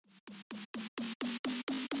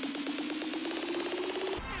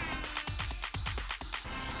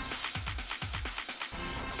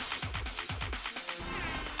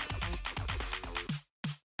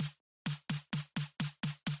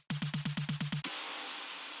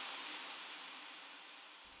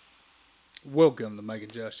Welcome to Mike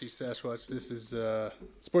and Josh G. Sasquatch. This is a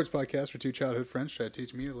sports podcast for two childhood friends try to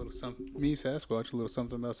teach me Sasquatch, a little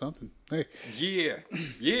something about something. Hey,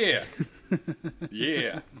 Yeah.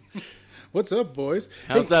 what's up, boys?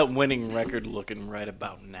 How's that winning record looking right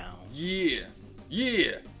about now? Yeah.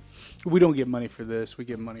 We don't get money for this. We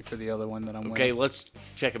get money for the other one that I'm Okay, winning. let's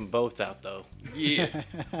check them both out, though. Yeah.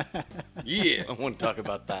 I want to talk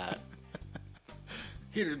about that.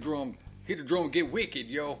 Hit the drum and get wicked,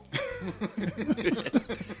 yo.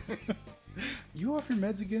 You off your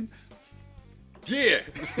meds again? Yeah.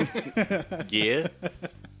 Yeah?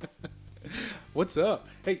 What's up?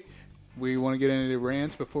 Hey, we want to get into the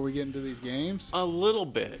rants before we get into these games? A little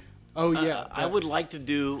bit. Oh, yeah. I would like to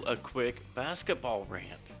do a quick basketball rant.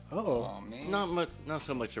 Oh, Oh, man. Not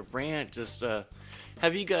so much a rant, just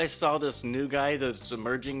have you guys saw this new guy that's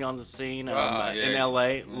emerging on the scene in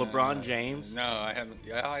LA, LeBron James? No, I haven't.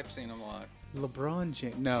 Yeah, I've seen him a lot. LeBron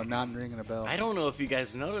James. No, not ringing a bell. I don't know if you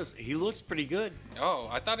guys noticed, he looks pretty good. Oh,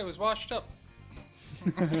 I thought it was washed up.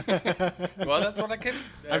 Well, that's what I can.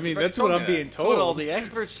 I mean, everybody that's what told I'm me being that. That's what all told. the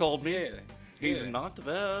experts told me. Yeah. He's Yeah. not the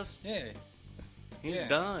best. Yeah. He's Yeah.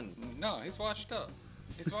 done. No, he's washed up.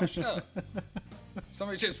 He's washed up.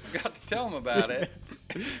 Somebody just forgot to tell him about it.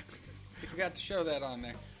 He forgot to show that on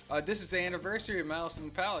there. This is the anniversary of Malice in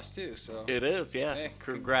the Palace, too, so. It is, yeah. Hey.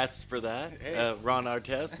 Congrats for that. Hey. Ron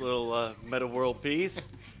Artest, little Meta World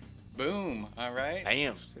Peace. Boom. All right.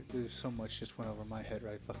 Bam. There's so much just went over my head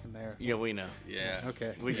right fucking there. Yeah, we know. Yeah.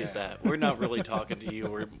 Okay. We get that. We're not really talking to you.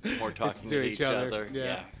 We're more talking to each other.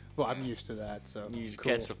 Yeah. Well, I'm used to that, so. You just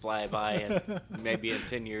cool. catch the flyby, and maybe in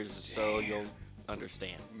 10 years or so, you'll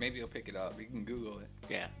understand. Maybe you'll pick it up. You can Google it.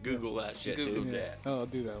 Yeah. Google that shit, Google dude. that. Oh, I'll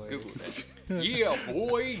do that later. Google that. Yeah,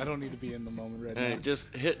 boy. I don't need to be in the moment right now. And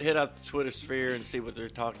just hit up the Twitter sphere and see what they're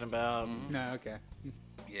talking about. No, okay.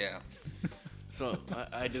 Yeah. So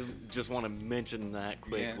I do just want to mention that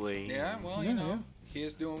quickly. Yeah, well, Yeah, you know, yeah. he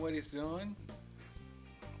is doing what he's doing.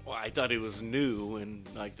 Well, I thought it was new and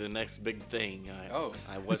like the next big thing. Oh.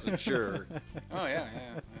 I wasn't sure. Oh, yeah.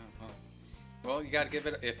 Well, you got to give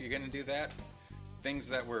it, if you're going to do that, things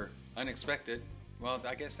that were unexpected. Well,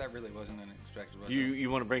 I guess that really wasn't unexpected, was it? You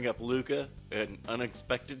want to bring up Luca and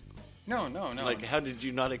unexpected? No. Like, how did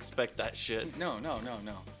you not expect that shit? No.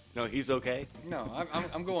 No, he's okay. No,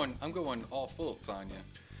 I'm going all full on you.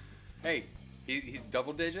 Hey, he's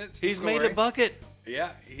double digits. in He's made a scoring. bucket. Yeah,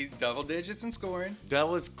 he's double digits in scoring. That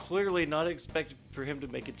was clearly not expected for him to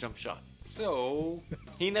make a jump shot. So,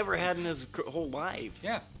 He never had in his whole life.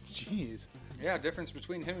 yeah. Jeez. Yeah, difference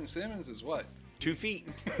between him and Simmons is what? 2 feet.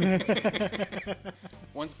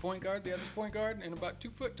 One's point guard, the other's point guard, and about 2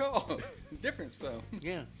 foot tall. Difference, so.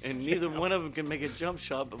 Yeah, and neither one of them can make a jump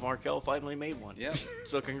shot, but Markel finally made one. Yeah.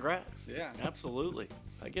 So congrats. Yeah. Absolutely.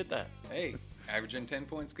 I get that. Hey, averaging 10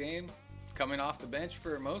 points game, coming off the bench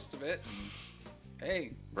for most of it. And,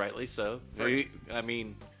 hey, Rightly so. I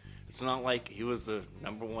mean, it's not like he was the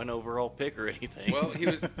 #1 overall pick or anything. well, he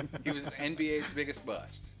was NBA's biggest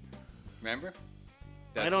bust. Remember?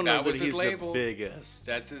 I don't know that was his he's label. the biggest.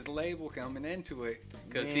 That's his label coming into it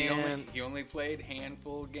because Man. he only played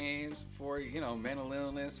handful of games before mental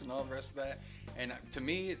illness and all the rest of that. And to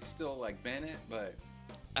me, it's still like Bennett, but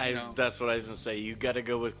know. That's what I was going to say. You got to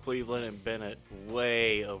go with Cleveland and Bennett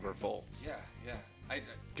way over Fultz. yeah.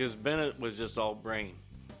 Because Bennett was just all brain.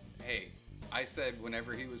 Hey, I said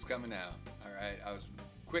whenever he was coming out, all right, I was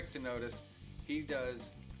quick to notice he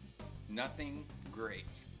does nothing great.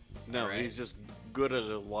 No, all right? he's just good at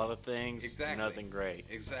a lot of things. Exactly. Nothing great.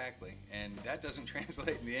 Exactly. And that doesn't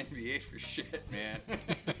translate in the NBA for shit, man.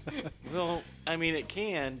 Well, I mean, it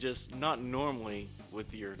can, just not normally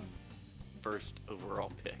with your first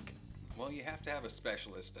overall pick. Well, you have to have a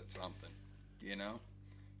specialist at something,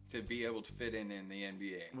 to be able to fit in the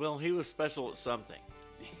NBA. Well, he was special at something.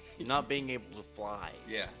 Not being able to fly.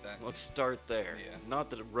 Yeah, Let's start there. Yeah. Not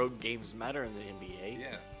that road games matter in the NBA.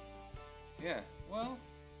 Yeah. Well,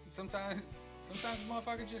 sometimes a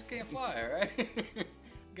motherfucker just can't fly, all right?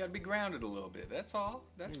 Got to be grounded a little bit. That's all.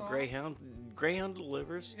 Greyhound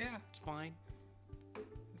delivers. Yeah. It's fine.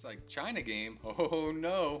 It's like China game. Oh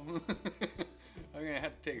no. I'm gonna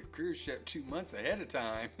have to take a cruise ship 2 months ahead of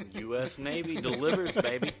time. U.S. Navy delivers,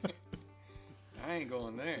 baby. I ain't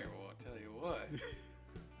going there. Well, I'll tell you what.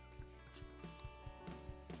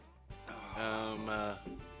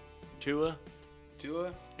 Tua.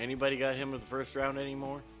 Tua, Anybody got him in the first round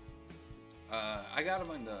anymore? I got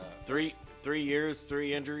him in the 3 years,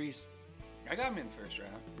 3 injuries. I got him in the first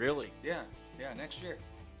round. Really? Yeah, next year.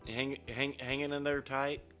 Hanging in there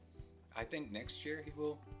tight. I think next year he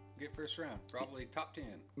will get first round, probably top 10.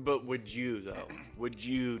 But would you though? Would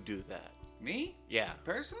you do that? Me? Yeah,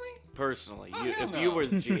 Personally? Oh, if no. you were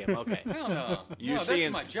the GM, okay. Hell no. You're That's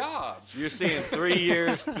my job. You're seeing 3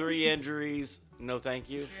 years, 3 injuries. No, thank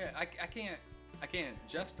you. Yeah, I can't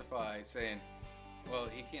justify saying, well,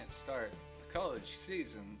 he can't start the college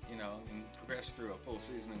season, and progress through a full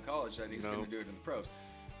season in college that he's going to do it in the pros.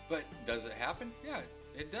 But does it happen? Yeah,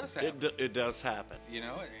 it does happen. It does happen.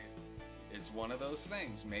 It's one of those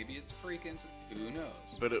things. Maybe it's a freak incident. Who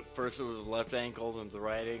knows? But at first it was left ankle, then the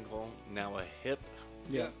right ankle, now a hip.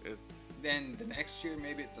 Yeah. Then the next year,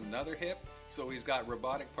 maybe it's another hip. So he's got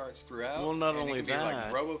robotic parts throughout. Well, not and only he can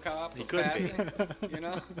that, be like RoboCop. he could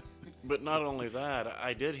passing, But not only that,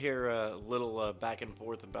 I did hear a little back and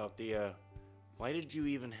forth about the why did you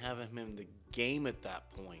even have him in the game at that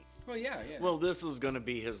point? Well, yeah. Well, this was going to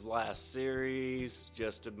be his last series,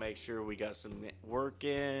 just to make sure we got some work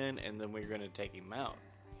in, and then we were going to take him out.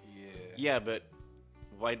 Yeah. Yeah, but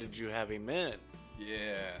why did you have him in?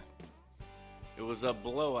 Yeah. It was a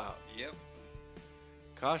blowout. Yep.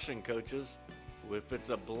 Caution, coaches. If it's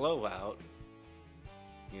a blowout,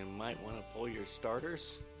 you might want to pull your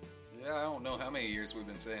starters. Yeah, I don't know how many years we've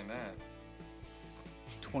been saying that.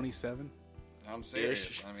 27. I'm serious.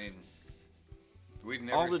 Ish. I mean, we've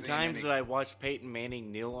never All the seen times that I watched Peyton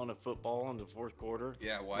Manning kneel on a football in the fourth quarter.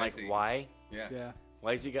 Yeah, why like is he? why? Yeah. Yeah.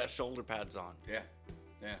 Why has he got shoulder pads on? Yeah.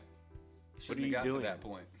 What Shouldn't are you have got doing? to that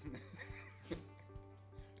point.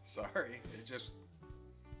 Sorry. It just,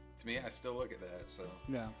 to me, I still look at that, so.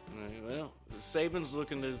 Yeah. Well, Saban's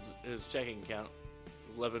looking at his checking account,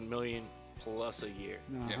 $11 million plus a year.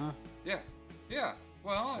 Uh-huh. Yeah.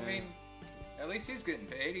 Well, I mean, at least he's getting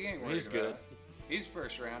paid. He ain't worried He's about good. it. He's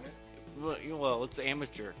first rounder. Well, it's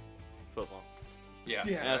amateur football. Yeah.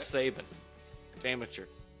 Ask Saban. It's amateur.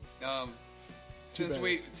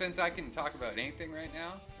 Since I can talk about anything right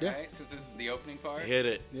now, Yeah. right? Since this is the opening part, Hit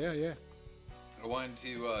it. Yeah. I wanted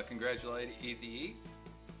to congratulate Eazy-E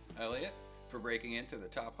Elliott for breaking into the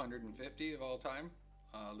top 150 of all time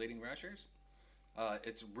leading rushers.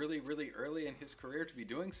 It's really, really early in his career to be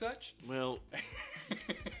doing such. Well,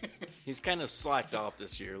 he's kind of slacked off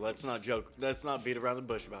this year. Let's not joke. Let's not beat around the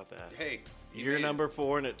bush about that. Hey, You're number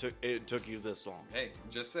 4, and it took you this long. Hey,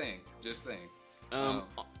 just saying.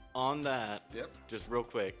 On that, Yep. just real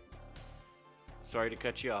quick. Sorry to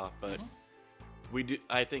cut you off, but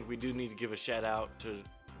I think we do need to give a shout out to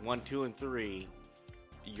 1, 2, and 3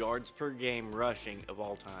 yards per game rushing of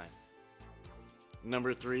all time.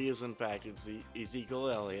 Number 3 is in fact Ezekiel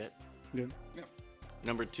Elliott. Yeah.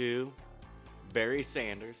 Number 2, Barry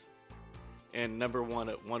Sanders, and number 1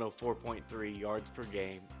 at 104.3 yards per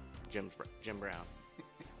game, Jim Brown.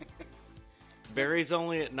 Barry's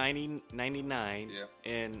only at 99,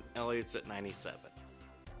 and Elliott's at 97.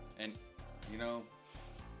 And, a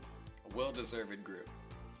well-deserved group.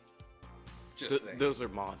 Just saying. Those are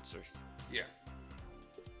monsters. Yeah.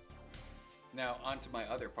 Now, on to my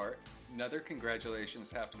other part. Another congratulations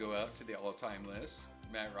have to go out to the all-time list.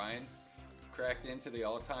 Matt Ryan cracked into the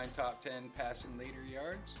all-time top 10 passing leader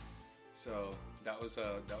yards. So that was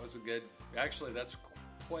a good. Actually, that's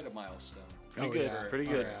quite a milestone. Pretty Oh, good. yeah. Pretty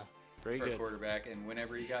Oh, good. yeah. Pretty for a good. quarterback. And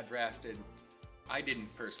whenever he got drafted, I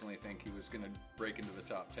didn't personally think he was going to break into the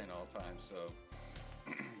top 10 all time. So,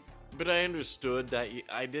 But I understood that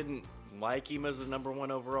I didn't like him as a number 1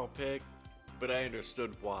 overall pick, but I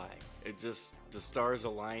understood why. It just the stars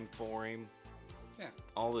aligned for him. yeah.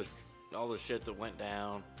 All the shit that went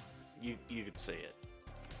down, you could see it.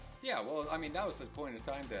 Yeah, well, I mean, that was the point in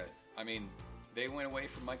time that, they went away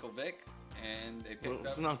from Michael Vick and they picked Well, up.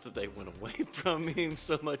 it's not that they went away from him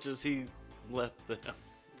so much as he left them.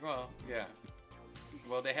 Well, yeah.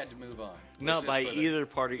 Well, they had to move on. Not Let's by just put it- either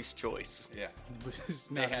party's choice. Yeah. It's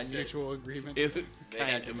not a had to- mutual agreement. It They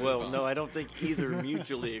had to move well, on. no, I don't think either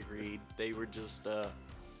mutually agreed. They were just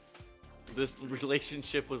this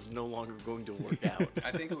relationship was no longer going to work out.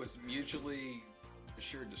 I think it was mutually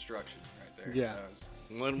assured destruction right there. Yeah. That was,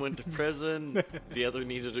 One went to prison, the other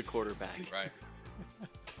needed a quarterback. right.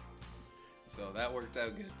 So that worked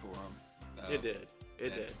out good for him. It did. It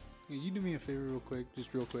and- did. Hey, you do me a favor real quick.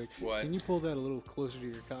 What? Can you pull that a little closer to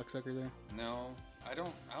your cocksucker there? No, I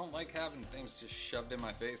don't like having things just shoved in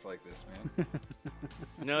my face like this, man.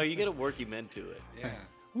 No, you got to work him into it. Yeah.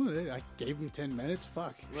 Well, I gave him 10 minutes.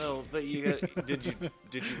 Fuck. Well, but you got, did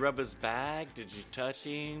you rub his bag? Did you touch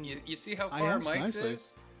him? You see how I far asked Mike's nicely.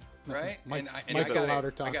 is? Right? Mike's- and Mike's I a gotta- louder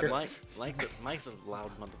I talker. gotta- Mike's a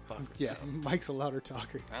loud motherfucker. Yeah, Mike's a louder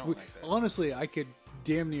talker. I don't like that. Honestly, I could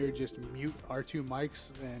damn near just mute our 2 mics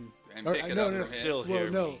And pick it up from his. Still well, hear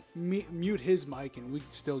no, mute his mic and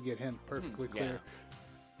we'd still get him perfectly clear.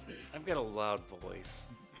 I've got a loud voice.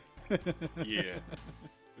 Yeah.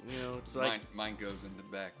 You know, it's like Mine goes into the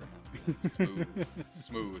background.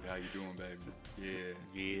 Smooth. How you doing, baby?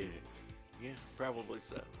 Yeah. Yeah, probably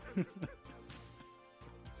so.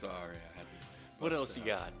 Sorry, I had to. What bust else you it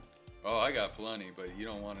out. got? Oh, I got plenty, but you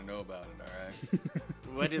don't want to know about it, all right?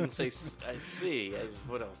 Well, I didn't say I see. As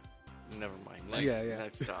what else? Never mind. Next, Yeah.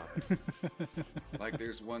 Next topic. Like,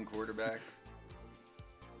 there's one quarterback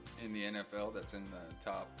in the NFL that's in the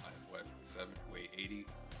top, 80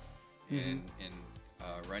 in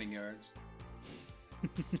running yards.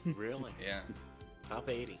 Really? Yeah, Top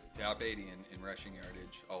 80. top 80 in rushing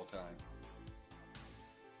yardage all time.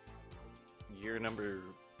 You're number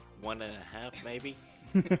 1.5, maybe.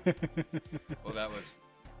 Well,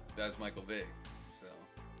 that's Michael Vick. So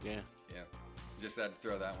Yeah. yeah, just had to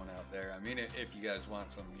throw that one out there. I mean, if you guys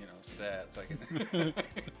want some, stats, I can.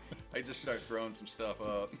 I just start throwing some stuff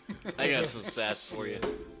up. I got some stats for you.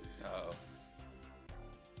 Oh,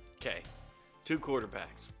 Okay. 2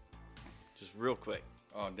 quarterbacks. Just real quick.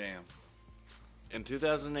 oh, damn. In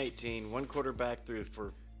 2018, one quarterback threw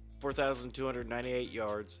for 4,298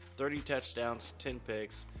 yards, 30 touchdowns, 10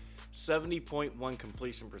 picks, 70.1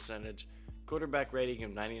 completion percentage, quarterback rating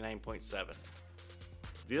of 99.7.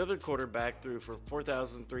 The other quarterback threw for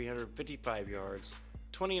 4,355 yards,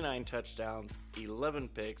 29 touchdowns, 11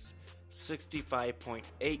 picks,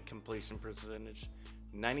 65.8 completion percentage,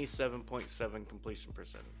 97.7 completion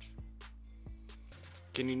percentage.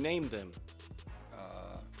 Can you name them?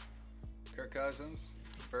 Kirk Cousins,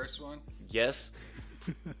 first one. Yes.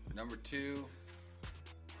 Number 2,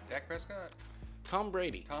 Dak Prescott. Tom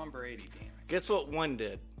Brady. Tom Brady, damn it. Guess what one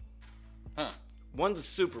did? Huh. Won the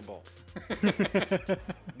Super Bowl.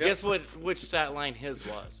 Guess which stat line his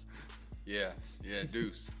was? Yeah,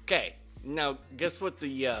 Deuce. Okay, now guess what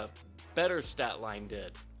the better stat line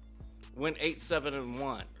did? Went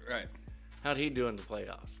 8-7-1. Right. How'd he do in the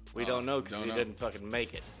playoffs? We don't know because don't he know. didn't fucking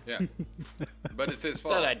make it. Yeah. But it's his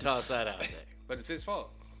fault. Thought I'd toss that out there. But it's his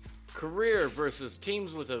fault. Career versus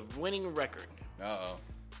teams with a winning record. Uh-oh.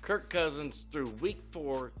 Kirk Cousins through week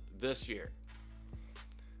 4 this year.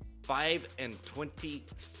 5-27.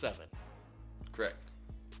 Correct.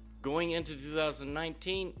 Going into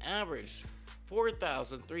 2019, averaged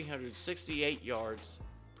 4,368 yards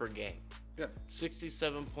per game. Yep.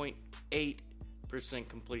 67.8%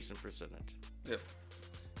 completion percentage. Yep.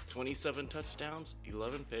 27 touchdowns,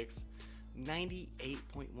 11 picks,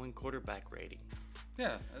 98.1 quarterback rating.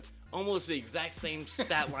 Yeah. That's Almost the exact same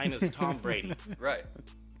stat line as Tom Brady. right.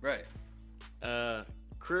 Right.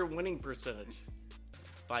 Career winning percentage,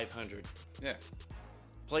 500. Yeah.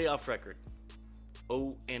 Playoff record,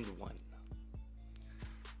 0-1.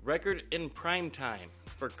 Record in prime time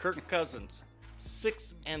for Kirk Cousins,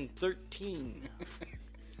 6-13.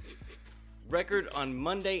 Record on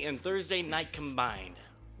Monday and Thursday night combined,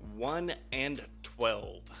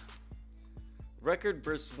 1-12. Record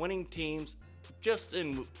versus winning teams just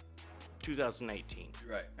in 2018,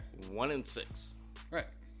 Right. 1-6. Right.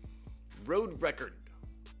 Road record,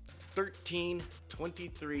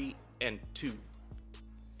 13-23-2.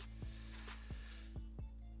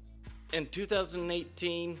 In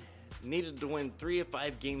 2018, needed to win 3 of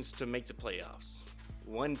 5 games to make the playoffs.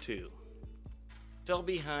 1-2. Fell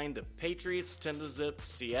behind the Patriots 10-0,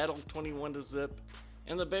 Seattle 21-0,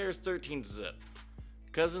 and the Bears 13-0.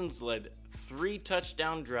 Cousins led 3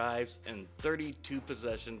 touchdown drives and 32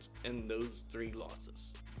 possessions in those 3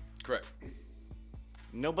 losses. Correct.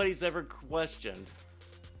 Nobody's ever questioned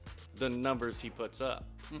the numbers he puts up.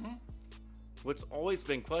 Mm-hmm. What's always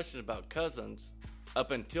been questioned about Cousins,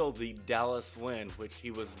 up until the Dallas win, which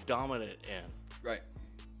he was dominant in, Right.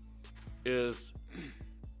 is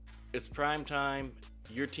it's prime time,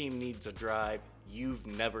 your team needs a drive, you've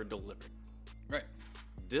never delivered. Right.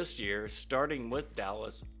 This year, starting with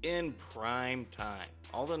Dallas in prime time,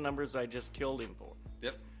 all the numbers I just killed him for,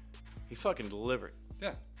 Yep. he fucking delivered.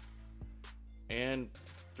 Yeah. And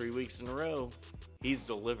 3 weeks in a row, he's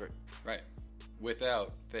delivered. Right.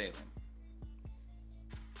 Without Thielen.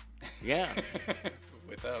 Yeah,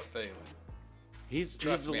 Without Thielen. he's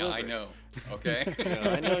Trust me, delivered. I know. Okay. Yeah,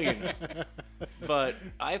 I know you know. But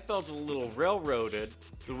I felt a little railroaded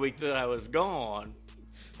the week that I was gone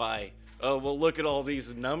by, oh, well, look at all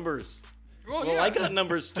these numbers. Well, Well, yeah. I got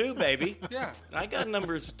numbers too, baby. Yeah. I got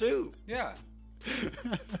numbers too. Yeah.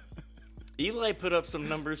 Eli put up some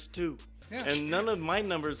numbers too. Yeah. And none of my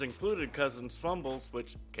numbers included Cousins' fumbles,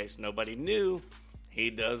 which, in case nobody knew, he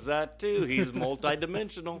does that too. He's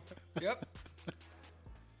multidimensional. Yep.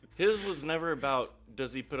 His was never about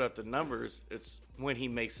does he put up the numbers, it's when he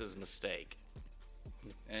makes his mistake,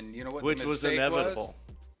 And you know what which the was mistake inevitable.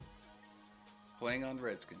 Playing on the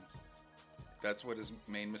Redskins. That's what his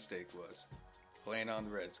main mistake was. playing on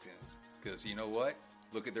the Redskins. Because you know what?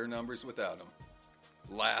 Look at their numbers without them.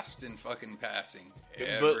 Last in fucking passing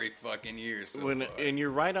every fucking year so far. And you're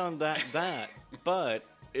right on that. But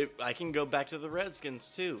I can go back to the Redskins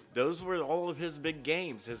too. Those were all of his big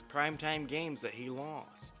games, his primetime games that he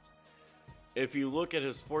lost. If you look at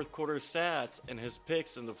his fourth quarter stats and his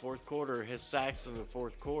picks in the fourth quarter, his sacks in the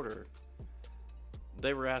fourth quarter,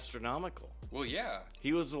 they were astronomical. Well, yeah.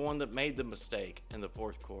 He was the one that made the mistake in the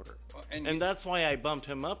fourth quarter. And that's why I bumped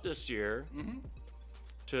him up this year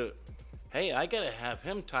to, hey, I got to have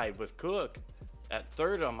him tied with Cook at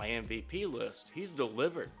third on my MVP list. He's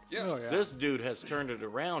delivered. Yeah. Oh, yeah. This dude has turned it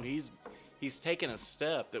around. He's taken a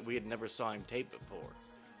step that we had never saw him take before.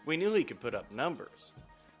 We knew he could put up numbers,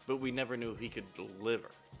 but we never knew he could deliver.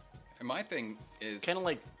 And my thing is... Kind of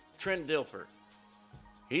like Trent Dilfer.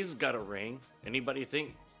 He's got a ring. Anybody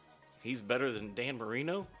think he's better than Dan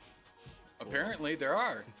Marino? Apparently there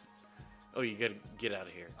are. Oh, you got to get out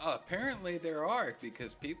of here. Apparently there are,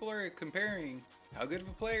 because people are comparing how good of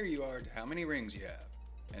a player you are to how many rings you have.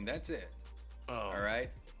 And that's it. Oh. All right?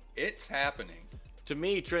 It's happening. To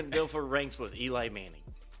me, Trent Dilfer ranks with Eli Manning.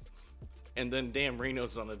 And then Dan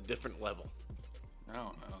Marino's on a different level. I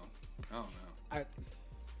don't know.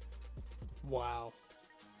 Wow.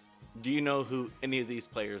 Do you know who any of these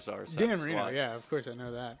players are? Dan Marino, Swatch? yeah, of course I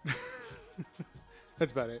know that.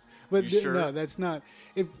 That's about it. But You sure? no, that's not.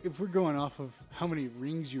 If we're going off of how many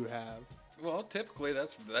rings you have, Well, typically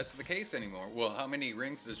that's the case anymore. Well, how many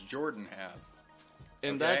rings does Jordan have?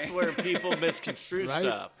 And Okay. that's where people misconstrue Right?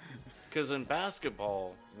 stuff. Because in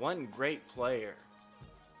basketball, one great player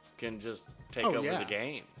can just take over yeah. the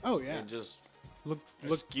game. Oh, yeah. And just look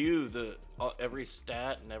skew every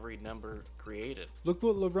stat and every number created. look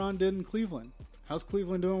what LeBron did in Cleveland. How's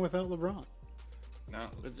Cleveland doing without LeBron? No.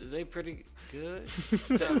 But they pretty good.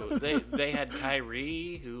 they had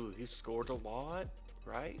Kyrie, who scored a lot,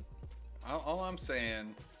 right? All I'm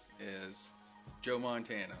saying is Joe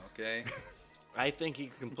Montana, okay? I think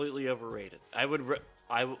he's completely overrated. I would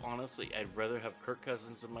honestly, I'd rather have Kirk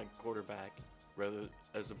Cousins as my quarterback,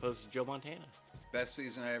 as opposed to Joe Montana. Best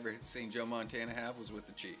season I ever seen Joe Montana have was with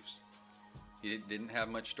the Chiefs. He didn't have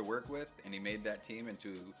much to work with, and he made that team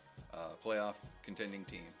into a playoff contending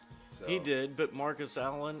team. So, He did, but Marcus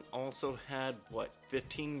Allen also had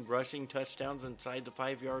 15 rushing touchdowns inside the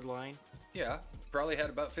 5-yard line. Yeah, probably had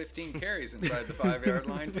about 15 carries inside the 5-yard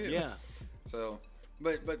line too. Yeah, So,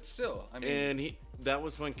 but still, I mean, and that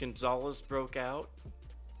was when Gonzalez broke out,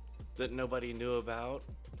 that nobody knew about.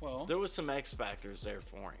 well, There was some X factors there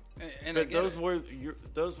for him. and I But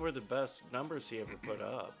get those were the best numbers he ever put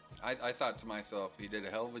up. I thought to myself, he did a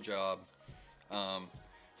hell of a job.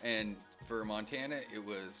 And for Montana, it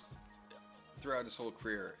was throughout his whole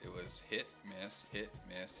career, it was hit, miss, hit,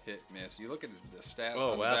 miss, hit, miss. You look at the stats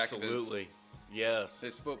on the back absolutely. Yes. of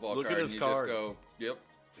his football Look at card, his and you card. just go, yep,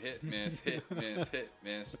 hit, miss, hit, miss, hit,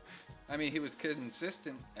 miss. I mean, he was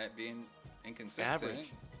consistent at being inconsistent.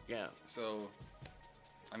 Average. Yeah. So,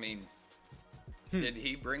 I mean, did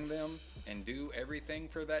he bring them and do everything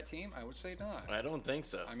for that team? I would say not. I don't think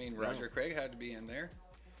so. I mean, No. Roger Craig had to be in there.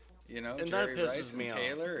 You know, And Jerry that pisses Rice me and off.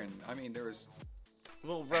 Taylor, and I mean, there was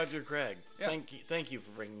Well, Roger Craig. Yeah. Thank you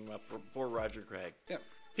for bringing him up for Roger Craig. yeah,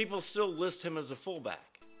 People still list him as a fullback.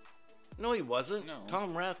 No, he wasn't. No.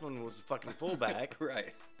 Tom Rathman was a fucking fullback.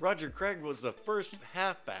 right. Roger Craig was the first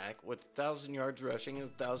halfback with 1,000 yards rushing and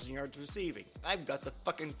 1,000 yards receiving. I've got the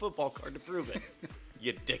fucking football card to prove it.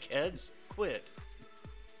 You dickheads, quit.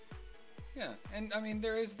 Yeah, and I mean,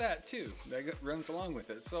 there is that too that runs along with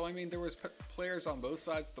it. So I mean, there was players on both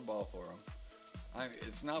sides of the ball for him.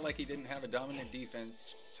 It's not like he didn't have a dominant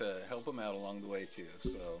defense to help him out along the way too.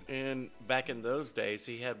 So And back in those days,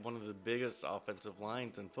 he had one of the biggest offensive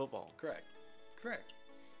lines in football. correct.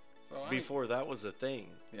 So Before that was a thing.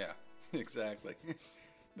 yeah, exactly.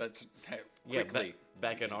 That Yeah, quickly.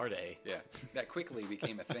 back in our day. Yeah, that quickly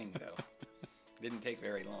became a thing though. Didn't take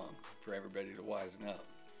very long for everybody to wisen up.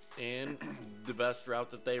 And the best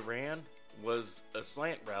route that they ran was a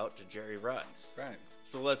slant route to Jerry Rice. Right.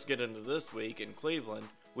 So let's get into this week in Cleveland.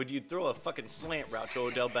 Would you throw a fucking slant route to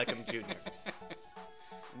Odell Beckham Jr.?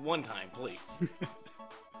 One time, please.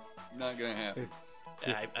 Not gonna happen.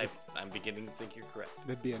 I'm beginning to think you're correct.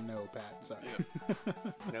 That'd be a no, Pat. Sorry. Yeah.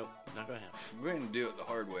 Nope, not going to happen. We're gonna do it the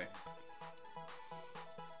hard way.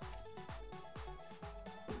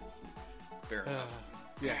 Fair enough.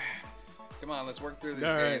 Yeah. Come on, let's work through these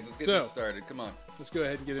All right, games. Let's get so- this started. Come on. Let's go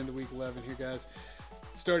ahead and get into Week 11 here, guys.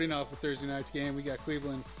 Starting off with Thursday night's game, we got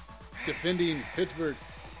Cleveland defending Pittsburgh,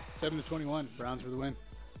 7-21. Browns for the win.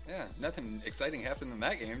 Yeah, nothing exciting happened in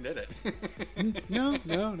that game, did it? No.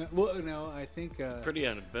 Well, no, I think Pretty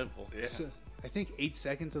uneventful. Yeah. I think 8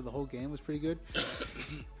 seconds of the whole game was pretty good.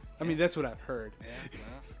 I mean, that's what I've heard. Yeah,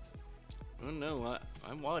 well, Oh no,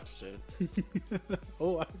 I watched it.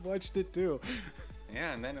 Oh, I watched it too.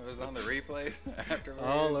 yeah, and then it was on the replays afterwards.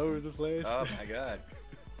 All over the place. Oh my god.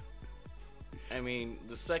 I mean,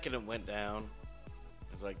 the second it went down,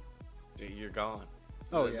 it's like, dude, you're gone.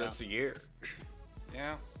 Oh, yeah. That's a year.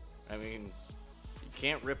 Yeah. I mean, you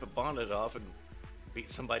can't rip a bonnet off and beat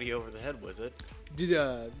somebody over the head with it.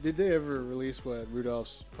 Did they ever release what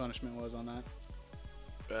Rudolph's punishment was on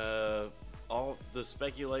that? All the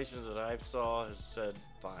speculations that I've saw has said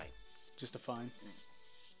fine. Just a fine.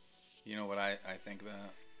 You know what I think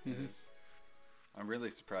about is I'm really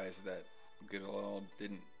surprised that Goodall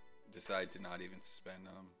didn't decide to not even suspend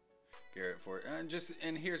Garrett for it.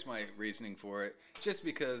 And here's my reasoning for it. Just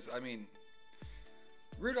because, I mean,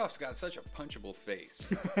 Rudolph's got such a punchable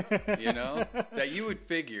face, you know, that you would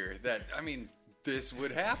figure that, I mean, this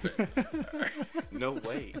would happen. No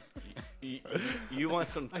way. You want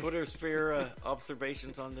some Twitter sphere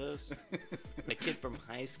observations on this? A kid from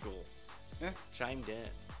high school chimed in.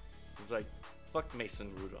 He's like, fuck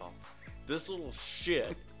Mason Rudolph. This little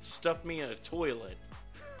shit stuffed me in a toilet.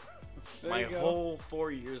 There My you go. whole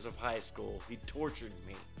 4 years of high school, he tortured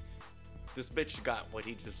me. This bitch got what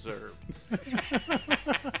he deserved.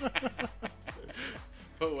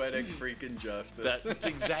 Poetic freaking justice. That's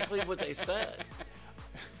exactly what they said.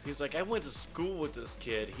 He's like, I went to school with this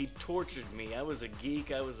kid. He tortured me. I was a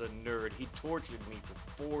geek. I was a nerd. He tortured me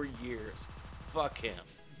for 4 years. Fuck him.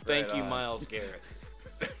 Thank Right you, on. Miles Garrett.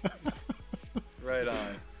 Right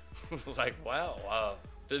on. Like, wow.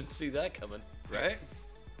 Didn't see that coming. Right?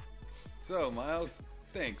 So, Miles,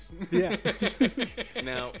 thanks. Yeah.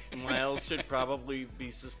 Now, Miles should probably be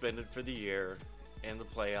suspended for the year and the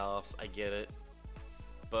playoffs. I get it.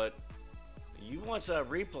 But you watch that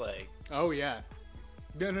replay. Oh, yeah.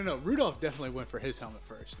 No. Rudolph definitely went for his helmet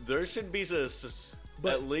first. There should be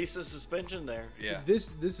But- at least a suspension there. Yeah.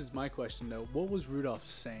 This is my question, though. What was Rudolph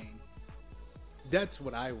saying? That's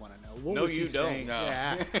what I want to know. What No, was he you don't. saying? No.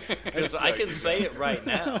 Yeah. Because I can say it right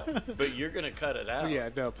now, but you're going to cut it out. Yeah,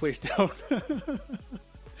 no, please don't.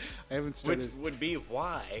 I haven't Which started. would be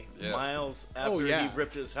why Yeah. Miles, Oh, after yeah. he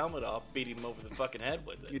ripped his helmet off, beat him over the fucking head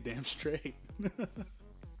with You're it. damn straight.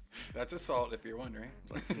 That's assault, if you're wondering.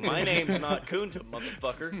 My name's not Kunta,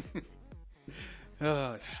 motherfucker.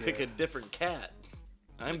 Oh, shit. Pick a different cat.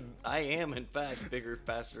 I am, in fact, bigger,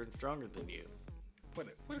 faster, and stronger than you. What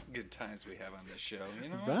good times we have on this show, you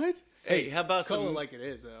know? Right? Hey, how about Call it some... like it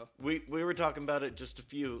is, though. We were talking about it just a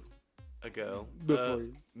few ago. Before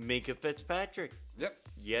you- Minka Fitzpatrick, Yep.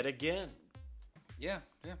 yet again. Yeah.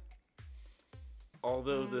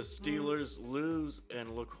 Although the Steelers lose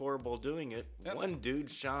and look horrible doing it, Yep. one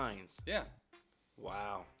dude shines. Yeah.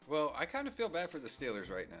 Wow. Well, I kind of feel bad for the Steelers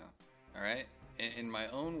right now. All right? In my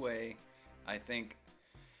own way, I think,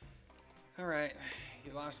 all right,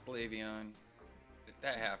 you lost Le'Veon.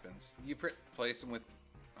 That happens. You place him with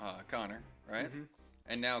Connor, right?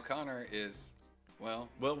 And now Connor is, well,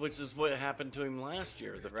 Well, which is what happened to him last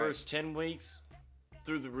year. The Right. first 10 weeks,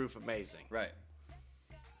 through the roof amazing. right.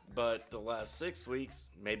 But the last 6 weeks,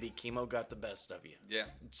 maybe chemo got the best of you. Yeah.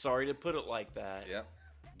 Sorry to put it like that, Yep.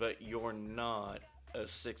 but you're not a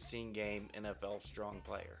 16-game NFL strong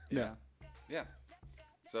player. Yeah. Yeah.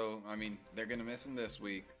 So, I mean, they're going to miss him this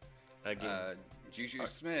week. Again, Juju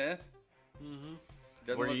Smith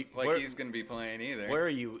doesn't Where look you- like where- he's going to be playing either. where are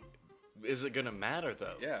you? Is it going to matter,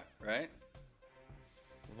 though? Yeah, right?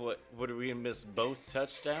 What are we going to miss both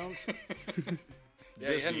touchdowns? Yeah, he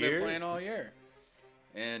This hadn't year? been playing all year.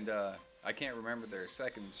 And I can't remember their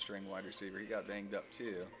second string wide receiver. He got banged up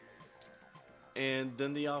too. And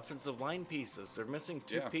then the offensive line pieces. They're missing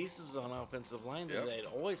two Yeah. pieces on offensive line Yep. that they'd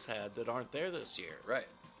always had that aren't there this year. Right.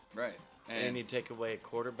 And you take away a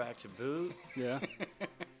quarterback to boot. Yeah.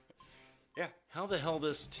 yeah, How the hell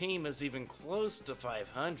this team is even close to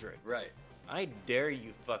 500? right. I dare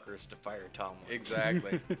you fuckers to fire Tomlin.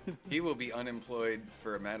 Exactly. He will be unemployed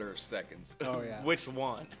for a matter of seconds. Oh, yeah. Which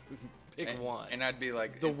one? Pick And, one. and I'd be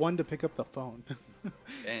like, The one to pick up the phone.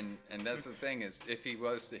 and that's the thing is, if he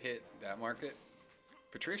was to hit that market,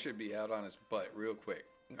 Patricia would be out on his butt real quick.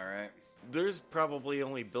 All right. There's probably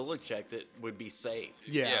only Belichick that would be safe.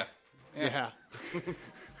 Yeah. Yeah.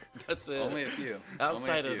 That's it. Only a few.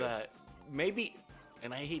 Outside Only a of few. that, maybe,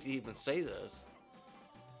 and I hate to even say this,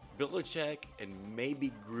 Belichick and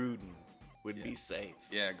maybe Gruden would be safe.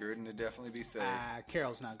 Yeah, Gruden would definitely be safe.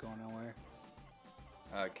 Carroll's not going nowhere.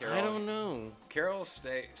 Carroll, I don't know. Carroll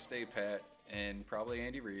stay pat, and probably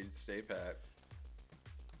Andy Reid stay pat.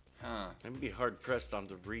 Huh. I'd be hard pressed on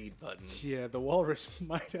the read button. Yeah, the Walrus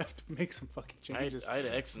might have to make some fucking changes. I'd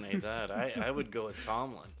exonate that. I would go with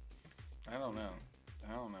Tomlin. I don't know.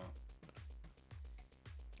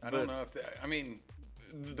 I But don't know if that, I mean,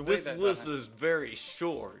 the way This that list is very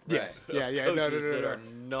short. Yes. of Yeah, no, coaches no. that are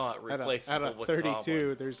not replaceable out of with 32,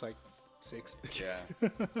 Tomlin. there's like 6. yeah,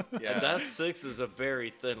 yeah. And that 6 is a very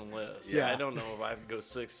thin list. Yeah. I don't know if I would go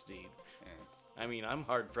 6, Steve. Yeah. I mean, I'm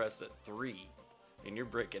hard pressed at 3, and you're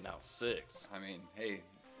breaking out 6. I mean, hey,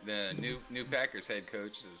 the new Packers head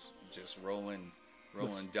coach is just rolling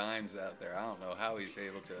dimes out there. I don't know how he's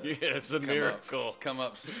able to. Yeah, it's a miracle. Come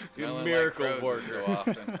up smelling miracle like roses so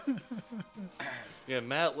often. Yeah,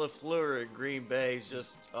 Matt LaFleur at Green Bay is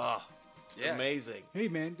just Yeah. amazing. Hey,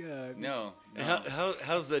 man. No.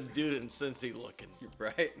 How's that dude in Cincy looking?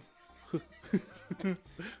 Right?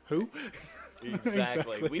 Who?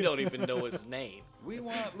 Exactly. We don't even know his name. We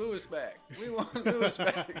want Lewis back. We want Lewis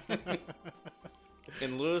back.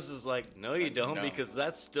 And Lewis is like, no, you don't, No. because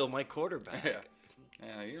that's still my quarterback. Yeah.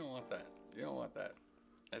 Yeah, you don't want that. You don't want that.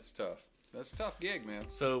 That's tough. That's a tough gig, man.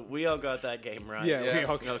 So we all got that game right. Yeah, Yeah. we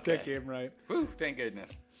all got Okay. that game right. Whew, thank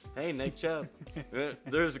goodness. Hey, Nick Chubb.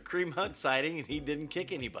 There's a Kareem Hunt sighting, and he didn't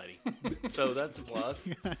kick anybody. So that's a plus.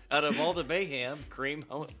 Out of all the mayhem, Kareem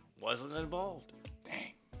Hunt wasn't involved.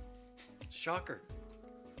 Dang. Shocker.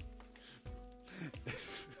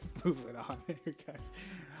 Moving on here, guys.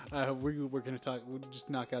 We're going to talk. We'll just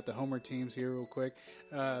knock out the homer teams here real quick.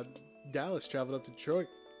 Dallas traveled up to Detroit.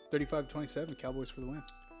 35-27, Cowboys for the win.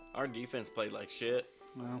 Our defense played like shit.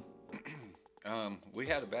 Wow. We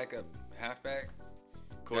had a backup halfback.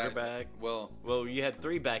 Quarterback. Well, You had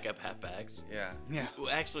 3 backup halfbacks. yeah. Yeah. Well,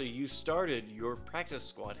 actually, you started your practice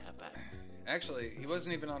squad halfback. Actually, he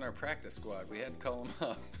wasn't even on our practice squad. We had to call him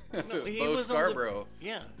up. No, he Bo was on the- Scarborough.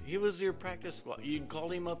 Yeah, he was your practice squad. You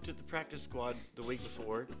called him up to the practice squad the week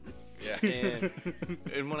before. Yeah.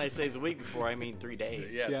 And when I say the week before, I mean 3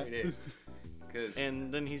 days. Yeah, Yeah. 3 days. Cause,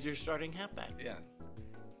 And then he's your starting halfback. yeah.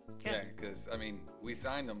 Yeah. Yeah, because, I mean, we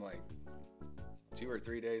signed him like 2 or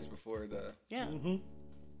 3 days before the. Yeah. And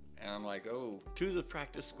I'm like, oh. To the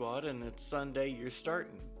practice squad, and it's Sunday, you're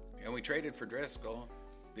starting. And we traded for Driscoll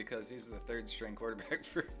because he's the 3rd string quarterback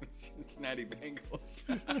for Cincinnati Bengals.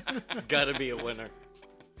 Gotta be a winner.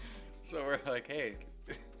 So we're like, hey,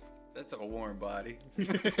 that's a warm body.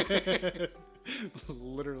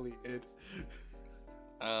 Literally it.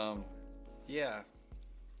 Yeah.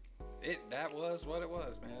 That was what it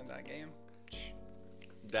was, man. That game.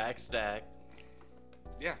 Dak's Dak.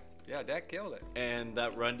 Yeah, Dak killed it. And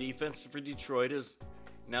that run defense for Detroit is,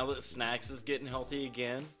 now that Snacks is getting healthy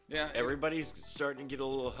again, Yeah. everybody's starting to get a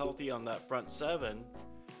little healthy on that front 7.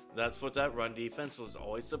 That's what that run defense was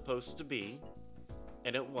always supposed to be.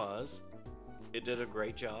 And it was. It did a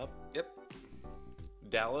great job. Yep.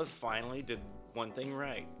 Dallas finally did one thing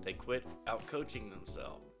right. They quit out-coaching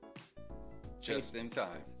themselves. Just in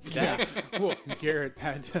time. Dak's, Well, Garrett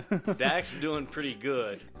had to. Dak's doing pretty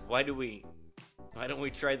good. Why don't we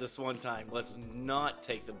try this one time? Let's not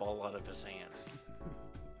take the ball out of his hands.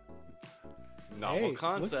 Novel Hey, look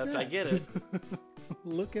concept, at I that. get it.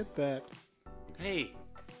 Look at that. Hey,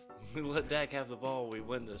 we let Dak have the ball, we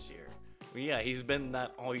win this year. Well, yeah, he's been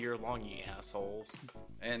that all year long, you assholes.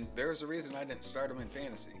 And there's a reason I didn't start him in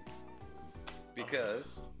fantasy.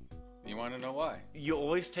 Because, you want to know why? You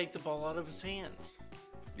always take the ball out of his hands.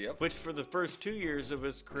 Yep. Which for the first 2 years of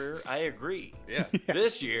his career, I agree. Yeah.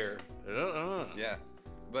 This year, Yeah.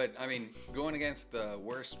 But, I mean, going against the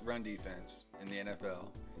worst run defense in the NFL,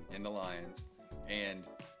 in the Lions, and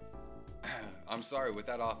I'm sorry, with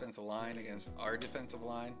that offensive line against our defensive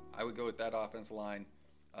line, I would go with that offensive line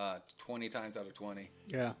 20 times out of 20.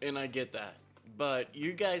 Yeah. And I get that. But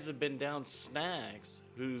you guys have been down Snacks,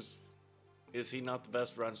 is he not the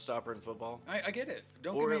best run stopper in football? I get it.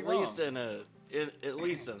 Don't Or get at me wrong. least at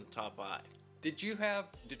least in the top 5. Did you have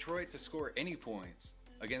Detroit to score any points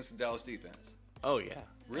against the Dallas defense? Oh yeah.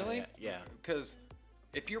 Really? Yeah. Because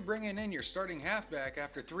if you're bringing in your starting halfback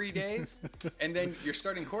after 3 days, and then your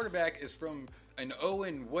starting quarterback is from an 0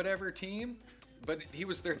 and whatever team, but he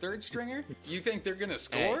was their 3rd stringer, you think they're gonna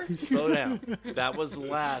score? Hey, slow down. That was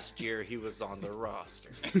last year he was on the roster.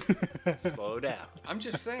 Slow down. I'm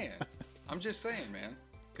just saying, man.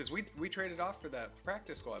 Because we traded off for that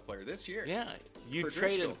practice squad player this year. Yeah. You For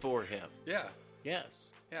traded Driscoll. for him. Yeah,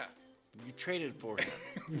 Yes. yeah. You traded for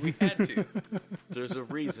him. We had to. There's a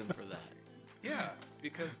reason for that. Yeah,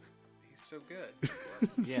 because he's so good.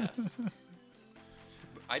 Yes.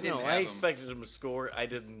 I didn't No, have I him. expected him to score. I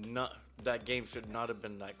did not. That game should not have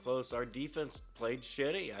been that close. Our defense played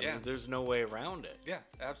shitty. I Yeah. mean, there's no way around it. Yeah,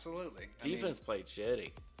 absolutely. Defense played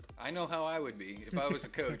shitty. I know how I would be if I was a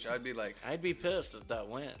coach. I'd be like, I'd be pissed if that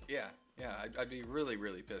went. yeah, I'd be really,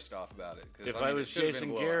 really pissed off about it. If I was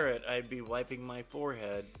Jason Garrett, I'd be wiping my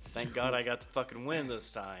forehead. Thank God I got the fucking win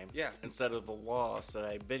this time. Yeah. Instead of the loss that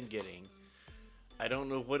I've been getting. I don't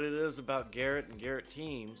know what it is about Garrett and Garrett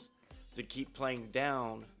teams that keep playing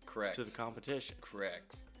down Correct. to the competition.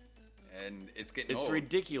 Correct. And it's getting It's old.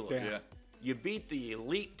 ridiculous. Yeah. You beat the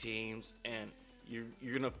elite teams and you're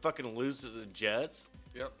going to fucking lose to the Jets?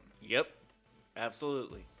 Yep. Yep.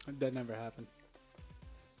 Absolutely. That never happened.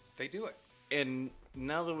 They do it. And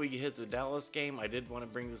now that we hit the Dallas game, I did want to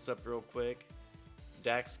bring this up real quick.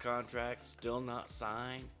 Dak's contract still not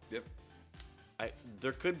signed. Yep.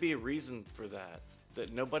 There could be a reason for that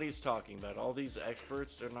nobody's talking about. All these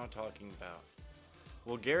experts are not talking about.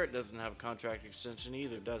 Well, Garrett doesn't have a contract extension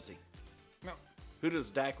either, does he? No. Who does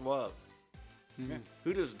Dak love? Yeah.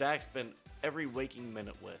 Who does Dak spend every waking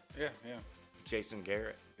minute with? Yeah. Jason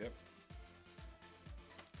Garrett. Yep.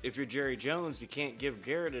 If you're Jerry Jones, you can't give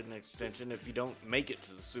Garrett an extension if you don't make it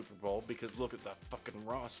to the Super Bowl because look at the fucking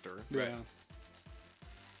roster. Right. Yeah.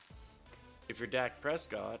 If you're Dak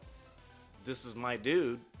Prescott, this is my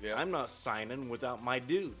dude. Yeah. I'm not signing without my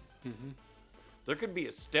dude. There could be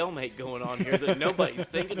a stalemate going on here that nobody's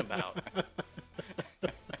thinking about.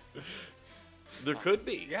 There could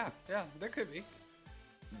be. Yeah. There could be.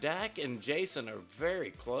 Dak and Jason are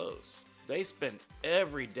very close. They spend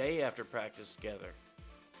every day after practice together.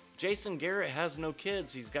 Jason Garrett has no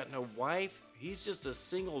kids. He's got no wife. He's just a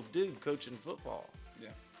single dude coaching football. Yeah.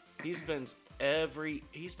 He spends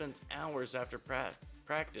hours after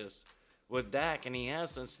practice with Dak, and he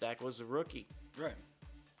has since Dak was a rookie. Right.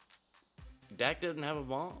 Dak doesn't have a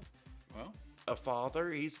mom, Well. a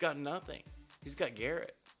father. He's got nothing. He's got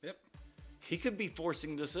Garrett. Yep. He could be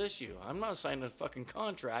forcing this issue. I'm not signing a fucking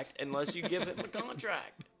contract unless you give him a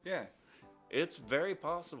contract. Yeah. It's very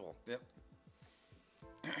possible. Yep.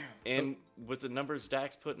 And with the numbers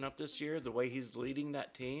Dak's putting up this year, the way he's leading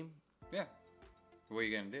that team, Yeah. What are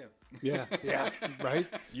you gonna do? Yeah. Yeah. Right?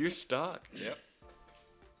 you're stuck. Yep.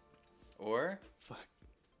 Or Fuck.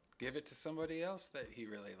 give it to somebody else that he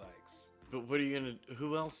really likes. But what are you going to...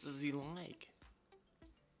 Who else does he like?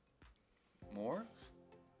 More?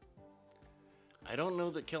 I don't know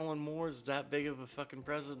that Kellen Moore is that big of a fucking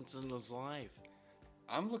presence in his life.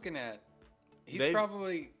 I'm looking at. He's They-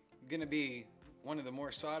 probably gonna be one of the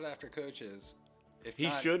more sought after coaches. If He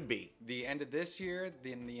not should be. the end of this year,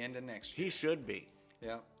 then the end of next year. He should be.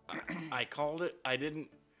 Yeah. I called it. I didn't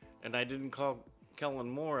call Kellen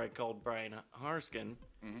Moore. I called Brian Harskin,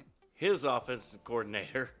 his offensive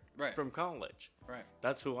coordinator Right. from college. Right.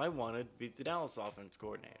 That's who I wanted to be the Dallas offense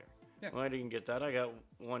coordinator. Yeah. Well, I didn't get that. I got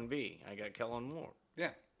 1B. I got Kellen Moore.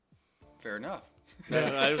 Yeah. Fair enough.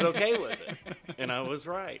 And I was okay with it, and I was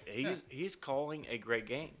right. He's calling a great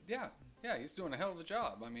game. Yeah. Yeah. He's doing a hell of a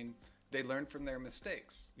job. I mean, they learn from their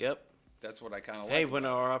mistakes. Yep. That's what I kind of like. Hey, when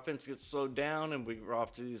about our offense gets slowed down and we're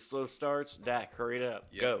off to these slow starts, Dak, hurry it up.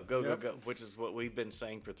 Yep. Go, Yep. go. Which is what we've been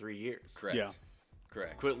saying for 3 years. it. Correct. Yeah.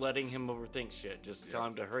 Correct. Quit letting him overthink shit. Just tell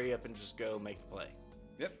him to hurry up and just go make the play.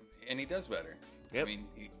 Yep. And he does better. Yep. I mean,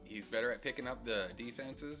 he's better at picking up the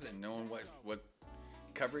defenses and knowing what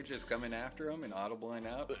coverage is coming after him and audibling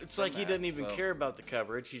out. It's from like he that. doesn't even So, care about the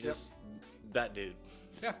coverage. He just, that dude,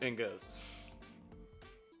 Yeah. and goes.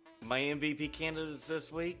 My MVP candidates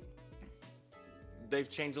this week, they've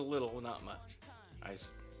changed a little, not much.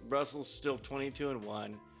 Russell's still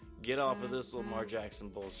 22-1. Get off of this Lamar Jackson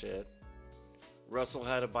bullshit. Russell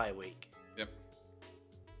had a bye week. Yep.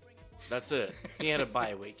 That's it. He had a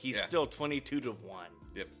bye week. He's Yeah. still 22-1.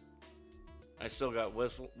 Yep. I still got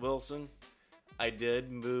Wilson. I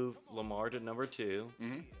did move Lamar to number 2.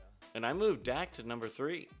 And I moved Dak to number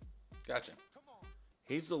 3. Gotcha.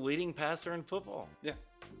 He's the leading passer in football. Yeah.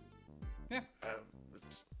 Yeah.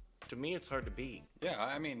 To me, it's hard to beat. Yeah.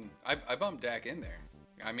 I mean, I bumped Dak in there.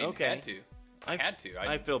 I mean, Okay. had to. I had to.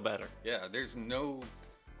 I feel better. Yeah. There's no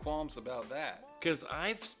qualms about that. Because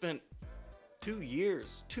I've spent 2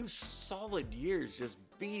 solid years, just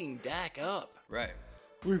beating Dak up. Right.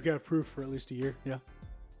 We've got proof for at least a year. Yeah.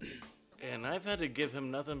 And I've had to give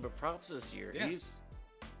him nothing but props this year. Yeah.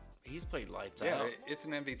 He's played lights Yeah. out. It's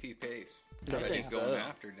an MVP pace I that think he's going so.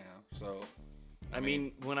 after now. So. I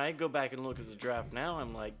mean, when I go back and look at the draft now,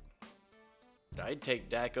 I'm like, I'd take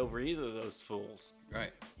Dak over either of those fools.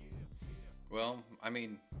 Right. Well, I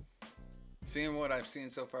mean, seeing what I've seen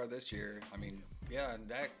so far this year, I mean, yeah,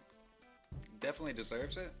 Dak definitely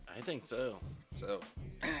deserves it. I think so. So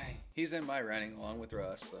he's in my running along with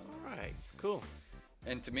Russ. So. All right, cool.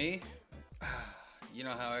 And to me, you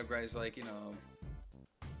know how everybody's like,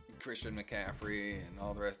 Christian McCaffrey and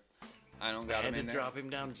all the rest. I don't I got had him to in there. drop him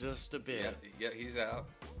down just a bit. Yeah, he's out.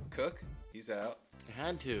 Cook, he's out. I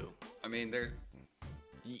had to. I mean, they're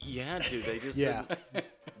You had to. They just Yeah.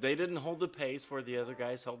 they didn't hold the pace where the other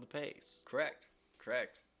guys held the pace. correct.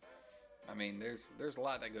 I mean, there's a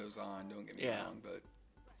lot that goes on. Don't get me Yeah. wrong, but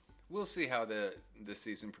we'll see how the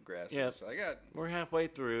season progresses. Yep. We're halfway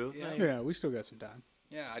through. Yeah. Hey, Yeah, we still got some time.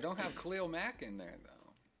 I don't have Khalil Mack in there though.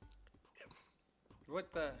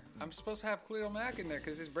 What the? I'm supposed to have Khalil Mack in there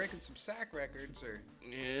because he's breaking some sack records, or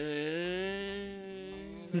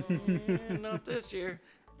not this year.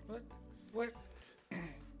 what?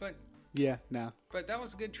 But Yeah, no. that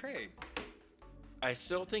was a good trade. I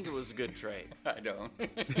still think it was a good trade. I don't.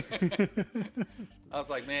 I was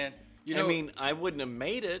like, man, you know, I mean, I wouldn't have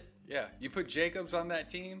made it. yeah, you put Jacobs on that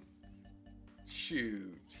team.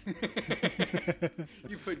 Shoot.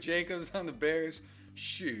 You put Jacobs on the Bears.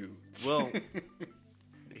 Shoot. Well,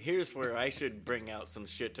 here's where I should bring out some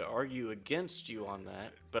shit to argue against you on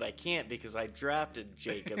that, but I can't because I drafted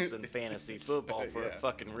Jacobs in fantasy football for a Yeah.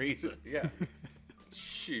 fucking reason. Yeah.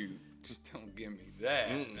 Shoot. Just don't give me that.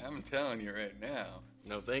 I'm telling you right now.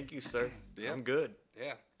 No, thank you, sir. Yeah. I'm good.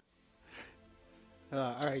 Yeah.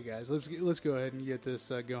 All right, guys, let's go ahead and get this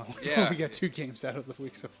going. Yeah. We got 2 games out of the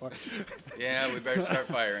week so far. Yeah, we better start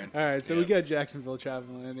firing. All right, so we got Jacksonville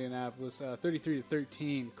traveling to Indianapolis,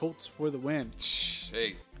 33-13. Colts for the win.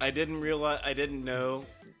 Hey. I didn't know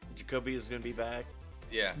Jacoby was going to be back,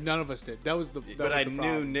 Yeah. None of us did. That was the. but I the knew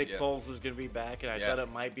problem. Nick Yeah. Foles was going to be back, and I Yeah. thought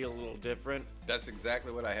it might be a little different. That's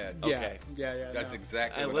exactly what I had. Yeah, Okay. yeah. That's no.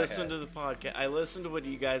 exactly I what listened I to the podcast. I listened to what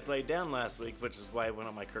you guys laid down last week, which is why I went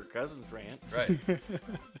on my Kirk Cousins rant. Right.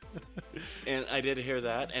 And I did hear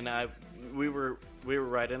that, and we were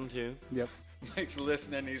right into Yep. Mike's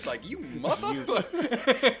listening. He's like, you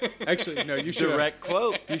motherfucker. Actually, no. You should. direct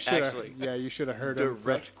quote. You should. Actually, Yeah, you should have heard him.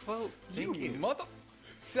 direct quote. You Thank you. mother.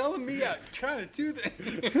 Selling me out. Trying to do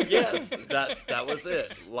that. Yes, that was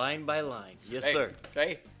it, line by line. Yes, Hey, sir.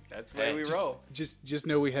 hey, that's the way Hey, we just- roll. Just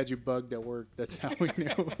know we had you bugged at work. That's how we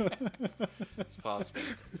knew. It's possible.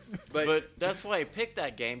 But, But that's why I picked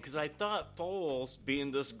that game, because I thought Foles,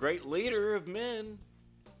 being this great leader of men,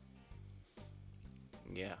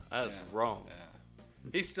 yeah, I was wrong,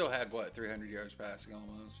 he still had, 300 yards passing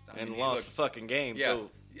almost. I and mean, he lost the looked- fucking game. Yeah.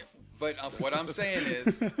 So Yeah. But what I'm saying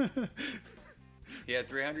is, he had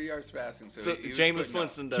 300 yards passing. So, he was Jameis putting up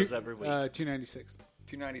Winston does every week. 296.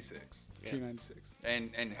 296. 296.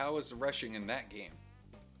 And how was the rushing in that game?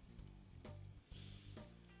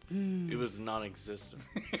 It was non-existent.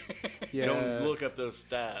 Yeah. Don't look up those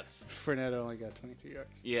stats. Fournette only got 23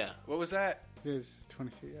 yards. Yeah, What was that? It was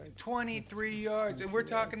 23 yards. 23 yards. And we're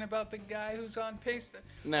talking about the guy who's on pace.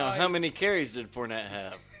 Now, how many carries did Fournette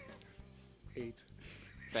have? 8.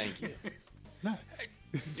 Thank you. No.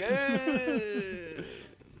 Good.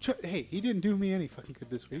 Hey, he didn't do me any fucking good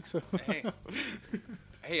this week. So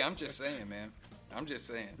Hey, I'm just saying, man. I'm just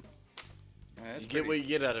saying. Yeah, that's You get what pretty, you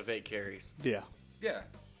get out of 8 carries. yeah. yeah,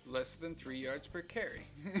 less than 3 yards per carry.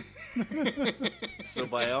 So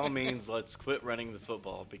by all means, let's quit running the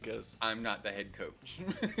football because I'm not the head coach.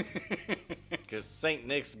 St.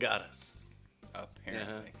 Nick's got us.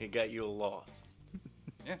 Apparently. He got you a loss,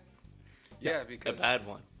 Yeah. Yeah, a because bad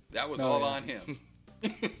one. that was Oh, all yeah. on him.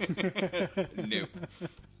 Nope.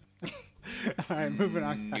 All right, moving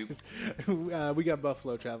on. Nope. Guys. We got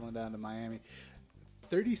Buffalo traveling down to Miami.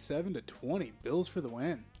 37-20. Bills for the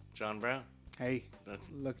win. John Brown. Hey, That's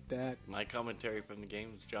look at that. my commentary from the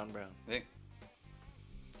game was John Brown. Hey,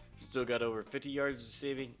 Still got over 50 yards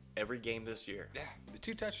receiving every game this year. yeah, the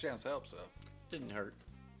 2 touchdowns helps, though. Didn't hurt.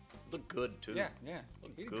 Looked good too. Yeah.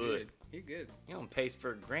 Look He good. good. He good. He on pace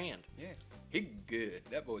for $1,000. Yeah. He good.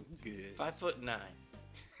 That boy's good. 5'9".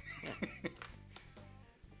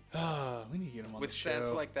 We need to get him on With the stats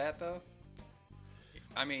show. like that, though,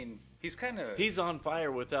 I mean, he's kind of... He's on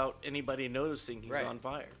fire without anybody noticing he's Right. on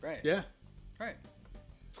fire. Right. Yeah. Right.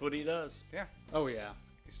 That's what he does. Yeah. Oh, yeah.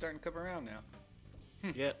 He's starting to come around now.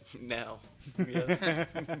 Yeah. Now. Yeah.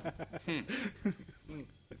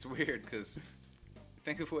 It's weird because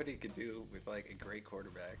think of what he could do with, like, a great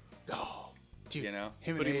quarterback. Oh, dude. You know?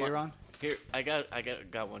 Him Put and him on- Aaron. Here, I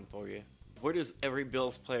got one for you. Where does every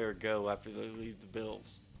Bills player go after they leave the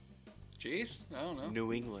Bills? Chiefs? I don't know.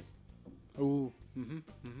 New England. Ooh.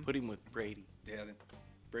 Put him with Brady. Yeah,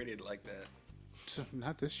 Brady'd like that. So,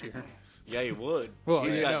 not this year. Yeah, he would. Well,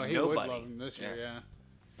 He's yeah, got no, he nobody. would love him this year, Yeah.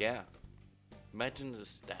 yeah. Yeah. Imagine the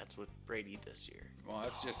stats with Brady this year. Well, I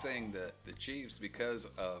was just saying that the Chiefs, because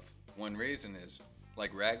of one reason is,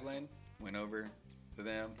 like, Ragland went over to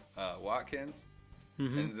them. Watkins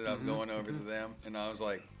ended up going over to them. And I was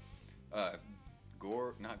like, not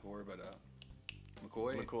Gore, but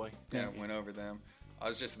McCoy. Yeah, went over them. I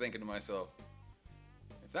was just thinking to myself,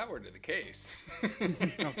 if that were the case,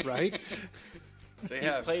 Right? so He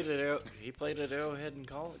yeah, played at Arrowhead in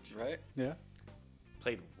college. right? Yeah.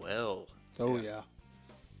 Played well. Oh, Yeah. yeah.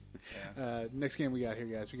 Yeah. Next game we got here,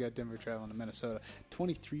 guys. We got Denver traveling to Minnesota.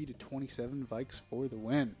 23-27, Vikes for the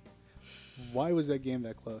win. Why was that game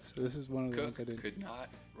that close? This is one of the ones I Cook did. could not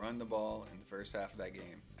run the ball in the first half of that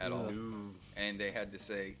game at all. Ooh. And they had to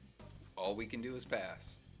say, all we can do is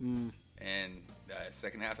pass. Mm. And the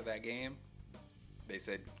second half of that game, they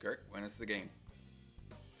said, Kirk, win us the game.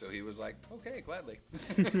 So he was like, okay, gladly.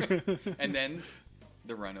 And then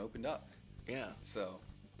the run opened up. Yeah. So,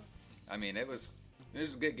 I mean, it was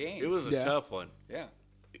a good game. It was a Yeah. tough one. Yeah.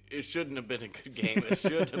 It shouldn't have been a good game. It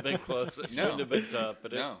shouldn't have been close. It No. shouldn't have been tough.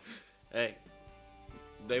 But No. hey,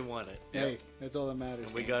 they won it. Yeah. Hey, that's all that matters.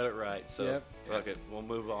 And we got it right. So Yep. fuck it. We'll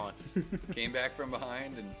move on. Came back from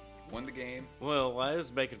behind and won the game. Well, I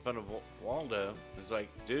was making fun of Waldo. It's like,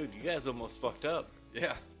 dude, you guys almost fucked up.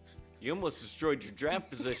 Yeah. You almost destroyed your draft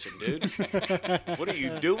position, dude. What are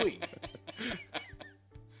you doing?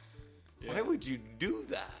 Why would you do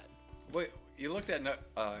that? Wait, you looked at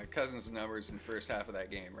Cousins' numbers in the first half of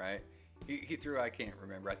that game, right? He threw, I can't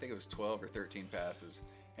remember, I think it was 12 or 13 passes.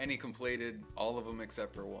 And he completed all of them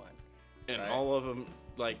except for one. And Right. all of them,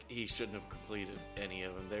 like, he shouldn't have completed any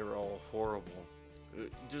of them. They were all horrible.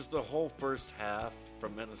 Just the whole first half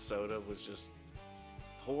from Minnesota was just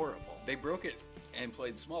horrible. They broke it and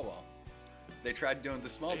played small ball. They tried doing the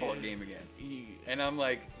small ball game again. And I'm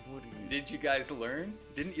like, What are you? did you guys learn?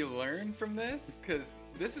 Didn't you learn from this? Because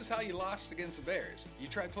this is how you lost against the Bears. You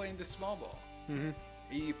tried playing the small ball. Mm-hmm.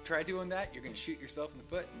 You try doing that, you're going to shoot yourself in the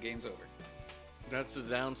foot and game's over. That's the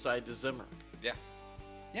downside to Zimmer. Yeah.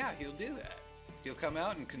 Yeah, he'll do that. He'll come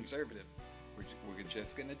out and conservative. We're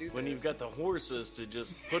just going to do When this. you've got the horses to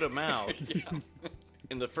just put them out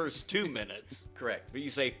in the first 2 minutes. Correct. But you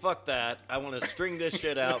say, fuck that. I want to string this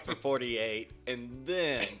shit out for 48. And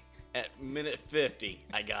then at minute 50,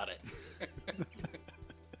 I got it.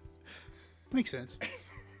 Makes sense.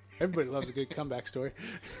 Everybody loves a good comeback story.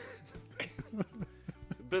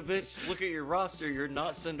 But bitch, look at your roster. You're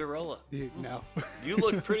not Cinderella. No. You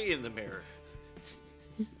look pretty in the mirror.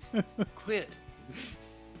 Quit.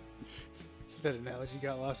 That analogy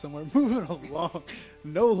got lost somewhere. Moving along.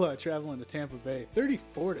 NOLA traveling to Tampa Bay.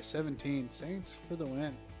 34-17. Saints for the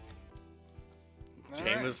win. All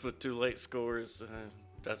Jameis right. with 2 late scores.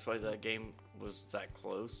 That's why that game was that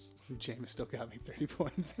close. Jameis still got me 30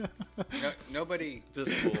 points. Nobody.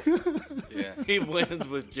 This fool. Yeah. He wins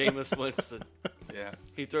with Jameis Winston. Yeah.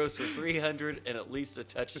 He throws for 300 and at least a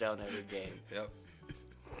touchdown every game. Yep.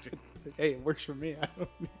 Hey, it works for me. I don't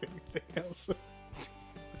need anything else.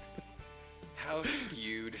 How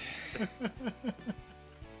skewed.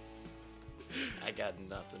 I got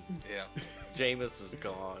nothing. Yeah. Jameis is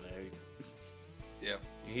gone. Yep.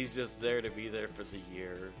 He's just there to be there for the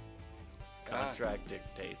year. Ah. Contract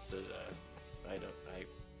dictates it. I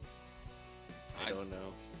don't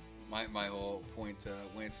know. My whole point to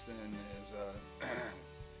Winston is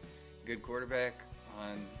good quarterback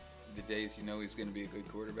on the days you know he's going to be a good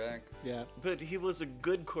quarterback. Yeah. But he was a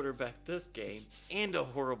good quarterback this game and a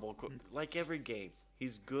horrible like every game.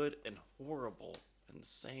 He's good and horrible in the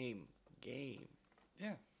same game.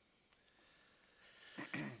 Yeah.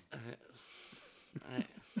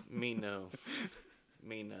 Me no.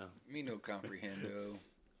 Me no. Me no comprehendo.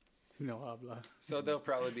 No habla. So they'll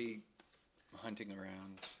probably be hunting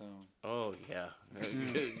around. So Oh yeah.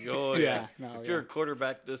 Oh Yeah, yeah. no, If you're a yeah.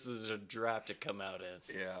 quarterback, this is a draft to come out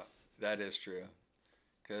in. yeah, that is true.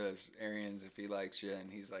 Because Arians, if he likes you and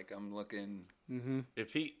he's like, I'm looking.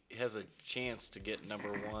 If he has a chance to get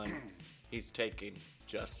number 1, he's taking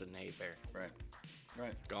Justin Hebert. Right.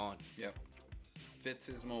 Right. Gone. Yep. Fits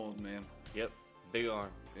his mold, man. Yep. Big arm.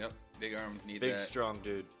 Yep. Big arm. Need Big that. strong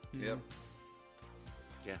dude. Yep.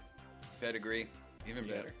 Yeah. Pedigree. Even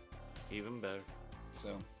Yeah. better. Even better.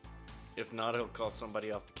 So, If not, he'll call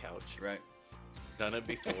somebody off the couch. right. Done it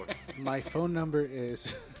before. My phone number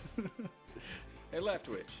is. Hey,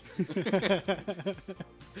 Leftwich.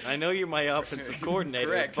 I know you're my offensive coordinator,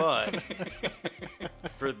 Correct. but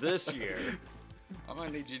for this year, I'm going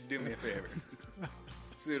to need you to do me a favor.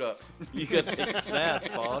 Suit up. you got to take snaps,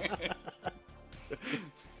 boss. You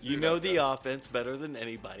Suit know up, the though. offense better than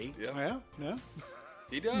anybody. Yep. Yeah. Yeah.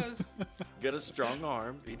 He does. Got a strong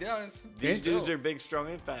arm. He does. These Still. dudes are big, strong,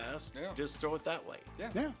 and fast. Yeah. Just throw it that way. Yeah.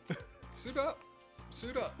 Yeah. Suit up.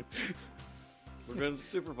 Suit up. We're going to the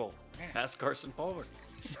Super Bowl. Ask Carson Palmer.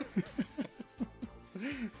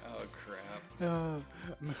 Oh, crap.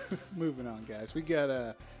 Moving on, guys. We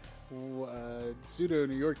got Pseudo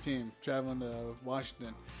New York team traveling to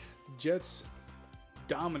Washington. Jets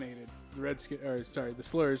dominated the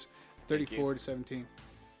Slurs, 34-17.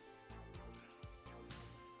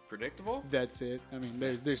 Predictable? That's it. I mean,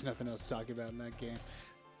 there's nothing else to talk about in that game.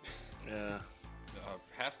 Yeah.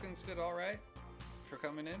 Haskins did all right for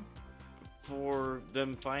coming in. For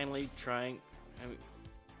them finally trying, I mean,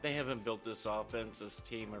 they haven't built this offense, this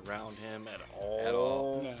team around him at all. At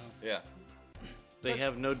all. No. Yeah. They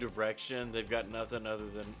have no direction. They've got nothing other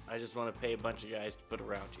than, I just want to pay a bunch of guys to put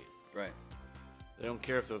around you. Right. They don't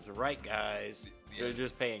care if they're the right guys. Yeah. They're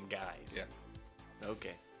just paying guys. Yeah.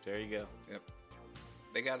 Okay. There you go. Yep.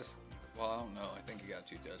 They got us. Well, I don't know. I think he got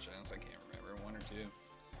 2 touchdowns. I can't remember, 1 or 2.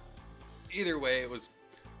 Either way, it was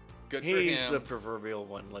good for him. He's the proverbial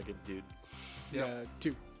one-legged dude. Yeah,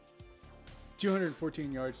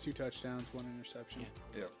 214 yards, 2 touchdowns, 1 interception.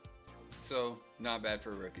 Yeah. Yep. So not bad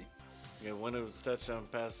for a rookie. Yeah, one of his touchdown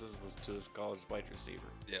passes was to his college wide receiver.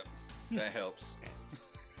 Yep. That helps.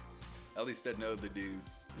 At least I know the dude.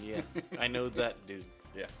 Yeah, I know that dude.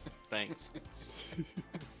 Yeah. Thanks.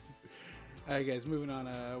 All right, guys, moving on.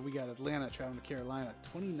 We got Atlanta traveling to Carolina,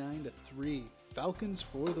 29-3. Falcons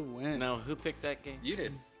for the win. Now, who picked that game? You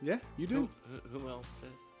did. Yeah, you did. Who else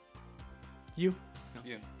did? You.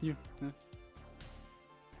 You. Yeah.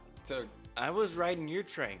 So I was riding your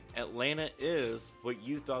train. Atlanta is what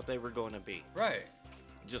you thought they were going to be. right.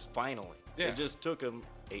 Just finally. Yeah. It just took them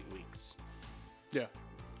 8 weeks. Yeah.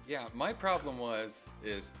 Yeah. My problem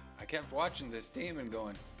is I kept watching this team and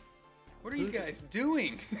going, "What are you guys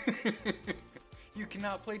doing? You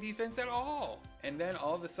cannot play defense at all." And then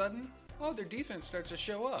all of a sudden, their defense starts to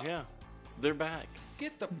show up. Yeah, they're back.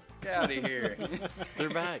 Get the out of here. They're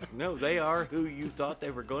back. No, they are who you thought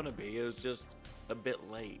they were going to be. It was just a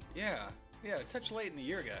bit late. Yeah. Yeah. A touch late in the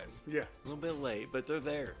year, guys. Yeah. A little bit late, but they're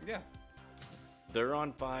there. Yeah. They're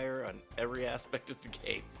on fire on every aspect of the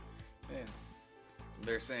game. Man.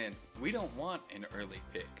 They're saying, we don't want an early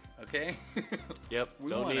pick, okay? Yep, We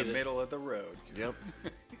don't want a need it. middle of the road. Yep.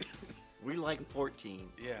 We like 14.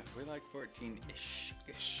 Yeah, we like 14-ish.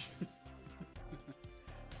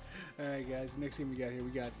 All right, guys. Next game we got here, we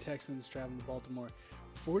got Texans traveling to Baltimore,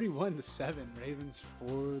 41-7. Ravens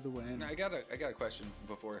for the win. Now, I got a question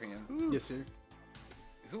beforehand. Yes, sir.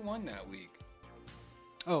 Who won that week?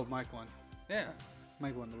 Oh, Mike won. Yeah.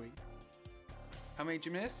 Mike won the week. How many did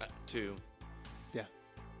you miss? 2. Yeah.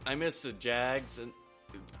 I missed the Jags and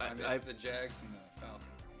I missed the Jags and the Falcons.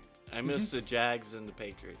 I missed the Jags and the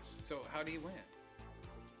Patriots. So how do you win?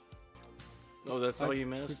 Oh, that's all you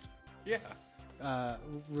missed? Yeah.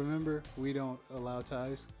 Remember, we don't allow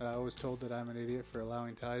ties. I was told that I'm an idiot for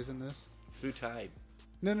allowing ties in this. Who tied?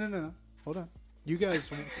 No. Hold on. You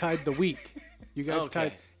guys tied the week. You guys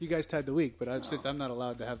Okay. tied the week, but since I'm not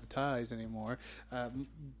allowed to have the ties anymore.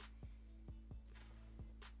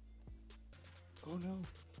 Oh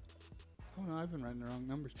no, I've been writing the wrong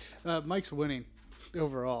numbers. Mike's winning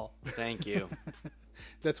overall. Thank you.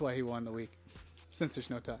 That's why he won the week, since there's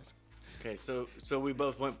no ties. Okay, so we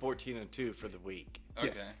both went 14-2 for the week. Okay.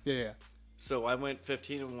 Yes. Yeah. So I went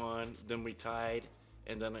 15-1, then we tied,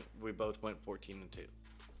 and then we both went 14-2.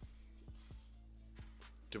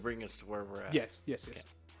 To bring us to where we're at. Yes.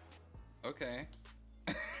 Okay.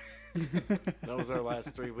 That was our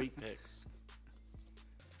last 3 week picks.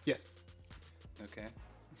 Yes. Okay.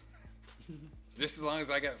 Just as long as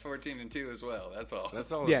I got 14-2 as well. That's all.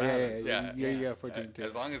 That's all that Yeah. matters. Yeah. You got 14 too.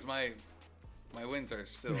 As long as my wins are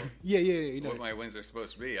still Yeah. You know. what my wins are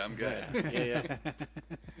supposed to be, I'm good. Yeah.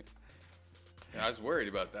 I was worried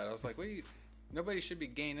about that. I was like, wait, nobody should be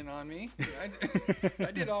gaining on me.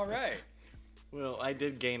 I did all right. Well, I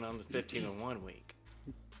did gain on the 15-1 week.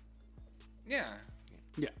 Yeah.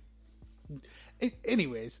 Yeah.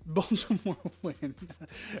 Anyways, Baltimore win.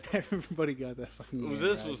 Everybody got that fucking game. Well,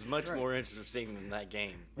 this right. was much more interesting than that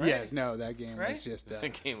game. Right? Uh, Yeah, no, that game Right? was just.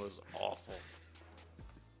 That game was awful.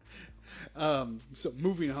 So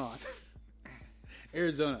moving on.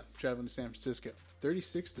 Arizona traveling to San Francisco,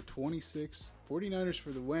 36-26. 49ers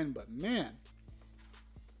for the win, but man,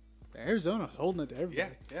 Arizona holding it to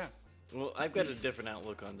everybody. Yeah. Well, I've got a different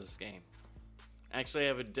outlook on this game. Actually, I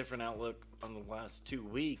have a different outlook on the last 2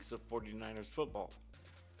 weeks of 49ers football.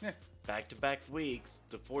 Yeah. Back-to-back weeks,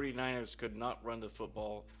 the 49ers could not run the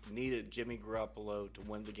football, needed Jimmy Garoppolo to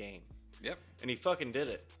win the game. Yep. And he fucking did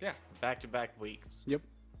it. Yeah. Back-to-back weeks. Yep.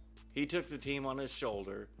 He took the team on his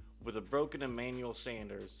shoulder with a broken Emmanuel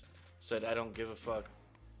Sanders, said, I don't give a fuck.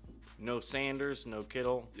 No Sanders, no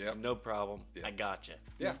Kittle, Yep. no problem. Yep. I gotcha.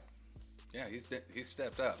 Yeah. Yeah, he's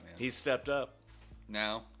stepped up, man. He stepped up.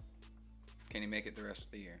 Now, can he make it the rest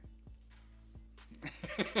of the year?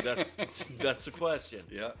 That's the question.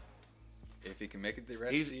 Yep. if he can make it the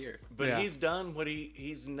rest of the year. But Yeah. he's done what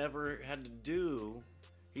he's never had to do.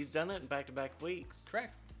 He's done it in back-to-back weeks.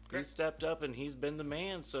 Correct. He stepped up and he's been the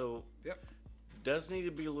man. So Yep. does need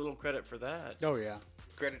to be a little credit for that. Oh yeah.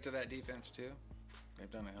 Credit to that defense too.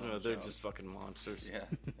 They've done a hell No, of a they're job. just fucking monsters. Yeah.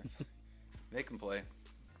 They can play.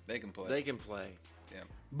 They can play. They can play. Yeah.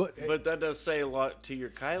 But But that does say a lot to your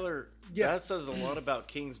Kyler. Yeah. That says a lot about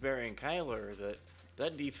Kingsbury and Kyler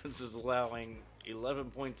that defense is allowing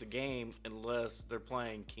 11 points a game unless they're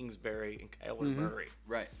playing Kingsbury and Kyler Murray.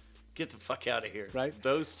 Right. Get the fuck out of here. Right.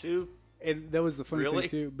 Those two? and that was the funny Really? thing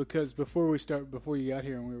too, because before you got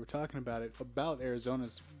here and we were talking about it, about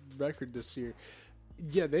Arizona's record this year,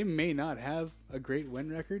 yeah, they may not have a great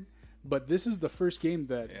win record, but this is the first game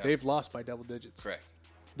that Yeah. they've lost by double digits. Correct.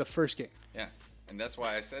 The first game. Yeah. And that's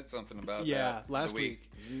why I said something about Yeah, that last the week.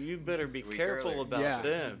 You better be Week careful earlier. about Yeah,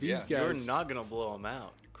 them. these You're guys- not going to blow them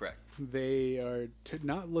out. Correct. They are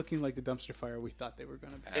not looking like the dumpster fire we thought they were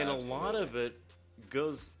going to be. And a lot Absolutely. of it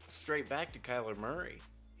goes straight back to Kyler Murray.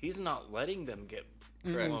 He's not letting them get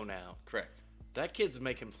Correct. blown out. Correct. That kid's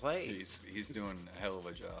making plays. He's doing a hell of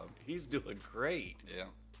a job. He's doing great. Yeah.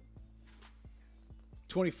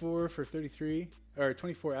 24 for 33, or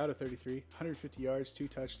 24 out of 33, 150 yards, 2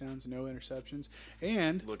 touchdowns, no interceptions,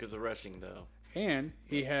 and Look at the rushing, though.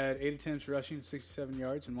 he had 8 attempts rushing, 67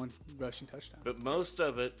 yards, and 1 rushing touchdown. But most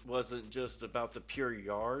of it wasn't just about the pure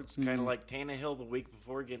yards. Kind of like Tannehill the week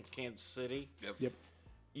before against Kansas City. Yep. Yep.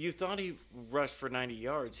 You thought he rushed for 90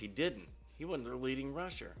 yards. He didn't. He wasn't their leading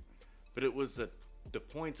rusher. But it was the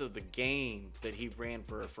points of the game that he ran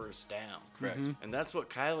for a first down. Correct. And that's what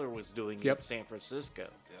Kyler was doing Yep. in San Francisco.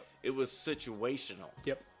 Yep. It was situational,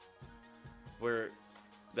 Yep. where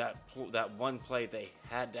that one play they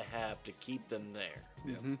had to have to keep them there.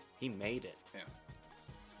 Yeah. He made it. Yeah.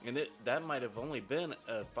 And that might have only been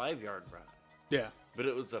a 5-yard run. Yeah. But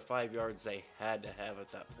it was the 5 yards they had to have at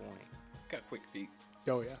that point. Got quick feet.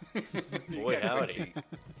 Oh, yeah. Boy, Got quick howdy.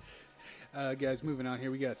 feet. Guys, moving on here.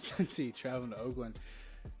 We got Cincy traveling to Oakland.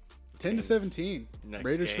 10-17. Next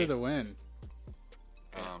Raiders for game. the win.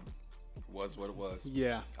 Was what it was.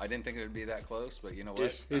 Yeah. I didn't think it would be that close, but you know what?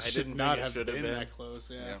 Ish. I It should didn't not think it have should been, have been. that close.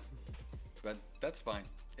 Yeah. Yeah. But that's fine.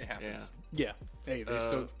 It happens. Yeah. Hey, they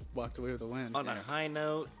still walked away with a win. On a Yeah. high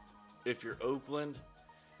note, if you're Oakland,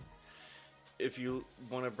 if you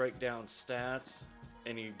want to break down stats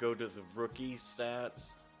and you go to the rookie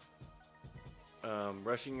stats,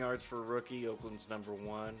 rushing yards for rookie, Oakland's number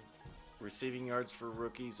 1. Receiving yards for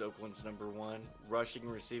rookies, Oakland's number 1. Rushing,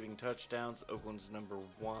 receiving touchdowns, Oakland's number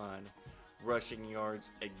 1. Rushing yards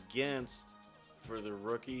against for the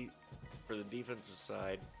rookie, for the defensive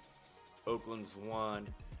side, Oakland's 1.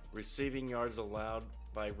 Receiving yards allowed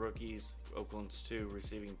by rookies, Oakland's 2.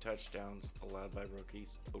 Receiving touchdowns allowed by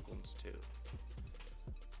rookies, Oakland's 2.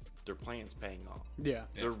 Their plan's paying off. Yeah.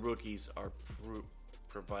 Their rookies are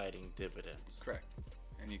providing dividends. Correct.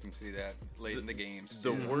 And you can see that late in the games.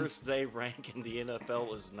 The too. worst they rank in the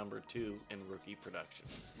NFL is number 2 in rookie production.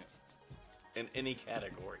 In any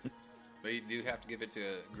category. But you do have to give it to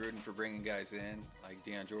Gruden for bringing guys in, like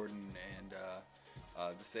Deion Jordan and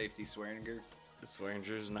the safety Swearinger.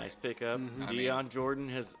 Swearinger's a nice pickup. I Deion Jordan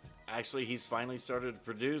he's finally started to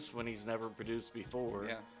produce when he's never produced before.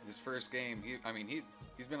 Yeah, his first game.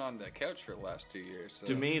 He's been on the couch for the last 2 years. So.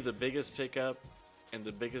 To me, the biggest pickup and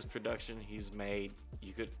the biggest production he's made,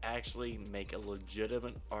 you could actually make a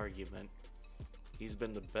legitimate argument. He's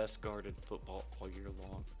been the best guard in football all year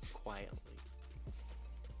long, quietly.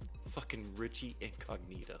 Fucking Richie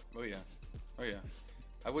Incognito. Oh yeah, oh yeah.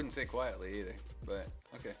 I wouldn't say quietly either, but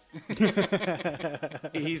okay.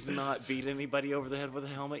 He's not beat anybody over the head with a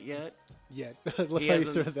helmet yet. Yet. Let's He how you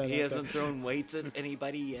throw hasn't, that he out hasn't thrown weights at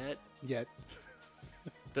anybody yet. there. Yet.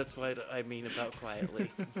 That's what I mean about quietly.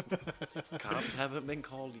 Cops haven't been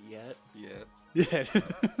called yet. Yeah. Yet.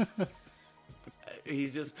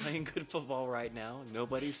 He's just playing good football right now.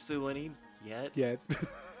 Nobody's suing him yet. Yet.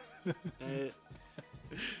 Uh,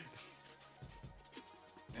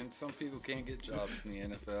 And some people can't get jobs in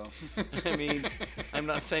the NFL. I mean, I'm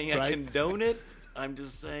not saying I Right. condone it. I'm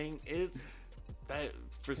just saying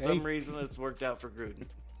for some Hey. reason it's worked out for Gruden.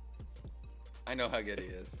 I know how good he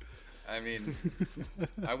is. I mean,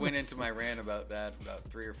 I went into my rant about that about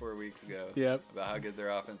 3 or 4 weeks ago. Yep. About how good their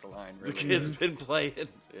offensive line The really kid's is. been playing,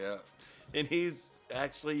 Yeah, and he's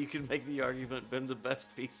actually, you can make the argument, been the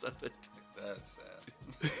best piece of it. that's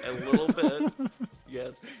sad. A little bit,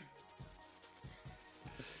 yes.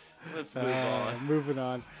 Let's move on. Moving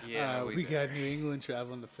on. Yeah, we we got New England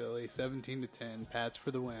traveling to Philly, 17-10. Pats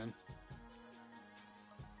for the win.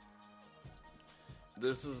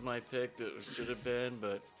 This is my pick that should have been,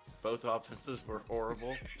 but Both offenses were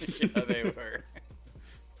horrible. Yeah, they were.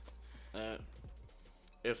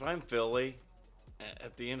 If I'm Philly,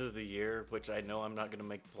 at the end of the year, which I know I'm not going to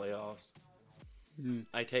make the playoffs,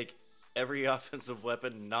 I take every offensive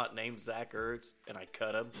weapon not named Zach Ertz and I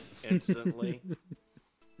cut him instantly.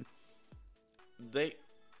 They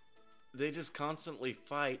just constantly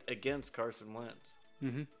fight against Carson Wentz.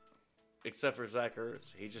 Mm-hmm. Except for Zach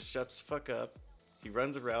Ertz. He just shuts the fuck up. He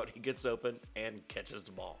runs a route, he gets open, and catches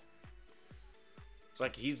the ball. It's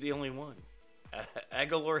like he's the only one.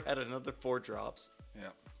 Aguilar had another 4 drops. Yeah.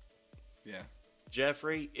 Yeah.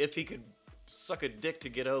 Jeffrey, if he could suck a dick to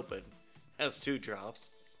get open, has 2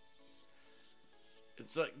 drops.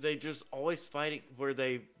 It's like they just always fighting where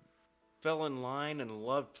they fell in line and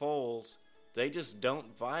loved Foles. They just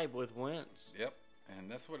don't vibe with Wentz. Yep. And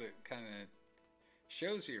that's what it kind of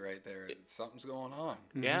shows you right there. Something's going on.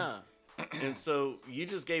 Yeah. And so you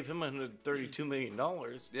just gave him $132 million.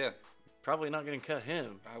 Yeah. Probably not going to cut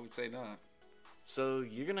him. I would say not. So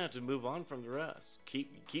you're going to have to move on from the rest.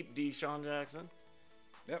 Keep Deshaun Jackson,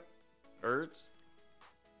 Yep. Ertz,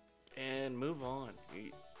 and move on.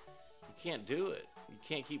 You can't do it. You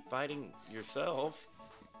can't keep fighting yourself.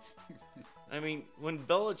 I mean, when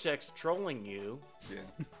Belichick's trolling you,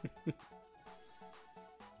 Yeah.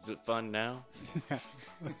 is it fun now?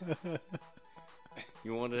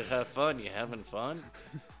 You want to have fun? You having fun?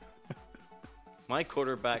 My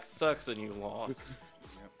quarterback sucks and you lost.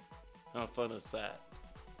 Yep. How fun is that?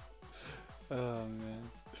 Oh man.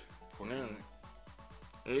 Poor Man.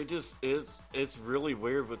 guy. It just is. It's really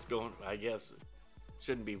weird what's going. I guess it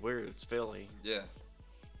shouldn't be weird. It's Philly. Yeah.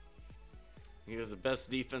 You're the best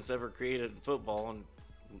defense ever created in football and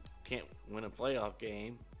can't win a playoff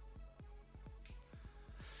game.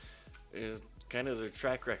 Is kind of their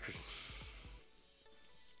track record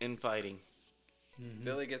in fighting.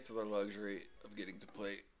 Philly gets the luxury of getting to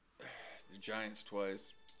play the Giants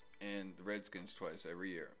twice and the Redskins twice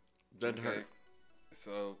every year. Doesn't hurt.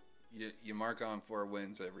 So you mark on 4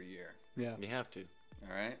 wins every year. Yeah. You have to.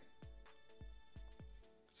 All right.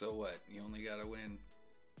 So what? You only got to win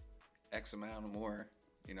X amount or more,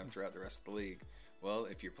 throughout the rest of the league. Well,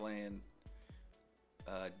 if you're playing,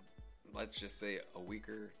 let's just say a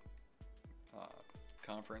weaker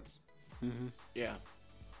conference, Yeah.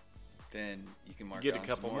 then you can mark Get a on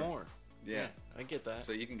couple some more. Yeah. I get that.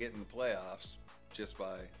 So you can get in the playoffs just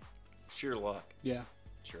by Sheer luck. Yeah.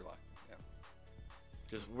 sheer luck. Yeah.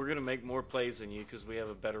 Just we're gonna make more plays than you because we have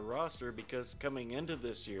a better roster. Because coming into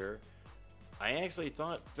this year, I actually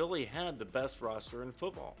thought Philly had the best roster in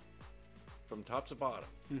football, from top to bottom.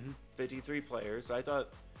 53 players. I thought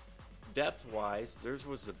depth-wise, theirs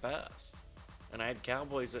was the best, and I had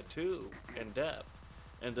Cowboys at 2 in depth,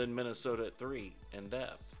 and then Minnesota at 3 in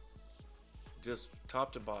depth. Just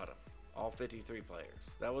top to bottom, all 53 players.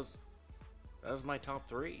 That was my top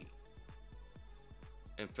 3.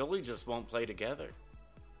 And Philly just won't play together.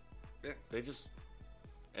 Yeah. They just,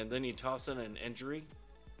 and then you toss in an injury.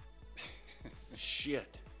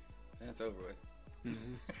 Shit. That's over with.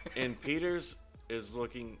 And Peters is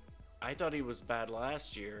looking, I thought he was bad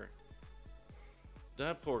last year.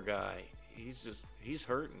 That poor guy, he's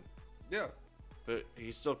hurting. Yeah. But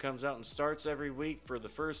he still comes out and starts every week for the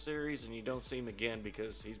first series, and you don't see him again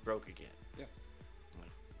because he's broke again. Yeah.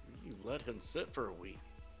 Like, you let him sit for a week.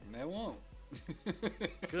 And they won't.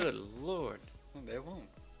 Good Lord. They won't.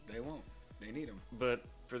 They won't. They need him. But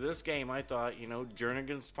for this game, I thought,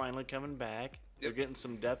 Jernigan's finally coming back. They're Yep. getting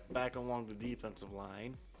some depth back along the defensive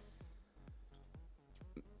line.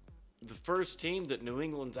 The first team that New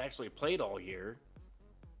England's actually played all year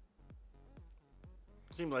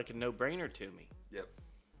seemed like a no-brainer to me. Yep.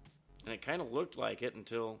 And it kind of looked like it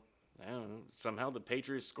until, I don't know, somehow the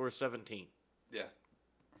Patriots score 17. Yeah.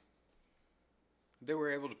 They were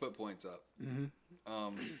able to put points up.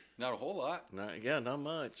 Not a whole lot, Not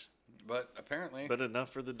much, but apparently. but enough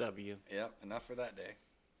for the W. Yep, enough for that day.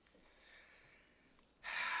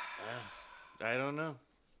 I don't know.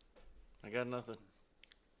 I got nothing.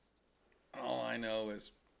 All I know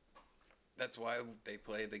is that's why they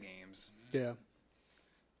play the games. Yeah.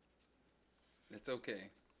 It's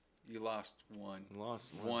okay. You lost one.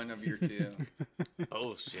 Lost one. One of your 2.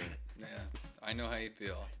 Oh, shit. Yeah. I know how you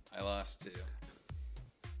feel. I lost 2.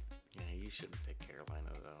 Yeah, you shouldn't pick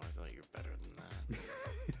Carolina, though. I thought you were better than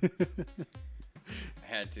that. I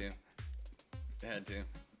had to.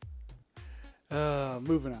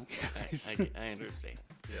 Moving on, guys. I understand.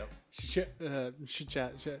 Yep.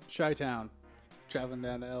 Chi-Town traveling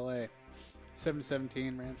down to LA.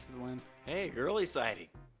 7-17 Rams for the win. Hey, girly sighting.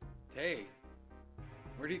 Hey,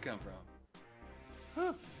 where'd he come from?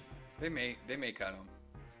 Huh. They may cut him.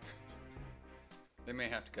 They may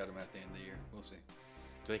have to cut him at the end of the year. We'll see.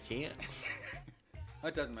 They can't.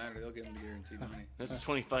 It doesn't matter. They'll give him the guaranteed money. That's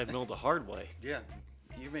 25 mil the hard way. Yeah,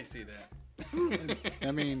 you may see that.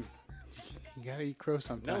 I mean, you gotta eat crow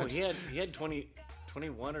sometimes. No, he had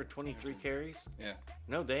 21 or 23 carries. Yeah,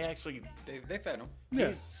 No, they actually they fed him. Yeah.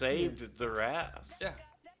 he saved their ass. Yeah,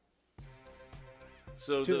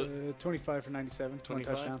 So the 25 for 97, 20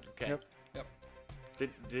 25? touchdown. Okay. Yep. yep.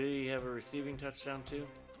 did he have a receiving touchdown too?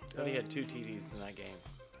 I thought he had 2 TDs in that game.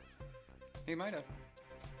 He might have.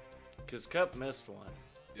 Because Cup missed one.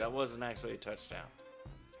 Yep. That wasn't actually a touchdown.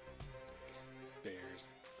 Bears.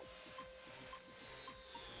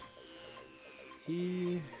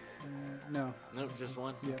 He, no. No, just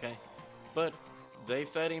one? Yeah. Okay. But they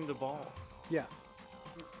fed him the ball. Yeah.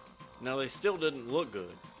 Now, they still didn't look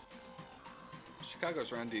good.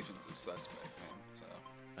 Chicago's run defense is suspect, man.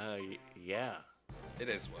 So Yeah. it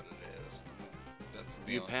is what it is. That's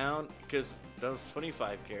the You only- pound, because that was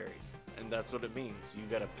 25 carries. And that's what it means. You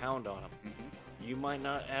got to pound on them. Mhm. You might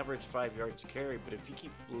not average 5 yards a carry, but if you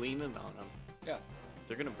keep leaning on them, Yeah,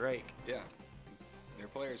 they're going to break. yeah. Their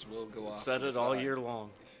players will go off. Set to it the all side. year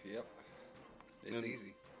long. Yep. It's And-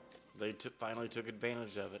 easy. They finally took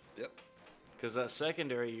advantage of it. Yep. Because that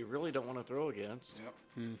secondary, you really don't want to throw against.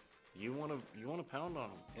 Yep. You want to pound on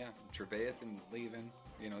them. Yeah. Trevathan and leaving,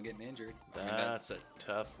 getting injured. I mean, That's a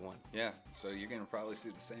tough one. yeah. So you're gonna probably see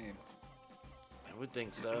the same. I would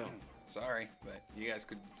think so. Sorry, but you guys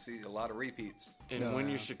could see a lot of repeats. And No, when no.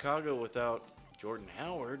 you're Chicago without Jordan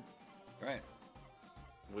Howard, Right.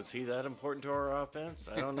 was he that important to our offense?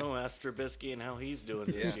 I don't know. Ask Trubisky and how he's doing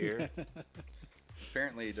this Yeah. year.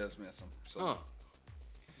 Apparently he does miss them. So Huh.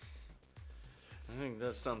 I think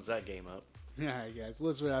that sums that game up. All right, guys.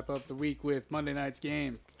 Let's wrap up the week with Monday night's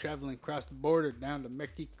game. Traveling across the border down to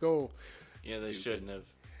Mexico. Yeah, they Stupid. shouldn't have.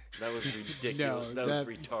 That was ridiculous. No, that that-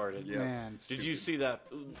 was retarded. Yeah. Man. Did you see that?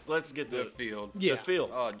 Let's get the the field. Yeah. the field.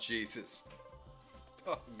 Oh Jesus.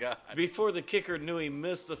 Oh God. Before the kicker knew he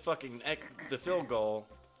missed the field goal,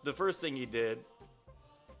 the first thing he did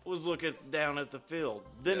was look down at the field.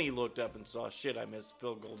 Then Yep. he looked up and saw, shit, I missed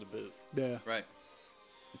field goal to boot. Yeah. Right.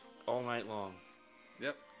 All night long.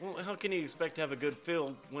 Yep. Well, how can you expect to have a good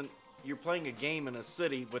field when you're playing a game in a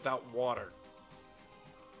city without water?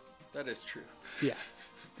 That is true. Yeah.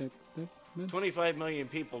 25 million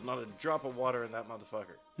people, not a drop of water in that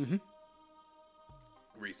motherfucker.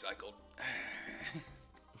 Recycled.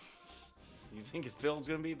 You think his field's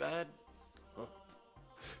gonna be bad?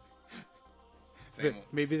 Same.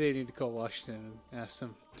 Maybe they need to call Washington and ask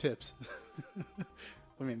some tips.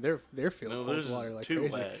 I mean, their field No, holds this water is like too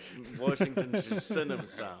crazy. wet. Washington should send him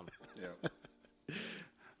some. Yeah.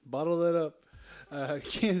 Bottle it up.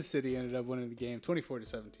 Kansas City ended up winning the game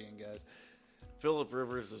 24-17, guys. Phillip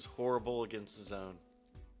Rivers is horrible against the zone.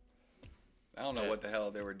 I don't know what the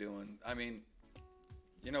hell they were doing. I mean,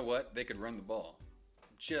 you know what? They could run the ball.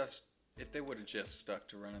 Just if they would have just stuck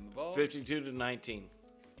to running the ball. 52-19.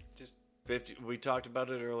 Just 50. We talked about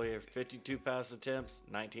it earlier. 52 pass attempts,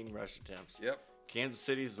 19 rush attempts. yep. Kansas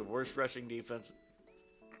City's the worst rushing defense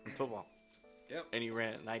in football. Yep. And you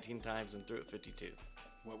ran it 19 times and threw it 52.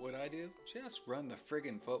 What would I do? Just run the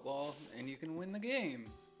friggin' football and you can win the game.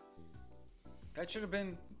 That should have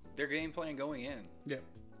been their game plan going in. Yeah.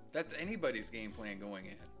 That's anybody's game plan going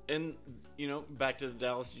in. And, back to the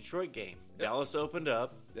Dallas-Detroit game. Yep. Dallas opened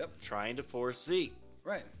up Yep. trying to force Zeke.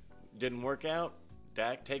 Right. Didn't work out.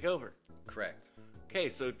 Dak, take over. Correct. Okay,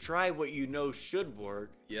 so try what you know should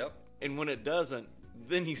work. Yep. And when it doesn't,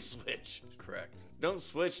 then you switch. Correct. Don't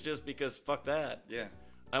switch just because fuck that. Yeah.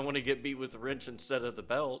 I want to get beat with the wrench instead of the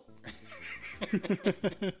belt.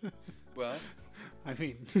 Well, I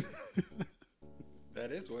mean,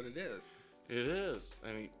 that is what it is. It is.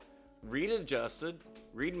 I mean, Reed adjusted.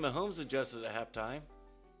 Reed and Mahomes adjusted at halftime.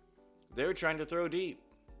 They were trying to throw deep.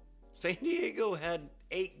 San Diego had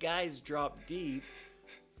 8 guys drop deep.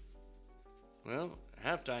 Well,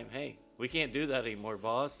 halftime, hey, we can't do that anymore,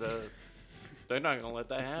 boss. They're not going to let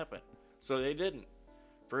that happen. So they didn't.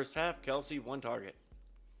 First half, Kelsey, 1 target.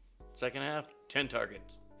 Second half, 10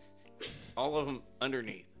 targets. All of them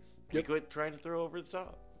underneath. He Yep. quit trying to throw over the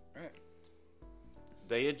top. Right.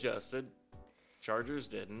 They adjusted. Chargers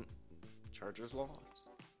didn't. Chargers lost.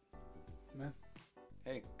 man,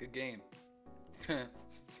 Hey, good game.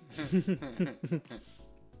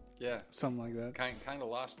 Yeah. something like that. Kind of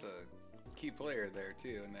lost a key player there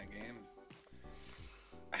too in that game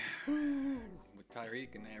with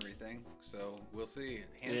Tyreek and everything. So we'll see.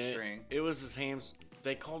 Hamstring. It was his hams.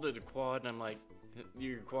 They called it a quad, and I'm like,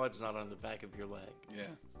 your quad's not on the back of your leg. Yeah.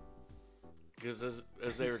 Because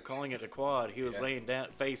as they were calling it a quad, he was Yeah. laying down,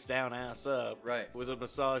 face down, ass up, Right. with a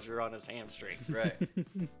massager on his hamstring. Right.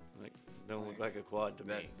 Like, don't look like a quad to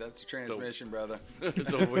me. That's the transmission, brother.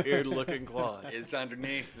 It's a weird looking quad. It's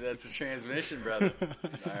underneath. That's the transmission, brother.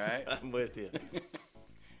 All right. I'm with you.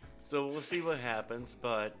 So we'll see what happens,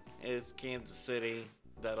 but it's Kansas City.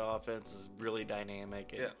 That offense is really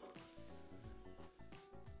dynamic. And Yeah.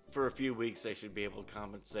 for a few weeks, they should be able to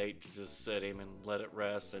compensate to just sit him and let it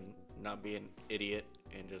rest and not be an idiot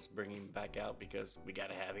and just bring him back out because we got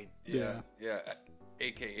to have him. Yeah. Yeah.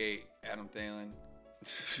 AKA Adam Thielen.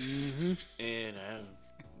 And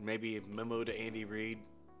maybe a memo to Andy Reid,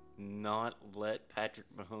 not let Patrick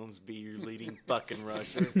Mahomes be your leading fucking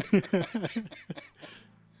rusher.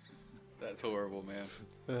 That's horrible, man.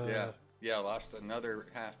 Yeah. Yeah, lost another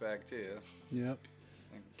halfback, too. Yep.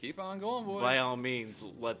 Keep on going, boys. By all means,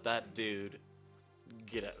 let that dude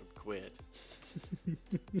quit.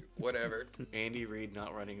 Whatever. Andy Reid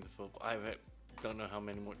not running the football. I don't know how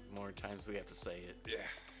many more times we have to say it. Yeah.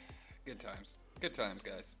 Good times. Good times,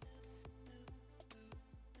 guys.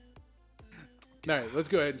 All right, let's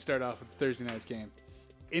go ahead and start off with Thursday night's game.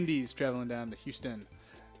 Indy's traveling down to Houston.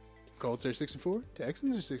 Colts are 6-4.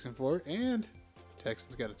 Texans are 6-4, and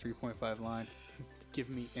Texans got a 3.5 line. Give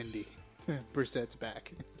me Indy. Brissett's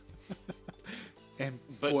back.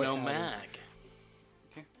 But boy, no howdy. Mac.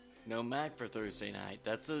 Okay. No Mac for Thursday night.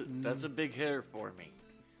 That's a big hitter for me.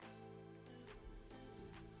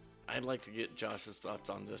 I'd like to get Josh's thoughts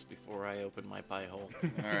on this before I open my pie hole. All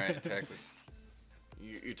right, Texas.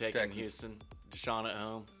 You're taking Texans. Houston. Deshaun at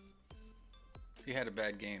home. He had a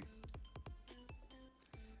bad game.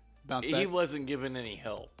 Bounce He back. wasn't given any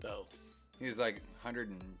help though. He was like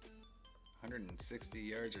 160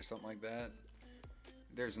 yards or something like that.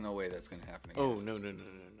 There's no way that's going to happen again. Oh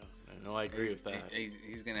no. I agree with that.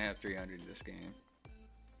 He's going to have 300 this game.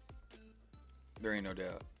 There ain't no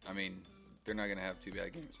doubt. I mean, they're not going to have two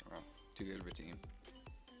bad games in a row. Too good of a team.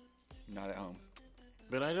 Not at home.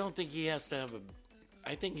 But I don't think he has to have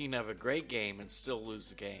I think he can have a great game and still lose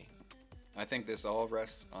the game. I think this all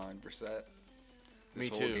rests on Brissett. This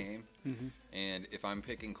Me whole too. game. And if I'm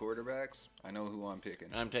picking quarterbacks, I know who I'm picking.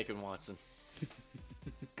 I'm taking Watson.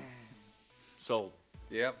 Sold.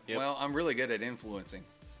 Yep. Yep. Well, I'm really good at influencing.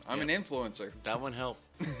 I'm an influencer. That one helped.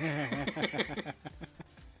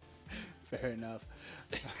 Fair enough.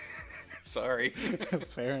 Sorry.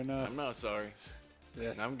 Fair enough. I'm not sorry.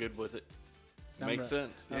 Yeah. I'm good with it. I'm Makes ri-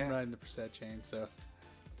 sense. I'm Yeah. riding the Brissett chain, so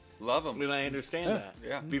Love him. And I understand that.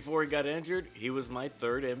 Yeah. Before he got injured, he was my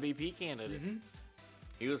third MVP candidate.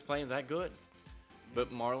 He was playing that good.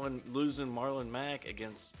 But losing Marlon Mack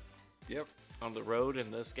against Yep. on the road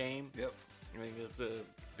in this game, Yep. I think it's a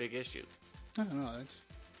big issue. I don't know. That's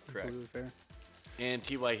Correct. completely fair. And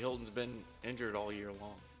T.Y. Hilton's been injured all year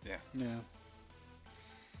long. Yeah. Yeah.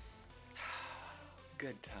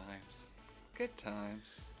 Good times. Good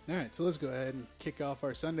times. All right, so let's go ahead and kick off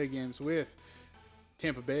our Sunday games with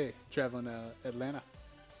Tampa Bay traveling to Atlanta.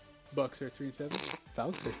 Bucks are 3-7.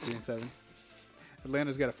 Falcons are 3-7.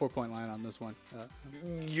 Atlanta's got a 4-point line on this one.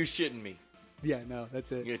 You're shitting me. Yeah, no,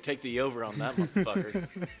 that's it. You're going to take the over on that motherfucker.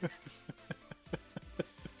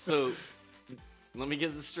 So, let me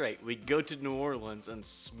get this straight. We go to New Orleans and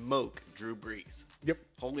smoke Drew Brees. Yep.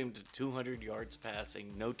 Hold him to 200 yards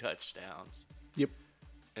passing, no touchdowns. Yep.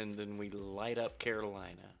 And then we light up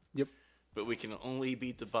Carolina. Yep. But we can only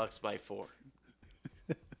beat the Bucks by 4.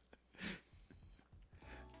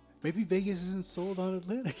 Maybe Vegas isn't sold on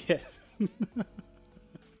Atlanta yet.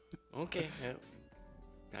 Okay.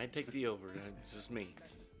 Yeah. I take the over. It's just me.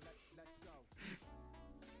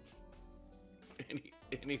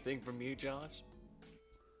 Anything from you, Josh?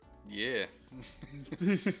 Yeah.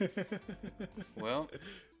 Well,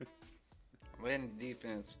 Atlanta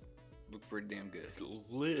defense looked pretty damn good.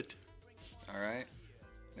 Lit. All right.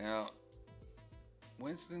 Now,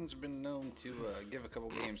 Winston's been known to give a couple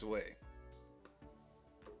games away.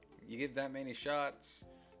 You give that many shots,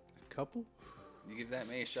 A couple? you give that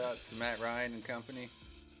many shots to Matt Ryan and company,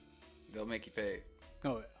 they'll make you pay.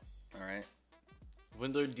 Oh, yeah. All right.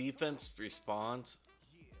 When their defense responds,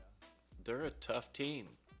 they're a tough team.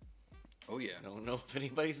 Oh yeah. I don't know if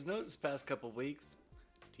anybody's noticed this past couple weeks.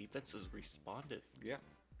 Defense has responded Yeah.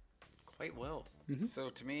 quite well. So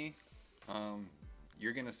to me,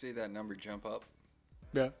 you're gonna see that number jump up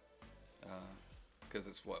Yeah. because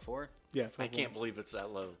it's what 4? Yeah. I can't believe it's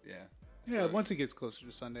that low. Yeah. Yeah, So- once it gets closer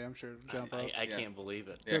to Sunday, I'm sure it'll jump up. I Yeah. can't believe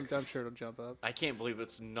it. Yeah, I'm 'cause- sure it'll jump up. I can't believe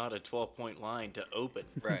it's not a 12-point line to open.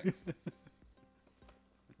 Right.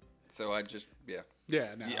 So I just Yeah,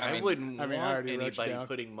 no. Yeah, I mean- wouldn't I want already wrote you anybody down.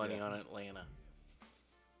 putting money Yeah. on Atlanta.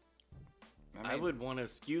 I would want to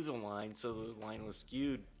skew the line so the line was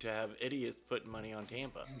skewed to have idiots putting money on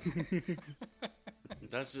Tampa.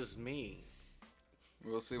 That's just me.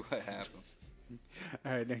 We'll see what happens.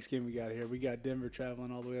 All right, next game we got here. We got Denver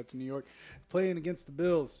traveling all the way up to New York, playing against the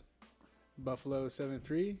Bills. Buffalo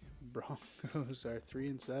 7-3. Broncos are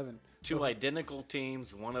 3-7. Two identical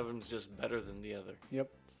teams. One of them's just better than the other. Yep.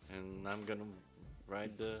 And I'm gonna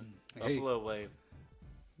ride the Hey. Buffalo wave.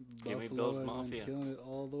 Give me Buffalo Bills has been Mafia. killing it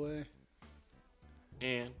all the way.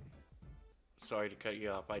 And sorry to cut you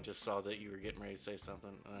off. I just saw that you were getting ready to say something.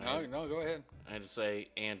 No, go ahead. I had to say,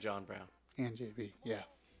 and John Brown. And JB, yeah.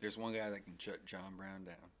 There's one guy that can shut John Brown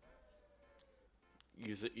down.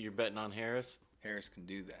 You're betting on Harris? Harris can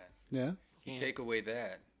do that. Yeah? You take away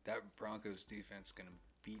that Broncos defense is going to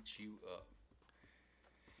beat you up.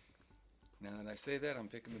 Now that I say that, I'm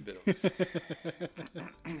picking the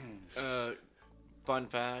Bills. Fun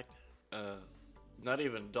fact. Not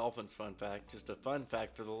even Dolphins fun fact, just a fun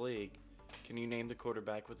fact for the league. Can you name the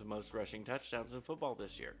quarterback with the most rushing touchdowns in football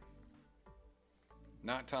this year?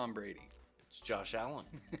 Not Tom Brady. It's Josh Allen.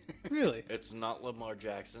 Really? It's not Lamar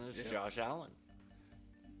Jackson. It's Josh Allen.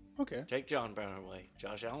 Okay. Take John Brown away.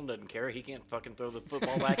 Josh Allen doesn't care. He can't fucking throw the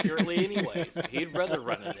football accurately anyways. He'd rather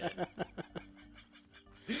run it in.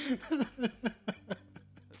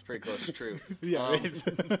 That's pretty close to true. Yeah, it is.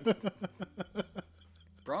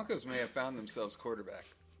 Broncos may have found themselves quarterback.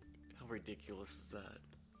 How ridiculous is that?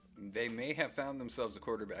 They may have found themselves a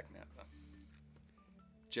quarterback now, though.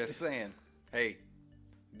 Just saying. Hey,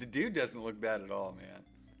 the dude doesn't look bad at all,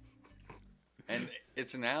 man. And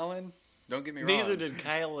it's an Allen. Don't get me wrong. Neither did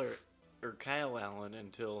Kyle Allen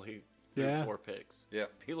until he threw 4 picks.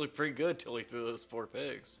 Yep. He looked pretty good till he threw those 4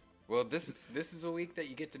 picks. Well, this is a week that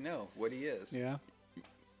you get to know what he is. Yeah.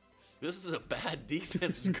 This is a bad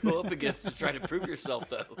defense to go up against to try to prove yourself,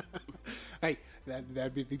 though. Hey,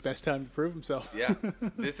 that'd be the best time to prove himself. Yeah.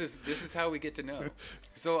 This is how we get to know.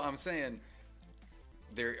 So I'm saying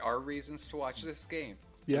there are reasons to watch this game.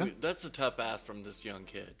 Yeah. I mean, that's a tough ask from this young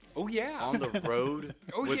kid. Oh yeah. On the road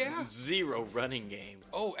Oh, with yeah. 0 running game.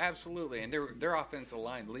 Oh, absolutely. And their offensive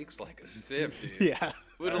line leaks like a sieve, dude. Yeah.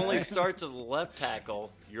 It only starts at the left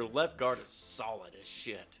tackle. Your left guard is solid as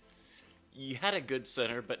shit. You had a good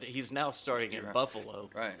center, but he's now starting at Right. Buffalo.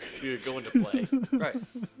 Right. You're going to play. Right.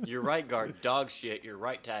 Your right guard, dog shit. Your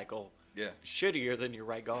right tackle, Yeah. shittier than your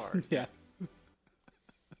right guard. Yeah.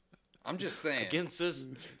 I'm just saying. Against this,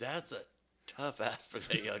 that's a tough ask for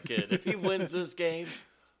that young kid. If he wins this game,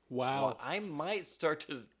 Wow. well, I might start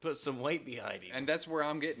to put some weight behind him. And that's where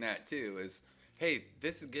I'm getting at too. Is hey,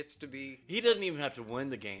 this gets to be. He doesn't even have to win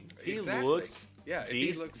the game. If he Exactly. looks, Yeah, if he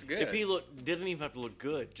decent- looks good. If he didn't even have to look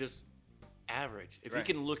good, just average. If Right.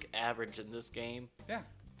 he can look average in this game, Yeah.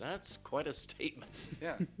 that's quite a statement.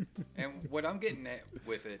 Yeah. And what I'm getting at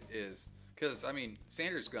with it is because I mean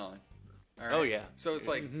Sanders gone. All right? Oh, yeah. So it's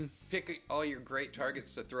like pick all your great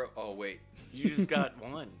targets to throw. Oh wait. You just got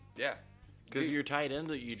one. Yeah. Because Dude. your tight end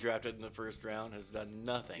that you drafted in the first round has done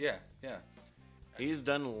nothing. Yeah. Yeah. He's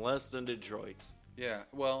done less than Detroit's. Yeah.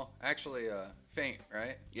 Well, actually, Faint,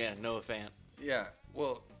 right? Yeah, Noah Fant. Yeah.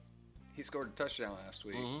 Well, he scored a touchdown last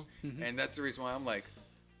week, and that's the reason why I'm like,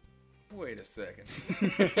 wait a second.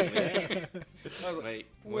 I was like, Wait,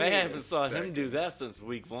 wait I a haven't saw him second. do that since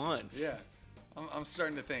week 1. Yeah. I'm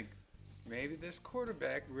starting to think maybe this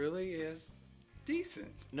quarterback really is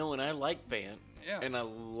decent. No, and I like Fant. Yeah. And I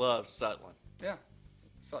love Sutton. Yeah.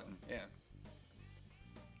 Sutton. Yeah.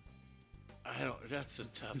 I don't. That's a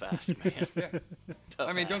tough ask, man. Yeah. Tough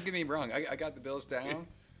I mean, don't ask. get me wrong. I got the Bills down,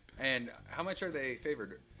 and how much are they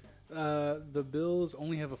favored? The Bills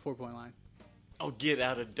only have a 4-point line. Oh, get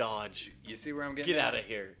out of Dodge. You see where I'm getting? Get at? out of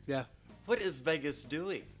here. Yeah. What is Vegas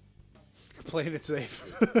doing? Playing it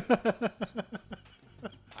safe.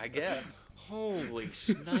 I guess. Holy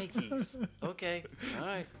shnikes. Okay, all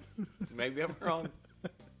right. Maybe I'm wrong.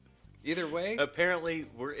 Either way, Apparently,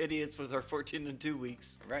 we're idiots with our 14-2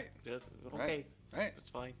 weeks. right. Yes, okay, Right. Right. that's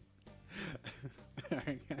fine. All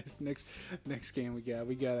right, guys. Next game we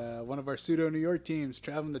got one of our pseudo New York teams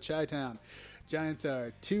traveling to Chi-Town. Giants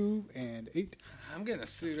are 2-8. I'm gonna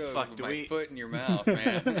pseudo Fuck, do my we- foot in your mouth,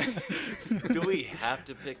 man. Do we have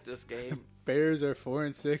to pick this game? Bears are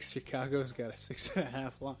 4-6. Chicago's got a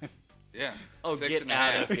 6.5 line. Yeah. Oh, 6.5. get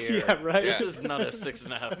out of here. Yeah, right. This is not a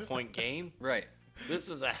 6.5 point game. Right. This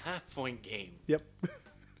is a half-point game. Yep.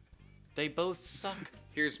 They both suck.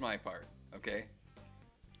 Here's my part, okay?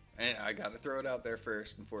 And I got to throw it out there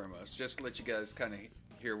first and foremost, just to let you guys kind of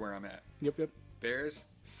hear where I'm at. Yep. Bears,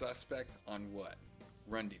 suspect on what?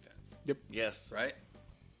 Run defense, Yes. right?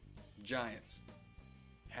 Giants,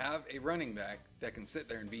 have a running back that can sit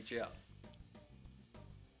there and beat you up.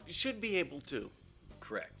 should be able to.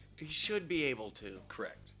 Correct. He should be able to.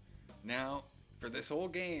 Correct. Now, for this whole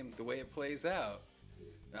game, the way it plays out,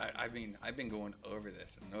 I mean, I've been going over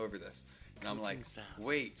this and over this, and I'm like, Coaching staff.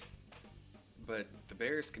 wait, but the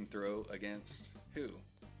Bears can throw against who?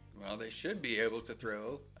 Well, they should be able to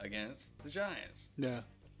throw against the Giants. Yeah.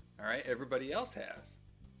 All right, everybody else has.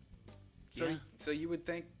 Yeah. So you would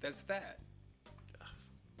think that's that.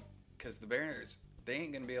 Because the Bears, they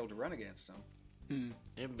ain't going to be able to run against them.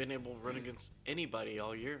 They haven't been able to run against anybody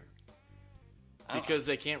all year. I don't- Because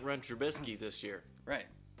they can't run Trubisky this year. Right.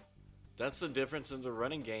 That's the difference in the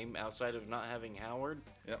running game outside of not having Howard.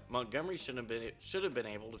 Yep. Montgomery should have been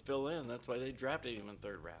able to fill in. That's why they drafted him in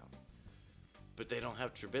third round. But they don't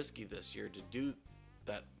have Trubisky this year to do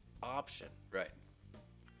that option. Right.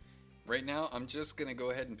 Right now, I'm just going to go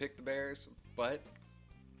ahead and pick the Bears, but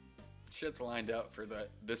shit's lined up for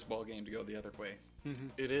this ball game to go the other way.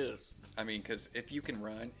 It is. I mean, because if you can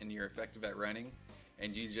run and you're effective at running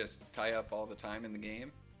and you just tie up all the time in the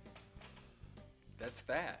game, that's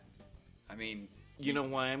that. I mean, You know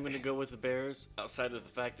why I'm going to go with the Bears outside of the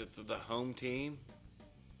fact that they're the home team?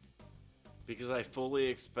 Because I fully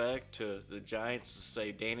expect the Giants to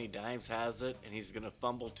say Danny Dimes has it and he's going to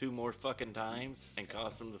fumble 2 more fucking times and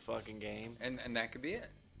cost them the fucking game. and that could be it.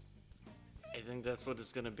 I think that's what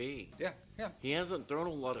it's going to be. Yeah, yeah, He hasn't thrown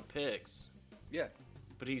a lot of picks, yeah.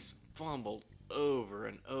 but he's fumbled over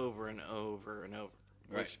and over and over and over.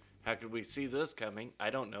 Right. Which, how could we see this coming? I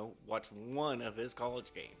don't know. Watch one of his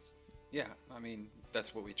college games. Yeah, I mean,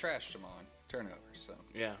 that's what we trashed him on, turnovers, so.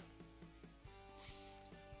 Yeah.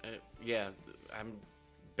 Yeah, I'm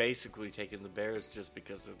basically taking the Bears just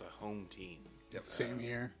because they're the home team. Yep. Same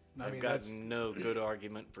here. I I've mean, got that's no good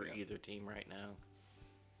argument for Yeah. either team right now.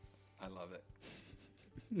 I love it.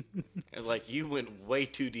 And, like, you went way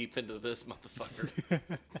too deep into this motherfucker.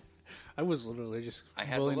 I was literally just I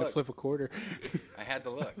had to willing to look. flip a quarter. I had to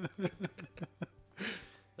look.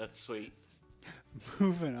 That's sweet.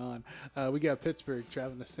 Moving on, we got Pittsburgh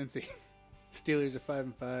traveling to Cincy. Steelers are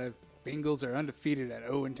 5-5. Bengals are undefeated at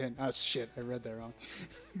 0-10. Oh shit, I read that wrong.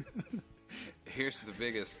 Here's the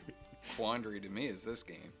biggest quandary to me is this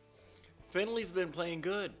game. Finley's been playing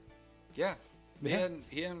good, Yeah. Yeah.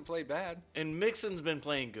 He hadn't played bad. and Mixon's been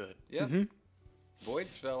playing good. Yep.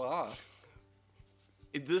 Boyd's fell off.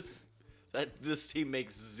 This team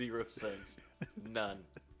makes 0 sense. None.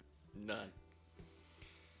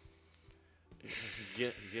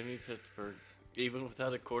 Give me Pittsburgh, even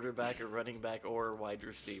without a quarterback, a running back, or a wide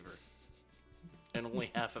receiver, and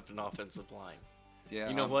only half of an offensive line. Yeah.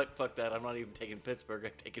 You know what? Fuck that. I'm not even taking Pittsburgh.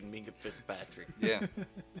 I'm taking Minka Fitzpatrick. Yeah.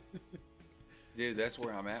 Dude, that's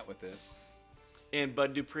where I'm at with this. And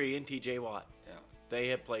Bud Dupree and TJ Watt. Yeah. They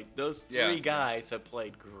have played. Those Yeah. 3 guys have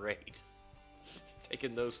played great.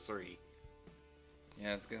 Taking those 3.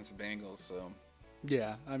 Yeah, it's against the Bengals, so.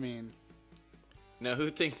 Yeah, I mean, Now, who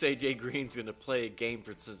thinks AJ Green's going to play a game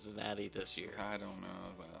for Cincinnati this year? I don't know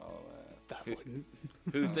about all that. that wouldn't.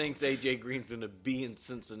 Who thinks AJ Green's going to be in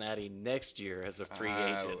Cincinnati next year as a free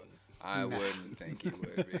agent? I wouldn't think he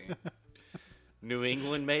would be. New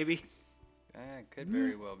England, maybe? Could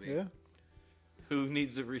very well be. Yeah. Who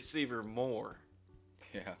needs a receiver more?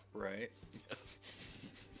 Yeah, right.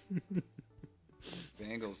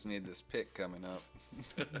 Bengals need this pick coming up.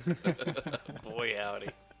 Boy, howdy.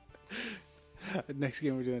 Next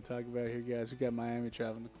game we're going to talk about here, guys. We got Miami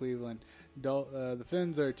traveling to Cleveland. The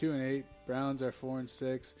Finns are 2-8. Browns are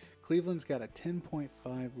 4-6. Cleveland's got a 10.5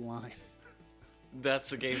 line. That's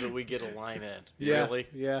the game that we get a line in. Yeah, Really?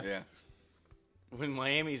 Yeah. Yeah, When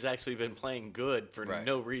Miami's actually been playing good for Right.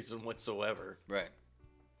 no reason whatsoever. right.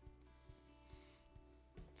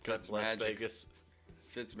 God That's bless magic. Vegas.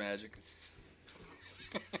 Fitz magic.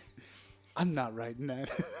 I'm not writing that.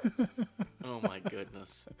 Oh, my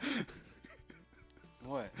goodness.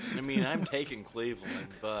 What? I mean, I'm taking Cleveland,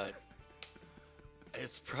 but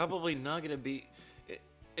it's probably not going to be.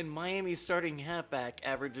 And Miami's starting halfback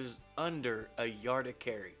averages under a yard a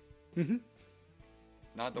carry.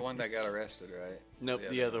 Not the one that got arrested, right? Nope,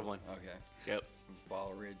 the other one. Okay. Yep.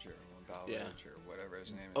 Ballridge or Yeah. whatever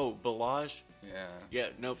his name is. Oh, Balaj? Yeah. Yeah,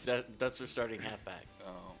 nope, that's their starting halfback.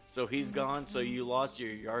 Oh. So he's gone, so you lost your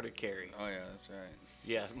yard a carry. Oh, yeah, that's right.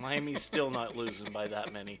 Yeah, Miami's still not losing by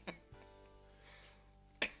that many.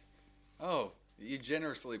 Oh, you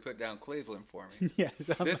generously put down Cleveland for me. Yes.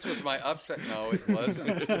 This was my upset. No, it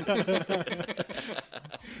wasn't.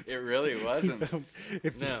 It really wasn't.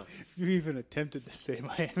 If No. you even attempted to say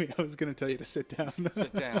Miami, I was going to tell you to sit down.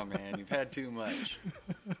 Sit down, man. You've had too much.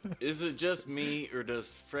 Is it just me, or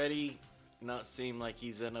does Freddie not seem like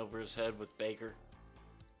he's in over his head with Baker?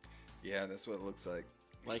 Yeah, that's what it looks like.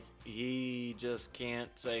 Like, he just can't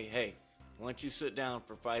say, hey, why don't you sit down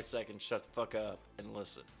for 5 seconds, shut the fuck up, and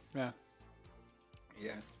listen. Yeah.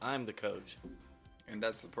 Yeah, I'm the coach. and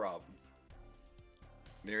that's the problem.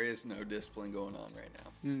 There is no discipline going on right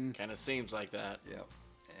now. Kind of seems like that. Yep.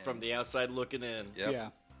 From the outside looking in. Yep. Yeah.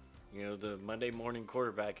 You know, the Monday morning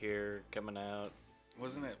quarterback here coming out.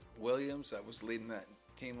 Wasn't it Williams that was leading that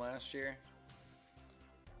team last year?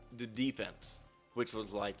 The defense, which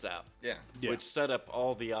was lights out. Yeah. Yeah. Which set up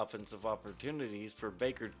all the offensive opportunities for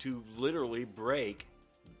Baker to literally break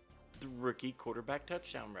the rookie quarterback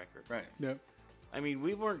touchdown record. Right. Yep. I mean,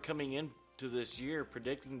 we weren't coming into this year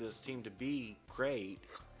predicting this team to be great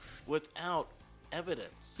without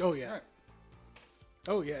evidence. Oh yeah. Right.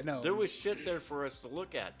 Oh yeah. No. There was shit there for us to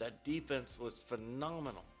look at. That defense was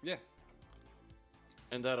phenomenal. Yeah.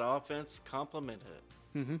 And that offense complemented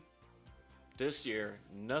it. Mm-hmm. This year,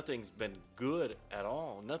 nothing's been good at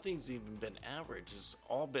all. Nothing's even been average. It's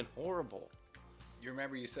all been horrible. You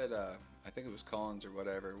remember you said, I think it was Collins or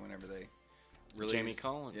whatever, whenever they released. Jamie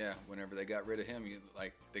Collins. Yeah, whenever they got rid of him,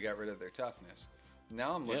 they got rid of their toughness.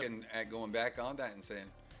 Now I'm looking at going back on that and saying,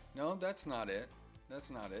 no, that's not it.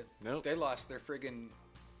 That's not it. Nope. They lost their friggin',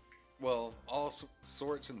 all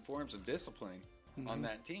sorts and forms of discipline on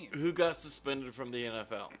that team. Who got suspended from the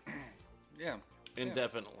NFL? Yeah.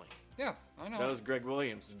 Indefinitely. Yeah, I know. That was Greg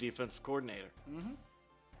Williams, the defensive coordinator.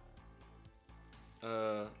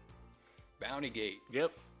 Bounty Gate,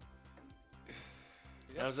 Yep.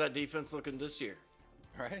 How's that defense looking this year?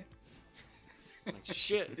 right? Like,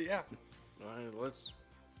 shit. Yeah. All right, let's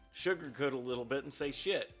sugarcoat a little bit and say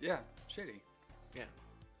shit. Yeah. Shitty. Yeah.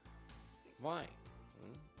 Why?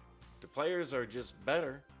 Well, the players are just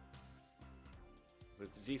better, but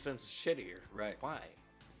the defense is shittier. Right. Why?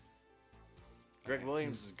 Greg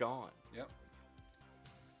Williams is gone. Yep.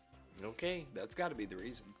 Okay. That's got to be the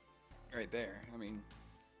reason, right there. I mean,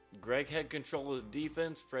 Greg had control of the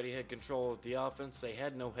defense. Freddie had control of the offense. They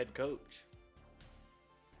had no head coach.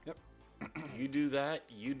 yep. You do that,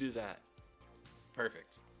 you do that.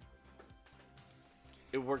 Perfect.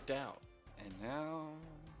 It worked out. And now,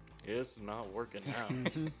 It's not working out.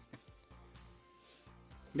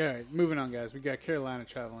 All right, moving on, guys. We got Carolina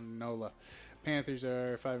traveling to NOLA. Panthers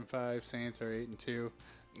are 5-5. Saints are 8-2.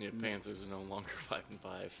 Yeah, Panthers are no longer 5-5.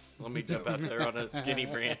 Let me jump out there on a skinny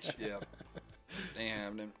branch. yep. They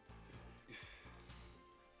haven't.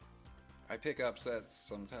 I pick upsets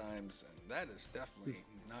sometimes, and that is definitely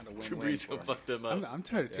not a win-win Breeze for will me. fuck them up. I'm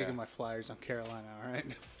tired of taking Yeah. my flyers on Carolina. All right.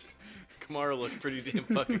 Kamara looked pretty damn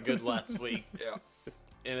fucking good last week. Yeah.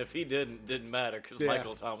 And if he didn't matter because Yeah.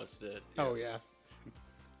 Michael Thomas did. Oh yeah.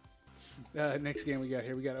 Next game we got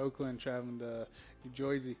here, we got Oakland traveling to New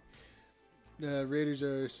Jersey. Raiders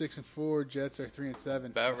are 6-4. Jets are 3-7.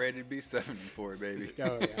 About ready to be 7-4, baby.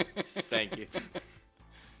 Oh yeah. Thank you.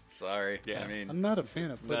 Sorry. Yeah. I mean, I'm not a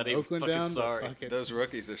fan of Not putting even Oakland fucking down. sorry. But fuck it. those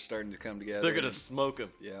rookies are starting to come together. They're going to smoke him.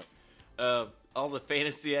 Yeah. All the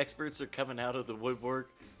fantasy experts are coming out of the woodwork.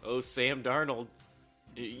 Oh, Sam Darnold.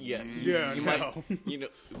 Yeah. Yeah, You no.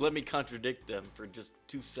 might, let me contradict them for just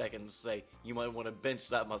 2 seconds. Say, you might want to bench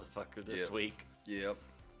that motherfucker this Yep. week. Yep.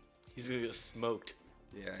 He's going to get smoked.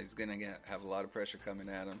 Yeah, he's going to have a lot of pressure coming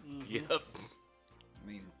at him. Yep. I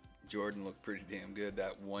mean, Jordan looked pretty damn good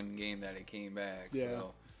that one game that he came back. Yeah.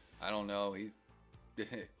 So, I don't know. He's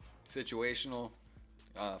situational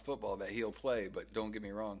football that he'll play, but don't get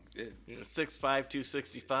me wrong. 6'5",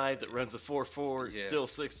 265 that runs a 4.4. Yeah. Still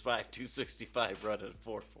 6'5", 265 running a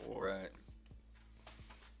 4.4. Right.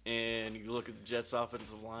 And you look at the Jets'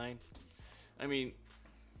 offensive line. I mean,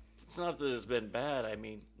 it's not that it's been bad. I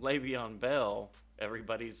mean, Le'Veon Bell,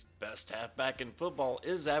 everybody's best halfback in football,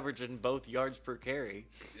 is averaging both yards per carry.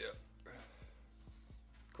 Yeah.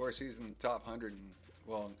 Of course, he's in the top 100.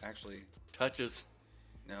 Actually, Touches.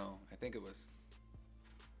 no. I think it was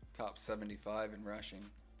top 75 in rushing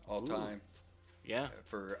all Ooh. time Yeah.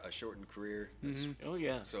 for a shortened career. That's Oh,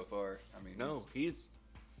 yeah. so far. I mean, No, he's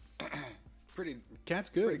it's pretty Cat's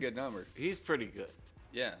good. pretty good number. pretty good.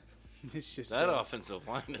 Yeah. It's just That offensive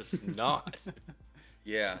line is not.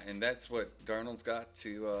 Yeah, and that's what Darnold's got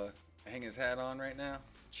to hang his hat on right now.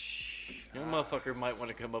 That motherfucker might want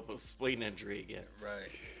to come up with a spleen injury again. Right.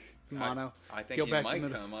 mono. I think Go he back to might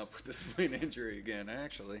Minnesota. come up with a spleen injury again,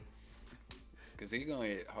 actually. Because he's going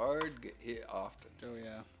to hit hard, get hit often. Oh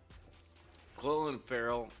yeah. Clelin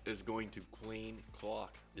Farrell is going to clean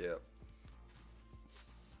clock. Yep.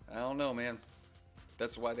 I don't know, man.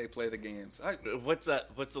 That's why they play the games. What's that?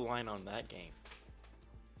 What's the line on that game?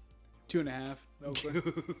 2.5.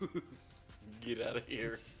 Oakland. Get out of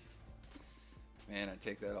here. Man, I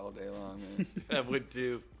take that all day long, man. I would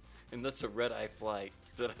too. And that's a red-eye flight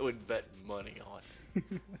that I would bet money on.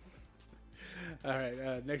 All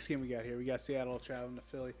right, next game we got here. We got Seattle traveling to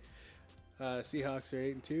Philly. Seahawks are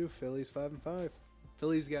 8-2. Philly's 5-5.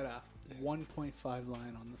 Philly's got a 1.5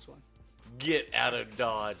 line on this one. Get out of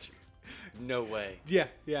Dodge. No way. Yeah.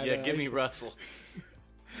 Yeah, no, give me actually, Russell.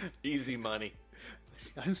 Easy money.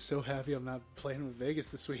 I'm so happy I'm not playing with Vegas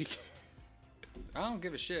this week. I don't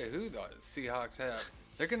give a shit who the Seahawks have.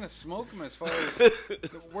 They're gonna smoke them as far as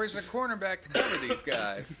where's the cornerback to cover these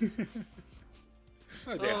guys?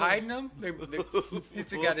 Are they hiding them? Has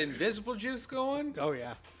they got invisible juice going? Oh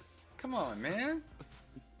yeah. Come on, man.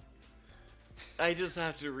 I just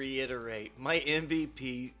have to reiterate, my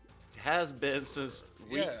MVP has been since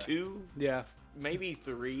week Yeah. 2, Yeah. maybe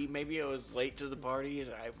 3. Maybe I was late to the party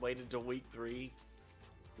and I waited till week 3.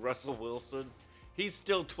 Russell Wilson. He's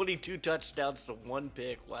still 22 touchdowns to 1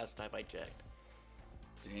 pick last time I checked.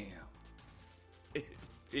 Damn.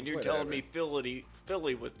 And you're Whatever. telling me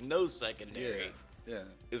Philly with no secondary Yeah.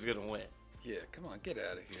 is going to win. Yeah. Come on, get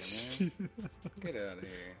out of here, man. Get out of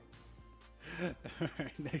here. All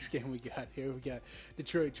right, next game we got here. We got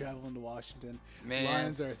Detroit traveling to Washington. Man.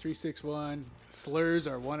 Lions are 3-6-1. Slurs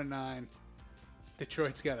are 1-9.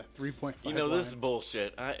 Detroit's got a 3.5. You know, this is line.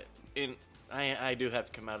 bullshit. I do have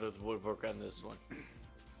to come out of the woodwork on this one.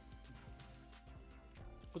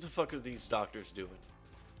 What the fuck are these doctors doing?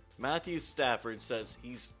 Matthew Stafford says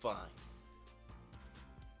he's fine.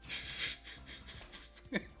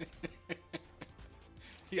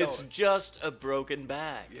 It's just a broken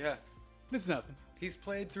back. Yeah. It's nothing. He's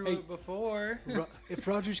played through Hey. it before. If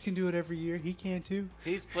Rodgers can do it every year, he can too.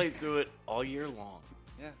 He's played through it all year long.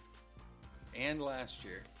 Yeah. And last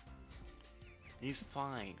year. He's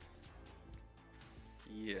fine.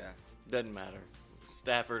 Yeah. Doesn't matter.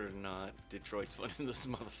 Stafford or not, Detroit's winning this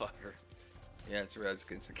motherfucker. Yeah, it's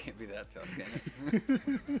Redskins. It can't be that tough,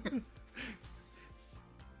 can it?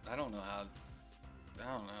 I don't know how.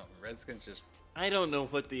 I don't know. Redskins just. I don't know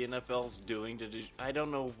what the NFL's doing to. I don't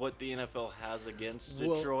know what the NFL has against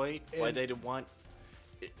Well, Detroit. Why and- they don't want.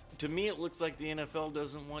 To me, it looks like the NFL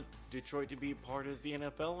doesn't want Detroit to be part of the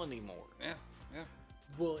NFL anymore. Yeah. Yeah.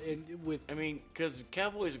 Well, and with I mean, because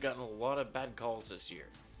Cowboys have gotten a lot of bad calls this year.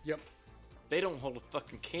 yep. They don't hold a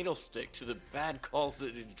fucking candlestick to the bad calls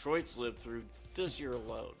that Detroit's lived through this year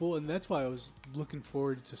alone. Well, and that's why I was looking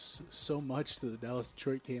forward to so much to the Dallas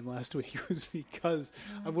Detroit game last week was because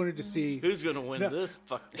I wanted to see Who's gonna win No. this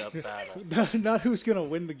fucked up battle? not who's going to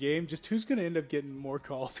win the game, just who's going to end up getting more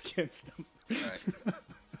calls against them. Right.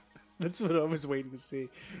 That's what I was waiting to see.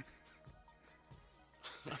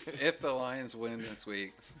 If the Lions win this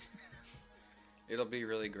week, it'll be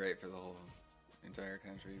really great for the whole entire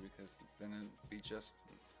country because then it'll be just.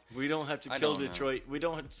 We don't have to I kill don't know. Detroit. We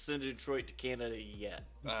don't have to send Detroit to Canada yet.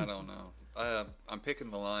 I don't know. I'm picking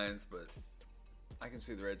the Lions, but I can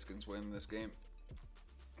see the Redskins win this game.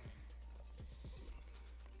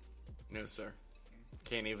 No, sir.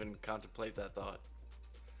 Can't even contemplate that thought.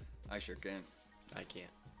 I sure can. I can't.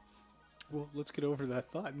 Well, let's get over that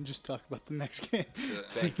thought and just talk about the next game.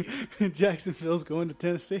 Thank you. Jacksonville's going to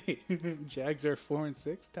Tennessee. Jags are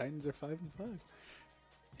 4-6. Titans are 5-5.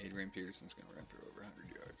 Adrian Peterson's going to run for over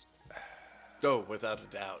 100 yards. Oh, without a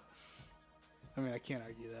doubt. I mean, I can't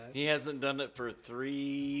argue that. He hasn't done it for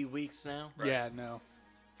 3 weeks now. Yeah, no.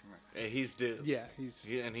 He's due. Yeah, he's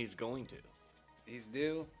And he's going to. He's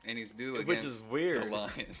due, and he's due against Which is weird. the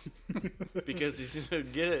Lions. Because he's going to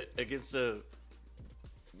get it against the...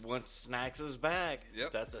 Once Snacks is back,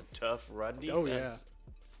 Yep. that's a tough run defense. Oh,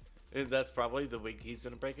 yeah. And that's probably the week he's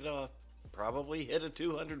going to break it off. Probably hit a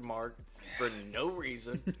 200 mark for no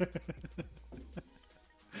reason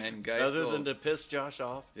And Geisel, other than to piss Josh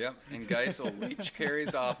off. yep, and Geisel leech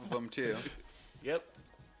carries off of them too. Yep.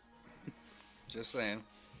 Just saying.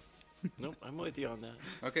 Nope, I'm with you on that.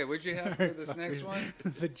 Okay, what'd you have for this next one?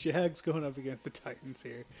 the Jags going up against the Titans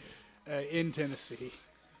here in Tennessee.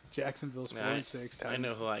 Jacksonville's 4-6. Titans. I know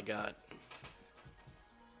who I got.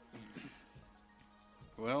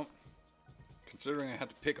 Well, considering I have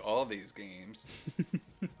to pick all these games,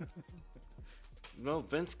 No,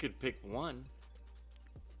 Vince could pick one.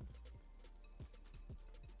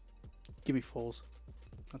 Give me Foles.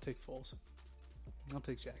 I'll take Foles. I'll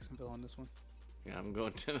take Jacksonville on this one. Yeah, I'm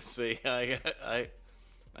going Tennessee. I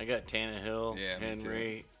got Tannehill, Yeah, me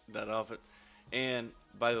Henry, that off it. And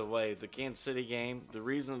by the way, the Kansas City game, the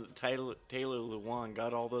reason that Taylor Lewan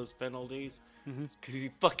got all those penalties is because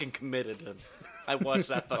he fucking committed them. I watched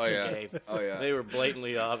that fucking yeah. game. Oh, yeah. They were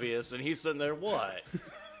blatantly obvious, and he's sitting there, what?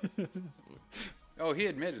 oh, he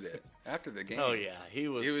admitted it after the game. Oh yeah, he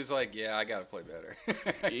was. He was like, "Yeah, I gotta play better.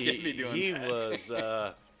 I can't be doing he that."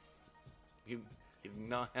 was. He did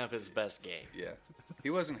not have his best game. Yeah. He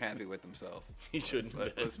wasn't happy with himself. He shouldn't.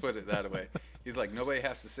 Let's put it that way. He's like, nobody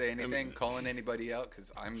has to say anything, calling anybody out,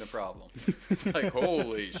 because I'm the problem. It's like,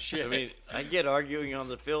 holy shit. I mean, I get arguing on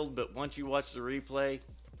the field, but once you watch the replay,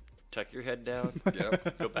 tuck your head down,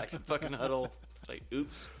 Yep. go back to the fucking huddle. It's like,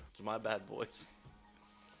 oops, it's my bad, boys.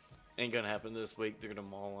 Ain't gonna happen this week. They're gonna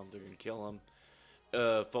maul him. They're gonna kill him.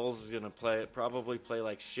 Foles is gonna probably play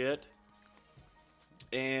like shit.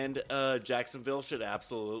 And Jacksonville should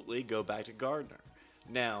absolutely go back to Gardner.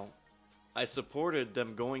 Now, I supported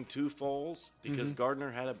them going to Foles because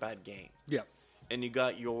Gardner had a bad game. Yep. And you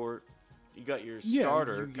got your Yeah,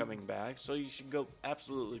 starter coming back, so you should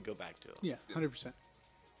absolutely go back to him. Yeah, 100%.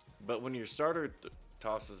 But when your starter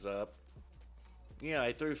tosses up, yeah,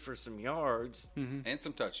 I threw for some yards, And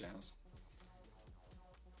some touchdowns.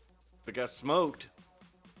 but got smoked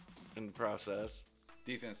in the process.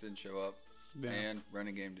 Defense didn't show up. Yeah. And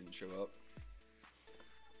running game didn't show up.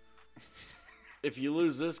 If you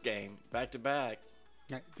lose this game back to back,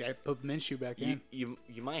 I put Minshew back in. you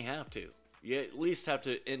might have to. You at least have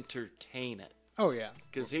to entertain it Oh, yeah.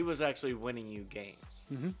 because he was actually winning you games.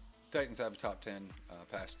 Titans have a top 10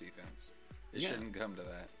 pass defense. It Yeah. shouldn't come to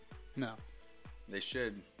that. No. They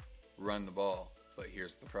should run the ball, but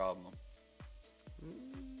here's the problem.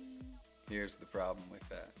 Here's the problem with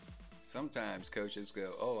that. Sometimes coaches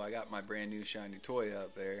go, oh, I got my brand new shiny toy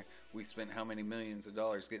out there. We spent how many millions of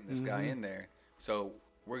dollars getting this guy in there. So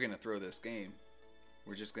we're going to throw this game.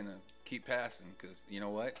 We're just going to keep passing because you know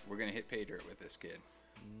what? We're going to hit pay dirt with this kid.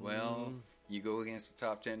 Well, you go against the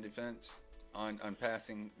top 10 defense on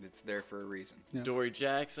passing, it's there for a reason. Yeah. Dory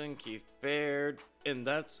Jackson, Keith Baird, and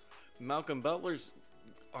that's Malcolm Butler's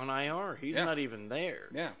on IR. He's Yeah. not even there.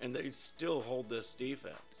 Yeah. And they still hold this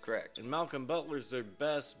defense. Correct. And Malcolm Butler's their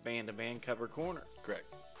best man-to-man cover corner.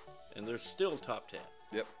 Correct. And they're still top 10.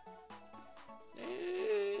 Yep.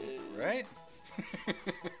 Eh. Right?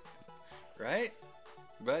 Right?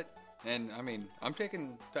 But, and I mean, I'm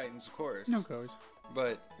taking Titans, of course. No goes.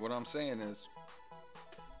 But what I'm saying is,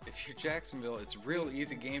 if you're Jacksonville, it's a real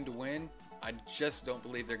easy game to win. I just don't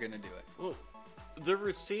believe they're going to do it. Well, the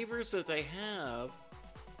receivers that they have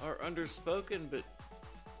are underspoken, but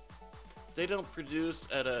they don't produce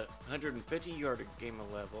at a 150-yard a game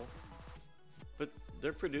level. But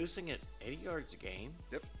they're producing at 80 yards a game.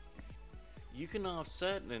 Yep. You can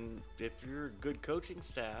offset, and if you're a good coaching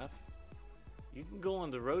staff, you can go on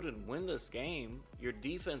the road and win this game. Your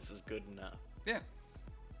defense is good enough, Yeah.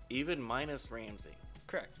 even minus Ramsey.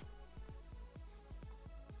 Correct.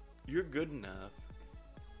 You're good enough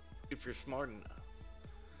if you're smart enough.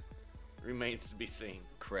 Remains to be seen.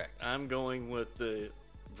 Correct. I'm going with the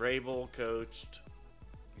Vrabel coached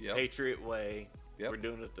Yep. Patriot way. Yep. We're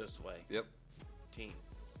doing it this way. Yep. Team.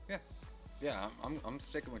 Yeah. Yeah, I'm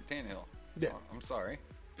sticking with Tannehill. Yeah. I'm sorry.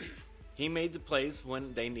 He made the plays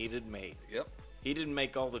when they needed made. Yep. He didn't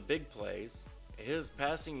make all the big plays. His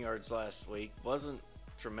passing yards last week wasn't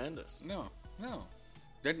tremendous. No.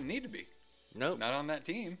 Didn't need to be. Nope. Not on that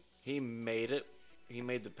team. He made it. He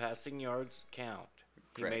made the passing yards count.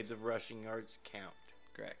 Correct. He made the rushing yards count.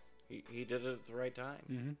 Correct. He did it at the right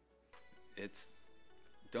time. It's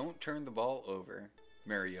don't turn the ball over,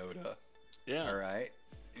 Mariota. Yeah. All right.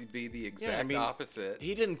 It'd be the exact opposite,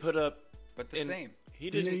 He didn't put up. but the same. He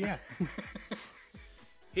didn't. Yeah.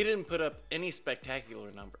 He didn't put up any spectacular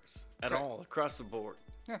numbers at Right. all across the board.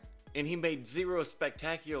 Yeah. And he made zero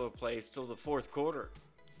spectacular plays till the fourth quarter.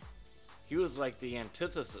 He was like the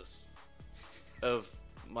antithesis of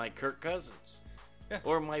my Kirk Cousins. Yeah.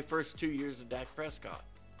 Or my first 2 years of Dak Prescott.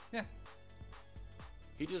 Yeah.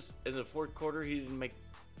 He just, in the fourth quarter, he didn't make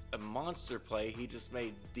a monster play. He just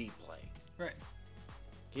made the play. Right.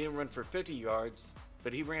 He didn't run for 50 yards,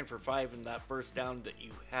 but he ran for 5 in that first down that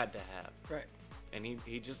you had to have. Right. And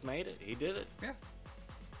he just made it. He did it. Yeah.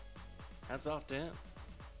 Hats off to him.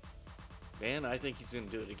 Man, I think he's going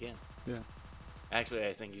to do it again. Yeah. Actually,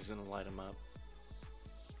 I think he's going to light him up.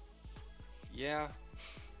 Yeah.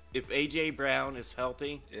 If A.J. Brown is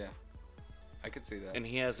healthy, Yeah. I could see that. and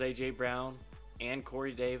he has A.J. Brown and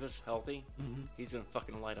Corey Davis healthy, he's going to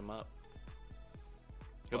fucking light him up.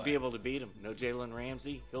 He'll be But- able to beat him. No Jalen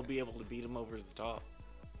Ramsey. He'll be able to beat him over the top.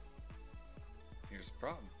 Here's the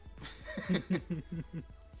problem.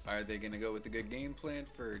 Are they going to go with the good game plan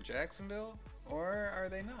for Jacksonville, or are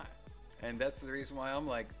they not? And that's the reason why I'm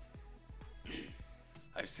like,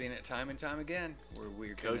 I've seen it time and time again where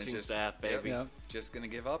we're gonna Coaching just, staff, baby. Yep. just going to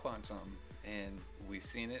give up on something. And we've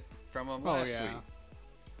seen it from them Oh, last yeah. week.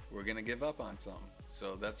 We're going to give up on something.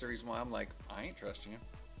 So that's the reason why I'm like, I ain't trusting you.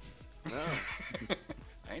 No.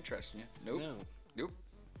 I ain't trusting you. Nope. No. Nope.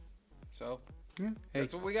 So Yeah. Hey,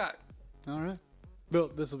 that's what we got. all right. Bill,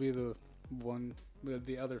 this will be the one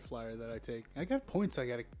the other flyer that I take. I got points I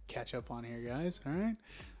got to catch up on here, guys. All right.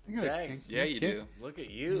 I gotta, Jags. Yeah, you do. Look at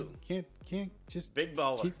you. Can't just Big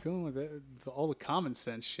baller. keep going with it, with all the common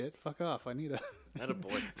sense shit. Fuck off. I need a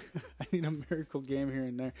Attaboy. I need a miracle game here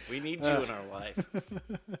and there. We need you in our life.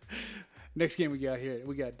 Next game we got here,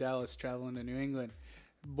 we got Dallas traveling to New England.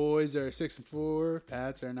 Boys are 6-4.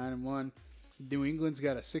 Pats are 9-1. New England's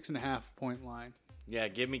got a 6.5 point line. Yeah,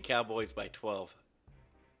 give me Cowboys by 12.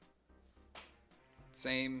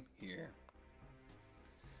 Same here.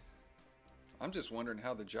 I'm just wondering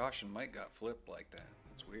how the Josh and Mike got flipped like that.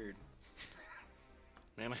 That's weird.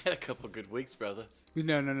 Man, I had a couple good weeks, brother.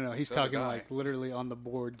 No. He's So talking did I. like literally on the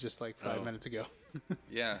board just like 5 minutes ago.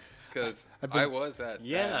 Yeah, because I've been- I was at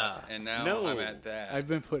Yeah. that, and now No. I'm at that. I've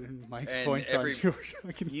been putting Mike's And points every- on yours.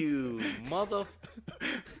 You mother...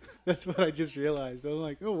 That's what I just realized. I was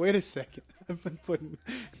like, oh, wait a second. I've been putting.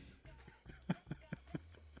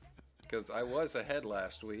 Because I was ahead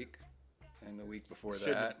last week, and the week before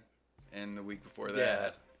Shouldn't- that, and the week before Yeah.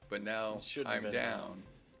 that. But now Shouldn't have I'm been down.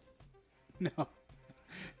 No.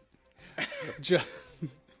 Just,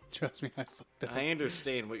 trust me, I fucked up. I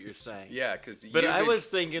understand what you're saying. Yeah, because But I was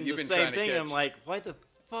thinking the same trying to thing. I'm catch- like, why the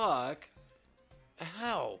fuck?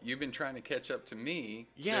 How? You've been trying to catch up to me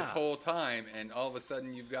Yeah. this whole time, and all of a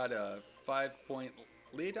sudden you've got a 5-point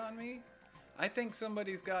lead on me? I think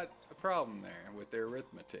somebody's got a problem there with their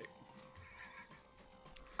arithmetic.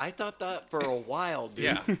 I thought that for a while, dude.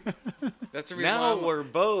 Yeah. That's the reason Now why we're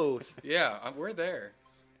both. we're there.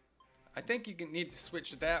 I think you need to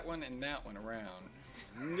switch that one and that one around.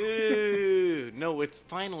 No, it's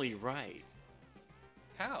finally right.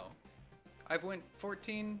 How? I've went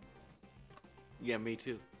 14. Yeah, me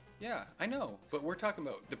too. Yeah, I know, but we're talking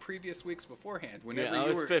about the previous weeks beforehand. Whenever Yeah, I you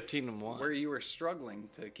was were 15-1. where you were struggling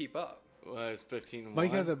to keep up. Well, I was 15-1.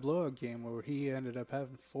 Mike had that blowout game where he ended up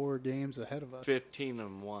having 4 games ahead of us.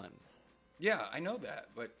 15-1. Yeah, I know that,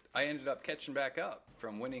 but I ended up catching back up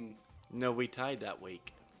from winning No, we tied that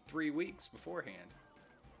week. 3 weeks beforehand.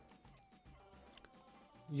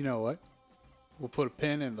 You know what? We'll put a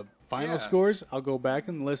pin in the final Yeah. scores. I'll go back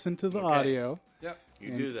and listen to the audio Yep. You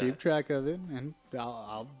and do that. keep track of it, and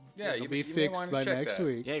I'll Yeah, it'll you be may- you may fixed wanna by check next that.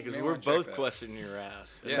 week. Yeah, because may we're wanna check both that. questioning your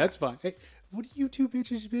ass. Yeah. That's fine. Hey, what are you two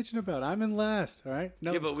bitches bitching about? I'm in last, all right?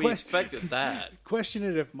 No, Yeah, but we quest- expected that. question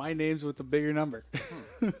it if my name's with the bigger number.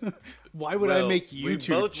 Why would I Well, make you we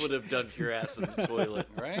two? both would have dunked your ass in the toilet.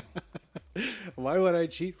 Right? Why would I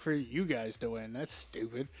cheat for you guys to win? That's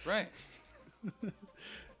stupid. Right.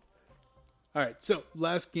 All right, so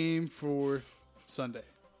last game for Sunday.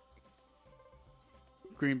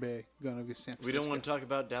 Green Bay going against San We Francisco. don't want to talk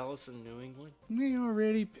about Dallas and New England? We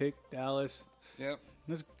already picked Dallas. Yep.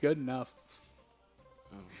 That's good enough.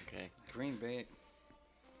 Oh, okay. Green Bay.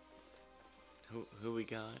 Who we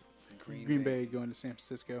got? Green Bay going to San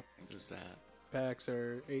Francisco. Who's that? Packs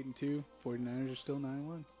are 8-2. 49ers are still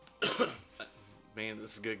 9-1. Man,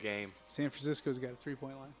 this is a good game. San Francisco's got a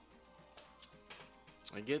 3-point line.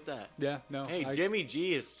 I get that. Yeah, no. Hey, Jimmy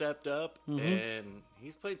G has stepped up, and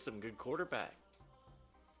he's played some good quarterback.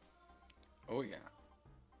 Oh, yeah.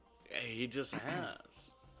 Hey, he just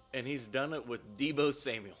has. And he's done it with Debo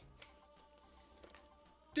Samuel.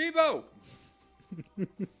 Debo!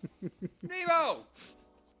 Debo!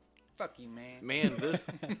 Fuck you, man. Man, this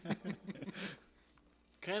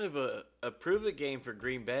kind of a prove-it game for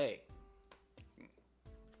Green Bay.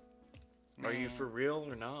 Are you for real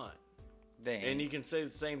or not? Dang. And you can say the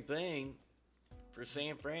same thing for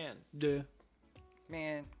San Fran. Yeah.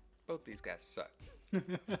 Man, both these guys suck.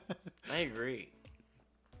 I agree.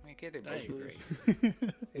 Man, can't they both I lose? agree.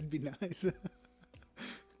 It'd be nice.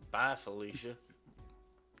 Bye, Felicia.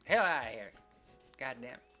 Hell out of here.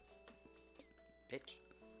 Goddamn. Bitch.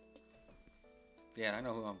 Yeah, I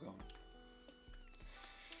know who I'm going.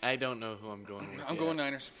 I don't know who I'm going with. I'm yet. going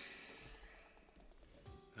Niners.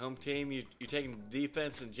 Home team, you taking the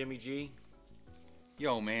defense and Jimmy G?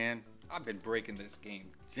 Yo, man, I've been breaking this game.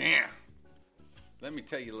 Damn. Let me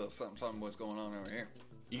tell you a little something what's going on over here.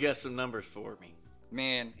 You got some numbers for me.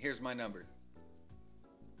 Man, here's my number.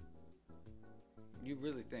 You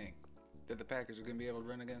really think that the Packers are going to be able to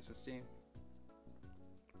run against this team?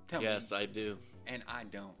 Tell me. Yes, I do. And I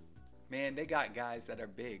don't. Man, they got guys that are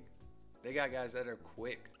big. They got guys that are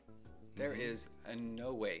quick. There is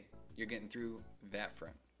no way you're getting through that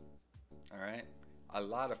front. All right? A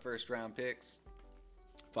lot of first-round picks.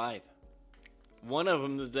 5. One of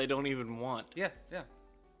them that they don't even want Yeah.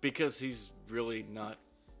 because he's really not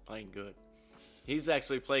playing good. He's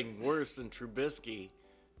actually playing worse than Trubisky,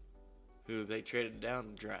 who they traded down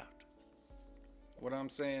in the draft. What I'm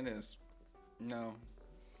saying is, no,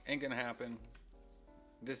 ain't going to happen.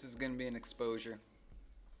 This is going to be an exposure.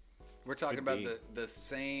 We're talking Could about be. the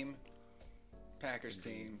same Packers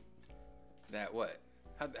team that what?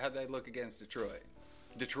 How'd they look against Detroit?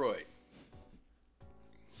 Detroit.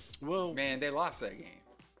 Well, Man, they lost that game.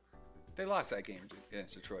 They lost that game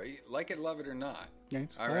against Detroit. Like it, love it, or not. Yeah,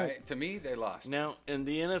 it's All fact. right. To me, they lost. now, in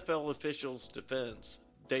the NFL officials' defense,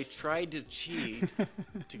 they tried to cheat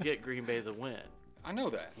to get Green Bay the win. I know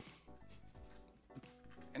that.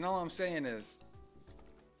 And all I'm saying is,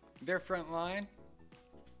 their front line,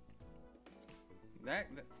 that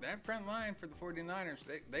front line for the 49ers,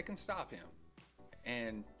 they can stop him.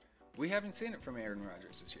 And we haven't seen it from Aaron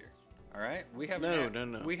Rodgers this year. All right? We haven't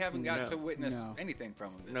No. We haven't got No. to witness No. anything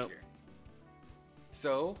from him this Nope. year.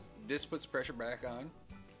 So, this puts pressure back on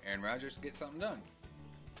Aaron Rodgers to get something done,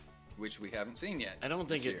 which we haven't seen yet. I don't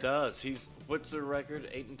think this it year. does. What's their record?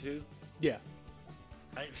 8-2. Yeah.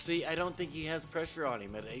 I don't think he has pressure on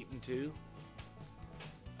him at 8-2.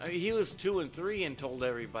 He was 2-3 and told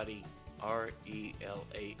everybody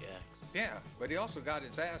RELAX. Yeah, but he also got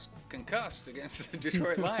his ass concussed against the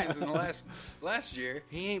Detroit Lions in the last year.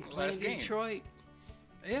 He ain't playing last game. Detroit.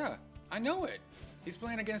 Yeah, I know it. He's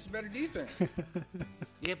playing against a better defense.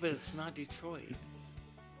 Yeah, but it's not Detroit.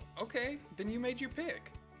 Okay, then you made your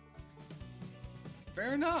pick.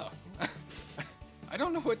 Fair enough. I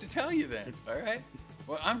don't know what to tell you then, all right?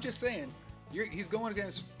 Well, I'm just saying, he's going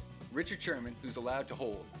against Richard Sherman, who's allowed to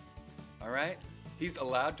hold, all right? He's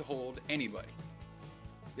allowed to hold anybody.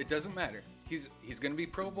 It doesn't matter. He's going to be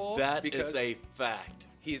Pro Bowl That because is a fact.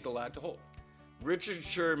 he is allowed to hold. Richard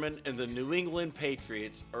Sherman and the New England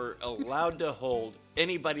Patriots are allowed to hold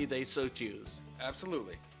anybody they so choose.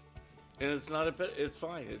 Absolutely. And it's not it's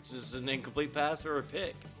fine. It's just an incomplete pass or a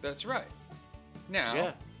pick. That's right. Now,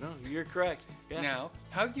 Yeah, no, you're correct. Yeah. now,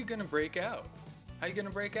 how are you going to break out? How are you going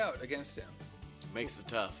to break out against him? Makes it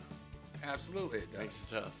tough. Absolutely it does. Makes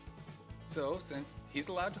it tough. So, since he's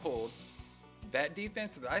allowed to hold, that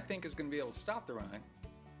defense that I think is going to be able to stop the run,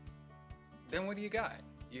 then what do you got?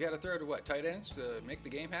 You got to throw to what, tight ends to make the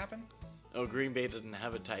game happen? Oh, Green Bay didn't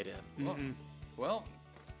have a tight end. Well,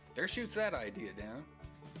 there shoots that idea down.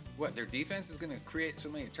 What, their defense is going to create so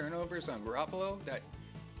many turnovers on Garoppolo that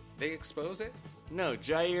they expose it? No,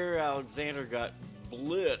 Jair Alexander got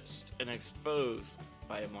blitzed and exposed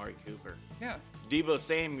by Amari Cooper. Yeah. Debo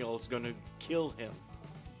Samuel's going to kill him.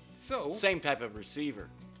 So, Same type of receiver.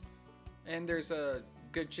 and there's a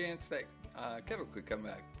good chance that Kittle could come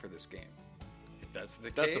back for this game. If that's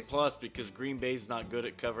the That's case. a plus because Green Bay's not good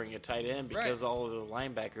at covering a tight end because Right. all of the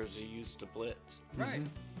linebackers are used to blitz. Right.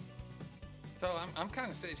 So I'm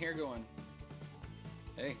kind of sitting here going,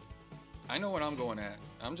 hey, I know what I'm going at.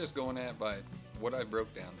 I'm just going at by what I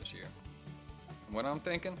broke down this year. And what I'm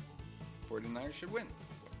thinking, 49ers should win.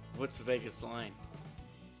 What's the Vegas line?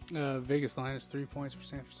 Vegas line is 3 points for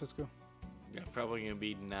San Francisco. Yeah, probably going to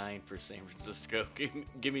be 9 for San Francisco.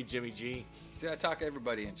 Give me Jimmy G. See, I talk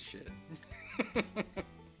everybody into shit.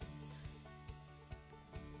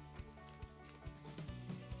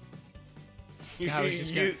 I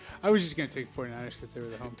was just gonna take 49ers because they were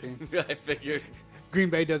the home team. I figured. Green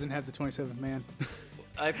Bay doesn't have the 27th man.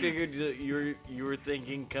 I figured that you were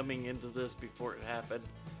thinking coming into this before it happened.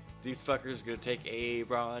 These fuckers are gonna take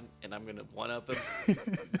Aaron and I'm gonna one up him.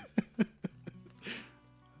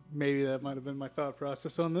 Maybe that might have been my thought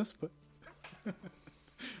process on this, but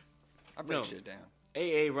I break No. shit down.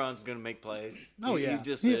 Aaron's gonna make plays. oh He yeah,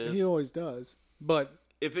 just he, is. he always does. But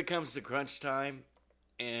If it comes to crunch time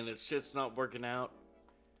and his shit's not working out,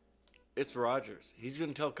 it's Rodgers. He's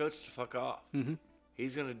gonna tell coach to fuck off. Mm-hmm.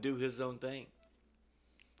 He's gonna do his own thing.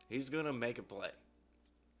 He's gonna make a play.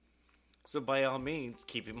 So by all means,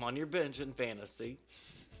 keep him on your bench in fantasy,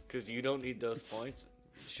 because you don't need those points.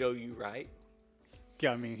 Show you right.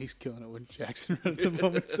 yeah, I mean he's killing it with Jackson right at the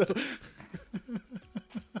moment. So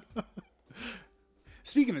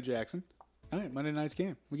speaking of Jackson, all right, Monday night's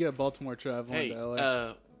game. We got Baltimore traveling Hey, to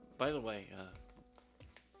LA. by the way,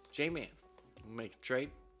 J-Man, we'll make a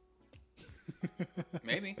trade.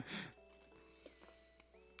 Maybe.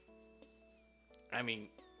 I mean,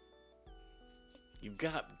 you've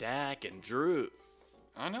got Dak and Drew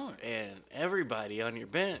I know it. and everybody on your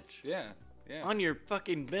bench. Yeah. Yeah. On your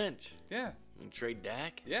fucking bench. Yeah. And trade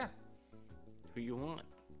Dak? Yeah. Who you want?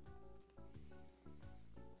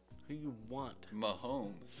 Who you want?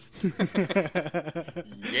 Mahomes.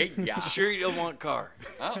 yeah. Sure you don't want Carr.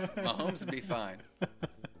 Oh, Mahomes would be fine.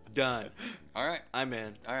 Done. All right. I'm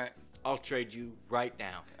in. All right. I'll trade you right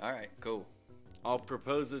now. All right. Cool. I'll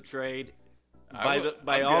propose a trade. I'm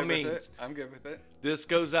By good all with means, it. I'm good with it. this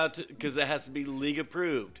goes out to because it has to be league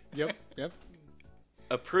approved. Yep.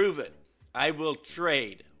 Approve it. I will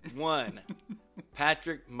trade one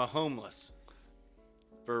Patrick Mahomes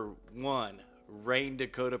for one Rain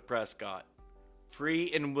Dakota Prescott, free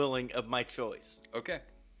and willing of my choice. Okay.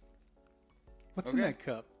 What's in Okay. that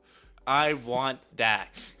cup? I want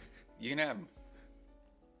Dak. You can have him.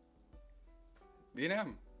 You can have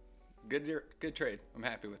him. Good trade. I'm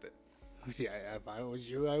happy with it. Yeah, if I was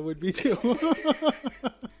you, I would be too.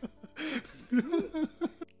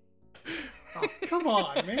 Oh, come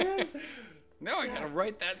on, man. No, I gotta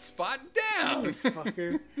write that spot down.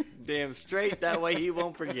 Fucker. Damn straight. That way he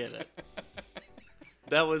won't forget it.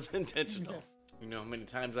 That was intentional. You know how many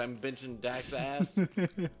times I'm benching Dak's ass?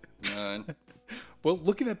 None. Well,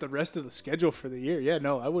 looking at the rest of the schedule for the year, yeah,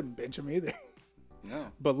 no, I wouldn't bench him either.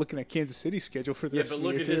 No. But looking at Kansas City's schedule for the Yeah, rest but of the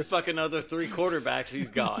look year, at too. his fucking other 3 quarterbacks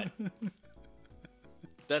he's got.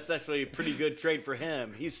 That's actually a pretty good trade for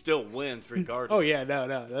him. He still wins regardless. Oh, yeah,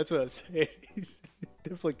 no, that's what I'm saying. He's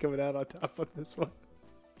definitely coming out on top on this one.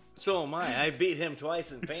 So am I. I beat him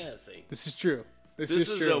twice in fantasy. This is true. This This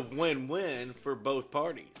is is true. a win-win for both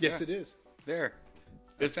parties. Yes, it is. There.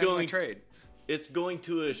 It's That's my going trade. It's going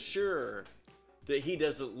to assure that he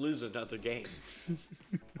doesn't lose another game.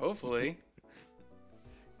 Hopefully.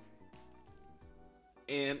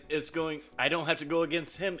 And I don't have to go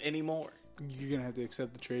against him anymore. You're going to have to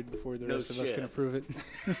accept the trade before the No rest of us shit. can approve it.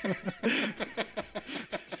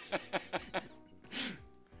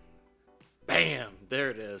 Bam! There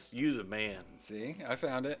it is. You the man. See, I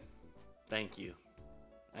found it. Thank you.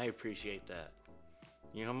 I appreciate that.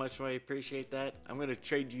 You know how much I appreciate that? I'm going to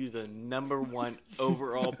trade you the number 1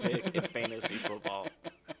 overall pick in fantasy football.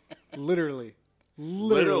 Literally.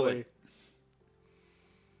 Literally.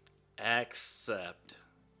 Accept.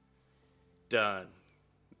 Done.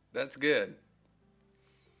 That's good.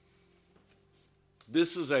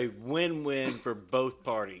 This is a win-win for both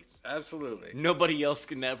parties. Absolutely. Nobody else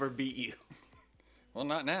can ever beat you. Well,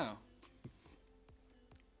 not now.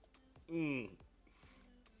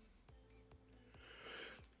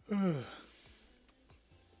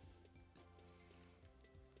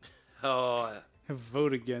 Oh,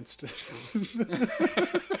 Vote against.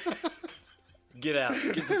 get out.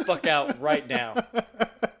 Get the fuck out right now.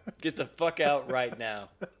 Get the fuck out right now.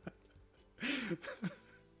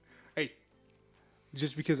 Hey,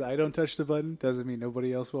 just because I don't touch the button doesn't mean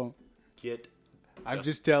nobody else won't. Get I'm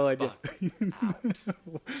just telling you. fuck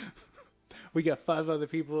out. We got 5 other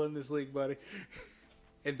people in this league, buddy.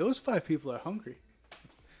 And those 5 people are hungry.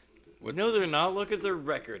 No, they're not. Look at their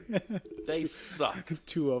record. They suck.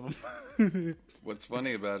 2 of them. What's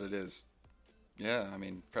funny about it is, yeah, I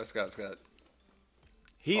mean, Prescott's got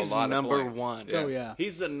He's a lot of number points. 1. Oh, yeah.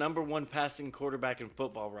 He's the number 1 passing quarterback in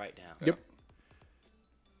football right now. Yep.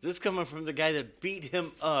 This coming from the guy that beat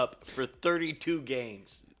him up for 32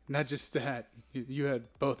 games. Not just that. You had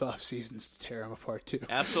both off seasons to tear them apart, too.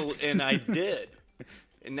 Absolutely. And I did.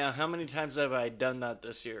 And now, how many times have I done that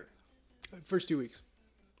this year? First 2 weeks.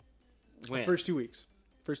 When? First 2 weeks.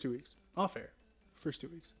 First 2 weeks. Off air. First 2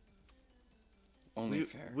 weeks. only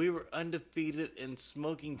fair. We were undefeated in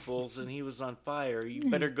smoking pools, and he was on fire. You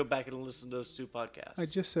better go back and listen to those 2 podcasts. I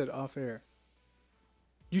just said off air.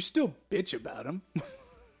 You still bitch about him.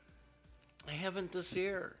 I haven't this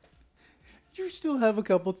year. You still have a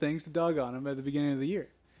couple things to dog on him at the beginning of the year.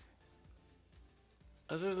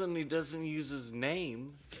 Other than he doesn't use his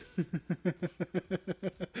name.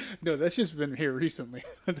 No, that's just been here recently.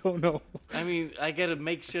 I don't know. I mean, I gotta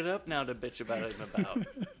make shit up now to bitch about him about.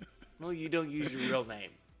 Well, you don't use your real name.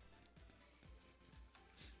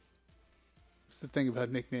 What's the thing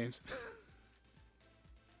about nicknames?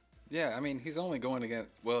 Yeah, I mean, he's only going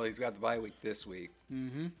against, well, he's got the bye week this week.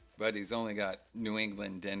 Mm-hmm. But he's only got New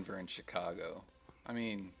England, Denver, and Chicago. I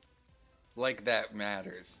mean, like that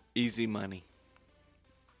matters. Easy money.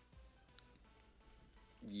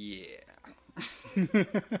 Yeah.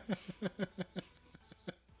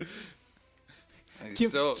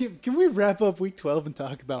 Can we wrap up week 12 and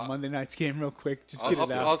talk about Monday night's game real quick? Just get it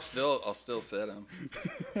out. I'll still sit him.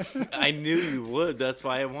 I knew you would. That's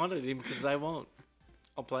why I wanted him, because I won't.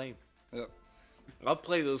 I'll play him. Yep. I'll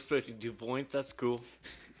play those 52 points. That's cool.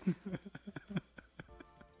 I'm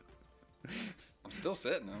still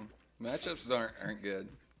sitting him. Matchups aren't good.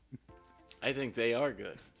 I think they are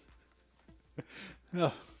good.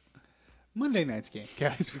 Oh. Monday night's game,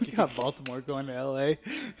 guys. We got Baltimore going to L.A.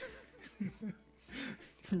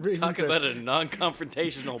 Talk about a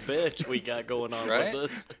non-confrontational bitch we got going on Right? with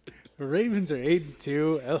us. Ravens are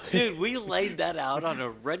 8-2. LA. Dude, we laid that out on a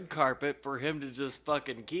red carpet for him to just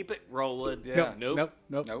fucking keep it rolling. Yeah. Nope.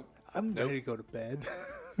 Nope. I'm ready to go to bed.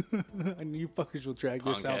 And you fuckers will drag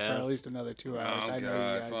this out for Punk at ass. least another 2 hours. Oh, I know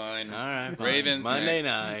God, you guys. fine. All right, fine. Ravens Monday next.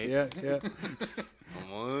 night. Yeah.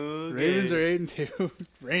 Ravens are 8-2.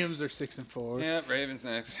 Rams are 6-4. Yeah, Ravens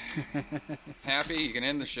next. Happy, you can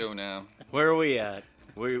end the show now. Where are we at?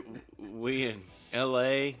 We in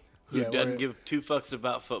L.A., who Yeah, doesn't we're- give two fucks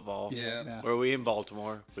about football. Yeah. no. Or are we in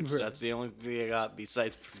Baltimore? Which We're- that's the only thing I got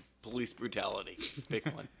besides police brutality. Pick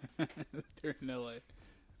one. They're in LA.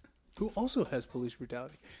 Who also has police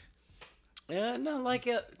brutality. Yeah, not like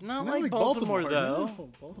like Baltimore, Baltimore, though. no.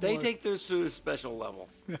 Baltimore. They take theirs to a special level.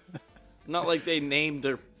 Not like they named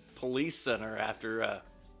their police center after.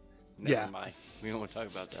 Never Yeah. mind. We don't want to talk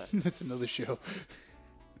about that. That's another show.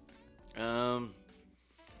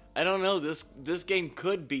 I don't know. This game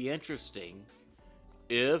could be interesting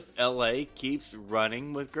if LA keeps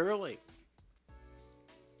running with Gurley.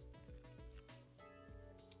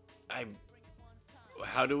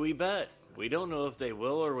 How do we bet? We don't know if they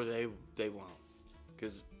will or they won't,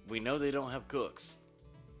 because we know they don't have Cooks.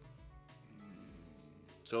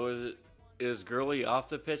 So is Gurley off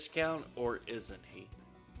the pitch count or isn't he?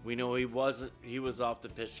 We know he wasn't. He was off the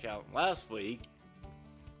pitch count last week.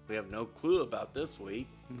 We have no clue about this week.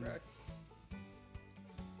 Correct.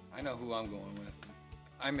 I know who I'm going with.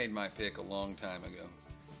 I made my pick a long time ago.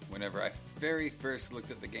 Whenever I very first looked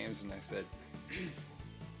at the games and I said,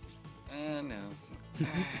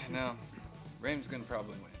 no, Rams gonna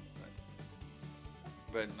probably win.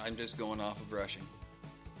 But I'm just going off of rushing.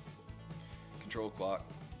 Control clock.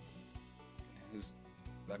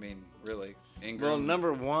 Really, Ingram. Well,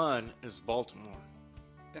 number one is Baltimore.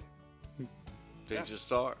 Yeah. They Yeah.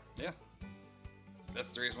 just are. Yeah.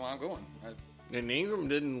 That's the reason why I'm going. And Ingram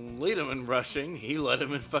didn't lead him in rushing. He led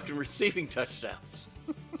him in fucking receiving touchdowns.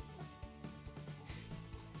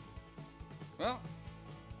 Well,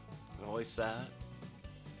 Always sad.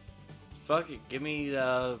 Fuck it. Give me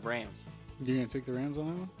the Rams. You're going to take the Rams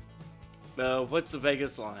on that one? What's the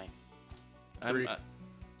Vegas line? 3.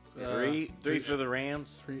 Three for the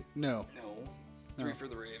Rams. 3? No. no. 3 for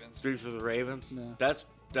the Ravens. 3 for the Ravens. No.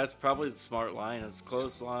 That's probably the smart line. It's a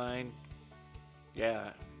close line. Yeah.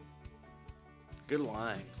 Good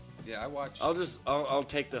line. Yeah, I watched. I'll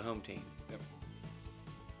take the home team. Yep.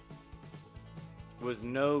 With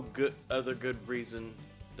no other good reason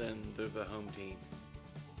than they're the home team.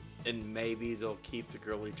 And maybe they'll keep the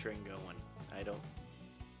Gurley train going. I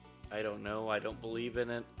don't know. I don't believe in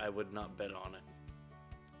it. I would not bet on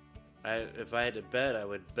it. If I had to bet, I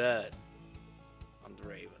would bet on the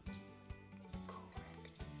Ravens.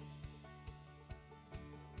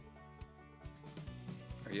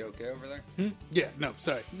 Are you okay over there? Yeah, no,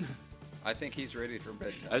 sorry. I think he's ready for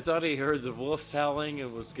bedtime. I thought he heard the wolves howling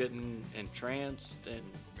and was getting entranced and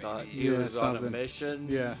thought he Yeah, was on a something. mission.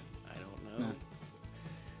 Yeah. I don't know.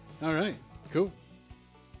 All right, cool.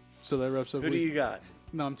 So that wraps up. Who do you got?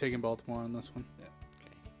 No, I'm taking Baltimore on this one.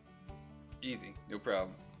 Easy, no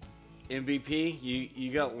problem. MVP?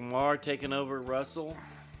 You got Lamar taking over Russell?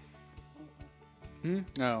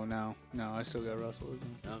 No. I still got Russell.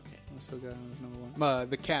 Okay. I still got him as number 1.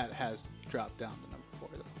 The cat has dropped down to number 4,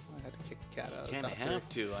 though. I had to kick the cat out of the Can't top 3. have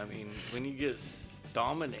to. I mean, when you get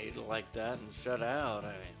dominated like that and shut out, I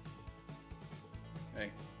mean, Hey,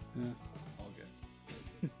 Yeah. all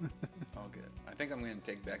good. All good. I think I'm going to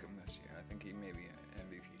take Beckham this year. I think he may be an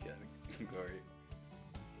MVP category.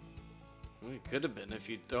 well, it could have been if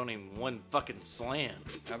you'd thrown him one fucking slam.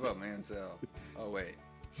 How about Mansell? Oh, wait.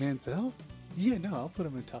 Mansell? Yeah, no, I'll put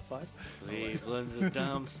him in top 5. Cleveland's a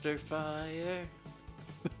dumpster fire.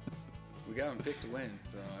 We got him picked to win,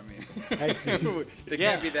 so, I mean, Hey, it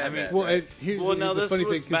Yeah, can't be that I mean- bad. well, right? here's Now the this funny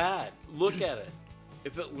was thing. 'cause- bad. Look at it.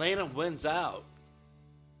 If Atlanta wins out,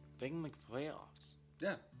 they can make the playoffs.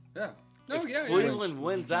 Yeah. No, If yeah. Cleveland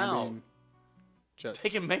wins I out, mean, they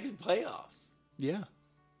can make the playoffs. yeah.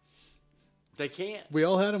 They can't. We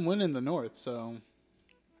all had him win in the North, so.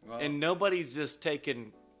 Well, And nobody's just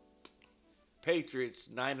taking Patriots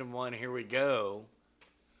 9-1. Here we go.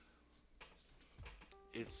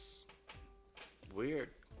 It's weird.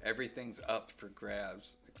 everything's up for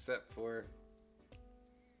grabs, except for...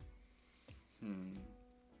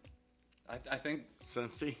 I think...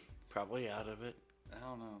 Cincy probably out of it. I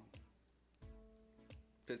don't know.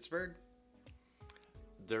 Pittsburgh?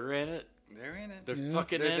 They're in it. They're in it. They're Yeah.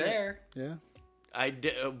 fucking They're in it. there.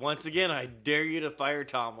 Yeah. Once again, I dare you to fire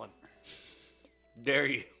Tomlin. Dare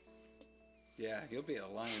you. Yeah, he'll be a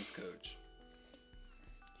Lions coach.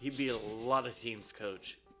 He'd be a lot of teams'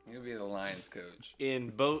 coach. He'll be the Lions coach.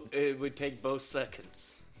 It would take both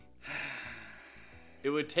seconds. It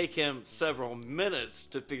would take him several minutes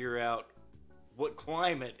to figure out what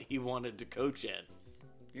climate he wanted to coach in.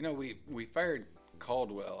 You know, we fired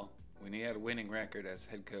Caldwell when he had a winning record as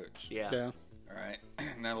head coach. Yeah. Yeah. All right.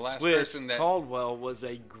 Now, the last Which person that Caldwell was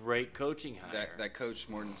a great coaching hire. that coached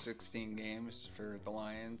more than 16 games for the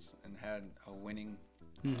Lions and had a winning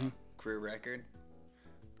career record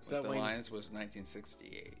with that the Wayne- Lions was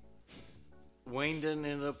 1968. Wayne didn't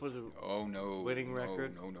end up with a Oh, no. Winning no,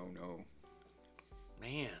 record? No.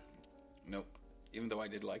 man. Nope. Even though I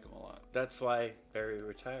did like him a lot. That's why Barry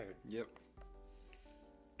retired. Yep.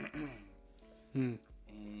 Hmm. And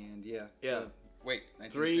yeah. Yeah. So, wait,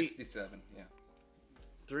 1967. Yeah.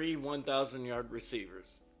 3 1,000-yard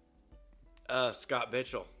receivers. Scott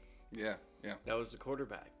Mitchell. Yeah. Yeah. That was the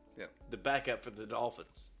quarterback. Yep. The backup for the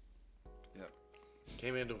Dolphins. Yep.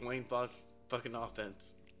 Came into Wayne Foss fucking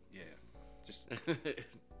offense. Yeah. Just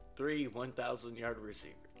 3 1,000-yard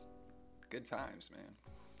receivers. good times, man.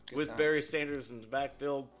 Good With times. Barry Sanders in the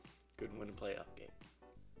backfield, couldn't win a playoff game.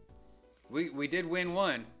 We did win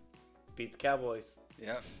one. Beat the Cowboys.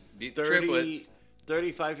 Yep. Beat the triplets.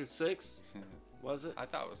 35-6, was it? I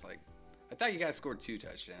thought you guys scored 2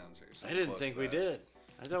 touchdowns or I something. didn't close think to we that. did.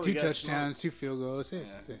 I thought 2 we got touchdowns, 2 field goals.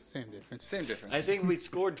 It's Yeah. the same difference. Same difference. I think we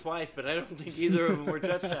scored twice, but I don't think either of them were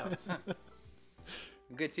touchdowns.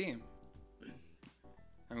 Good team.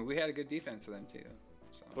 I mean, we had a good defense then too.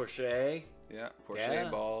 So Porsche. yeah, Porsche Yeah.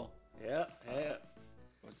 Ball. Yeah.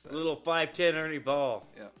 What's that? Little 5'10" Ernie Ball.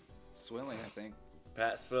 Yeah, Swilling, I think.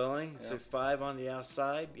 Pat Swilling, Yeah. 6'5" on the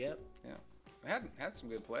outside. Yep. Yeah, we had some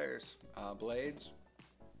good players. Blades.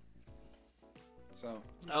 So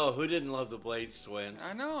Oh, who didn't love the Blades twins?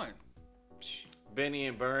 I know it. Benny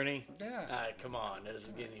and Bernie. Yeah, Come on, it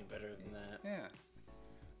doesn't get any better than that. yeah.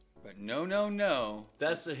 But no.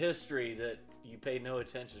 That's the history that you pay no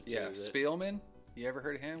attention to. Yeah, that- Spielman. You ever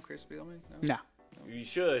heard of him, Chris Spielman? No. Nah. You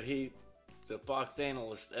should. He's a Fox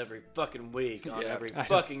analyst every fucking week on Yeah. every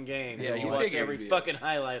fucking game. Yeah, you you watch figured every it'd be fucking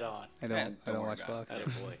highlight on. I Man, don't don't watch worry about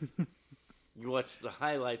Fox. Attaboy. You watch the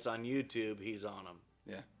highlights on YouTube, he's on them.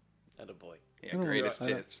 Yeah, Attaboy. yeah. I don't- Greatest I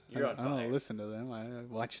don't- hits. You're on I don't fire. listen to them. I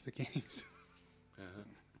watch the games.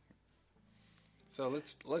 So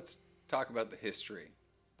let's talk about the history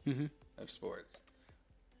of sports.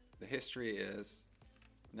 The history is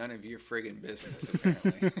none of your friggin' business,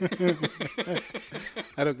 apparently.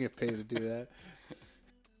 I don't get paid to do that.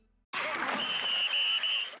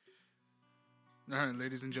 All right,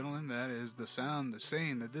 ladies and gentlemen, that is the sound that's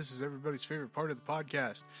saying that this is everybody's favorite part of the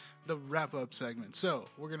podcast, the wrap-up segment. So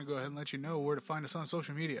we're going to go ahead and let you know where to find us on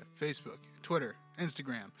social media, Facebook, Twitter,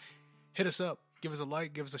 Instagram. Hit us up. Give us a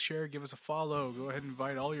like, give us a share, give us a follow. Go ahead and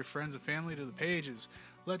invite all your friends and family to the pages.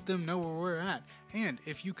 Let them know where we're at. And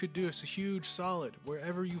if you could do us a huge solid,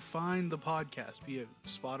 wherever you find the podcast, be it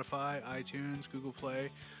Spotify, iTunes, Google Play,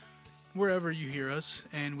 wherever you hear us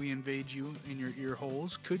and we invade you in your ear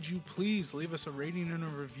holes, could you please leave us a rating and a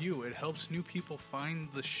review? It helps new people find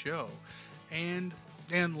the show. And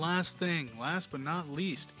last but not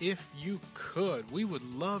least, if you could, we would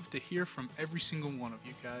love to hear from every single one of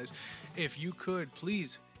you guys. If you could,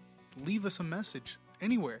 please leave us a message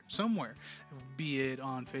anywhere, somewhere, be it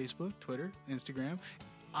on Facebook, Twitter, Instagram.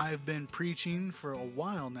 I've been preaching for a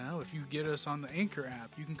while now. If you get us on the Anchor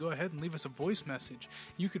app, you can go ahead and leave us a voice message.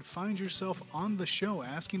 You could find yourself on the show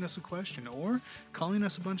asking us a question or calling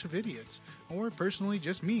us a bunch of idiots, or personally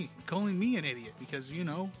just me calling me an idiot because, you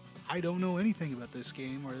know, I don't know anything about this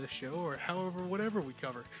game or this show or however, whatever we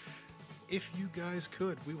cover. If you guys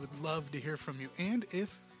could, we would love to hear from you. And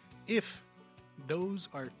if those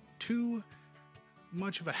are too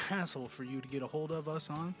much of a hassle for you to get a hold of us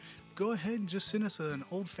on, go ahead and just send us an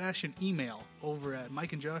old-fashioned email over at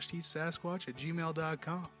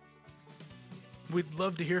mikeandjoshteachsasquatch@gmail.com. We'd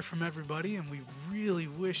love to hear from everybody, and we really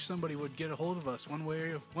wish somebody would get a hold of us one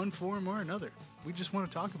way, one form or another. We just want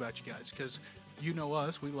to talk about you guys, because you know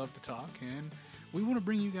us, we love to talk, and we want to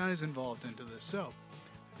bring you guys involved into this. So,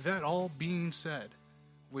 that all being said,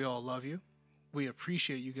 we all love you. We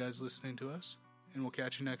appreciate you guys listening to us, and we'll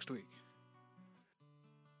catch you next week.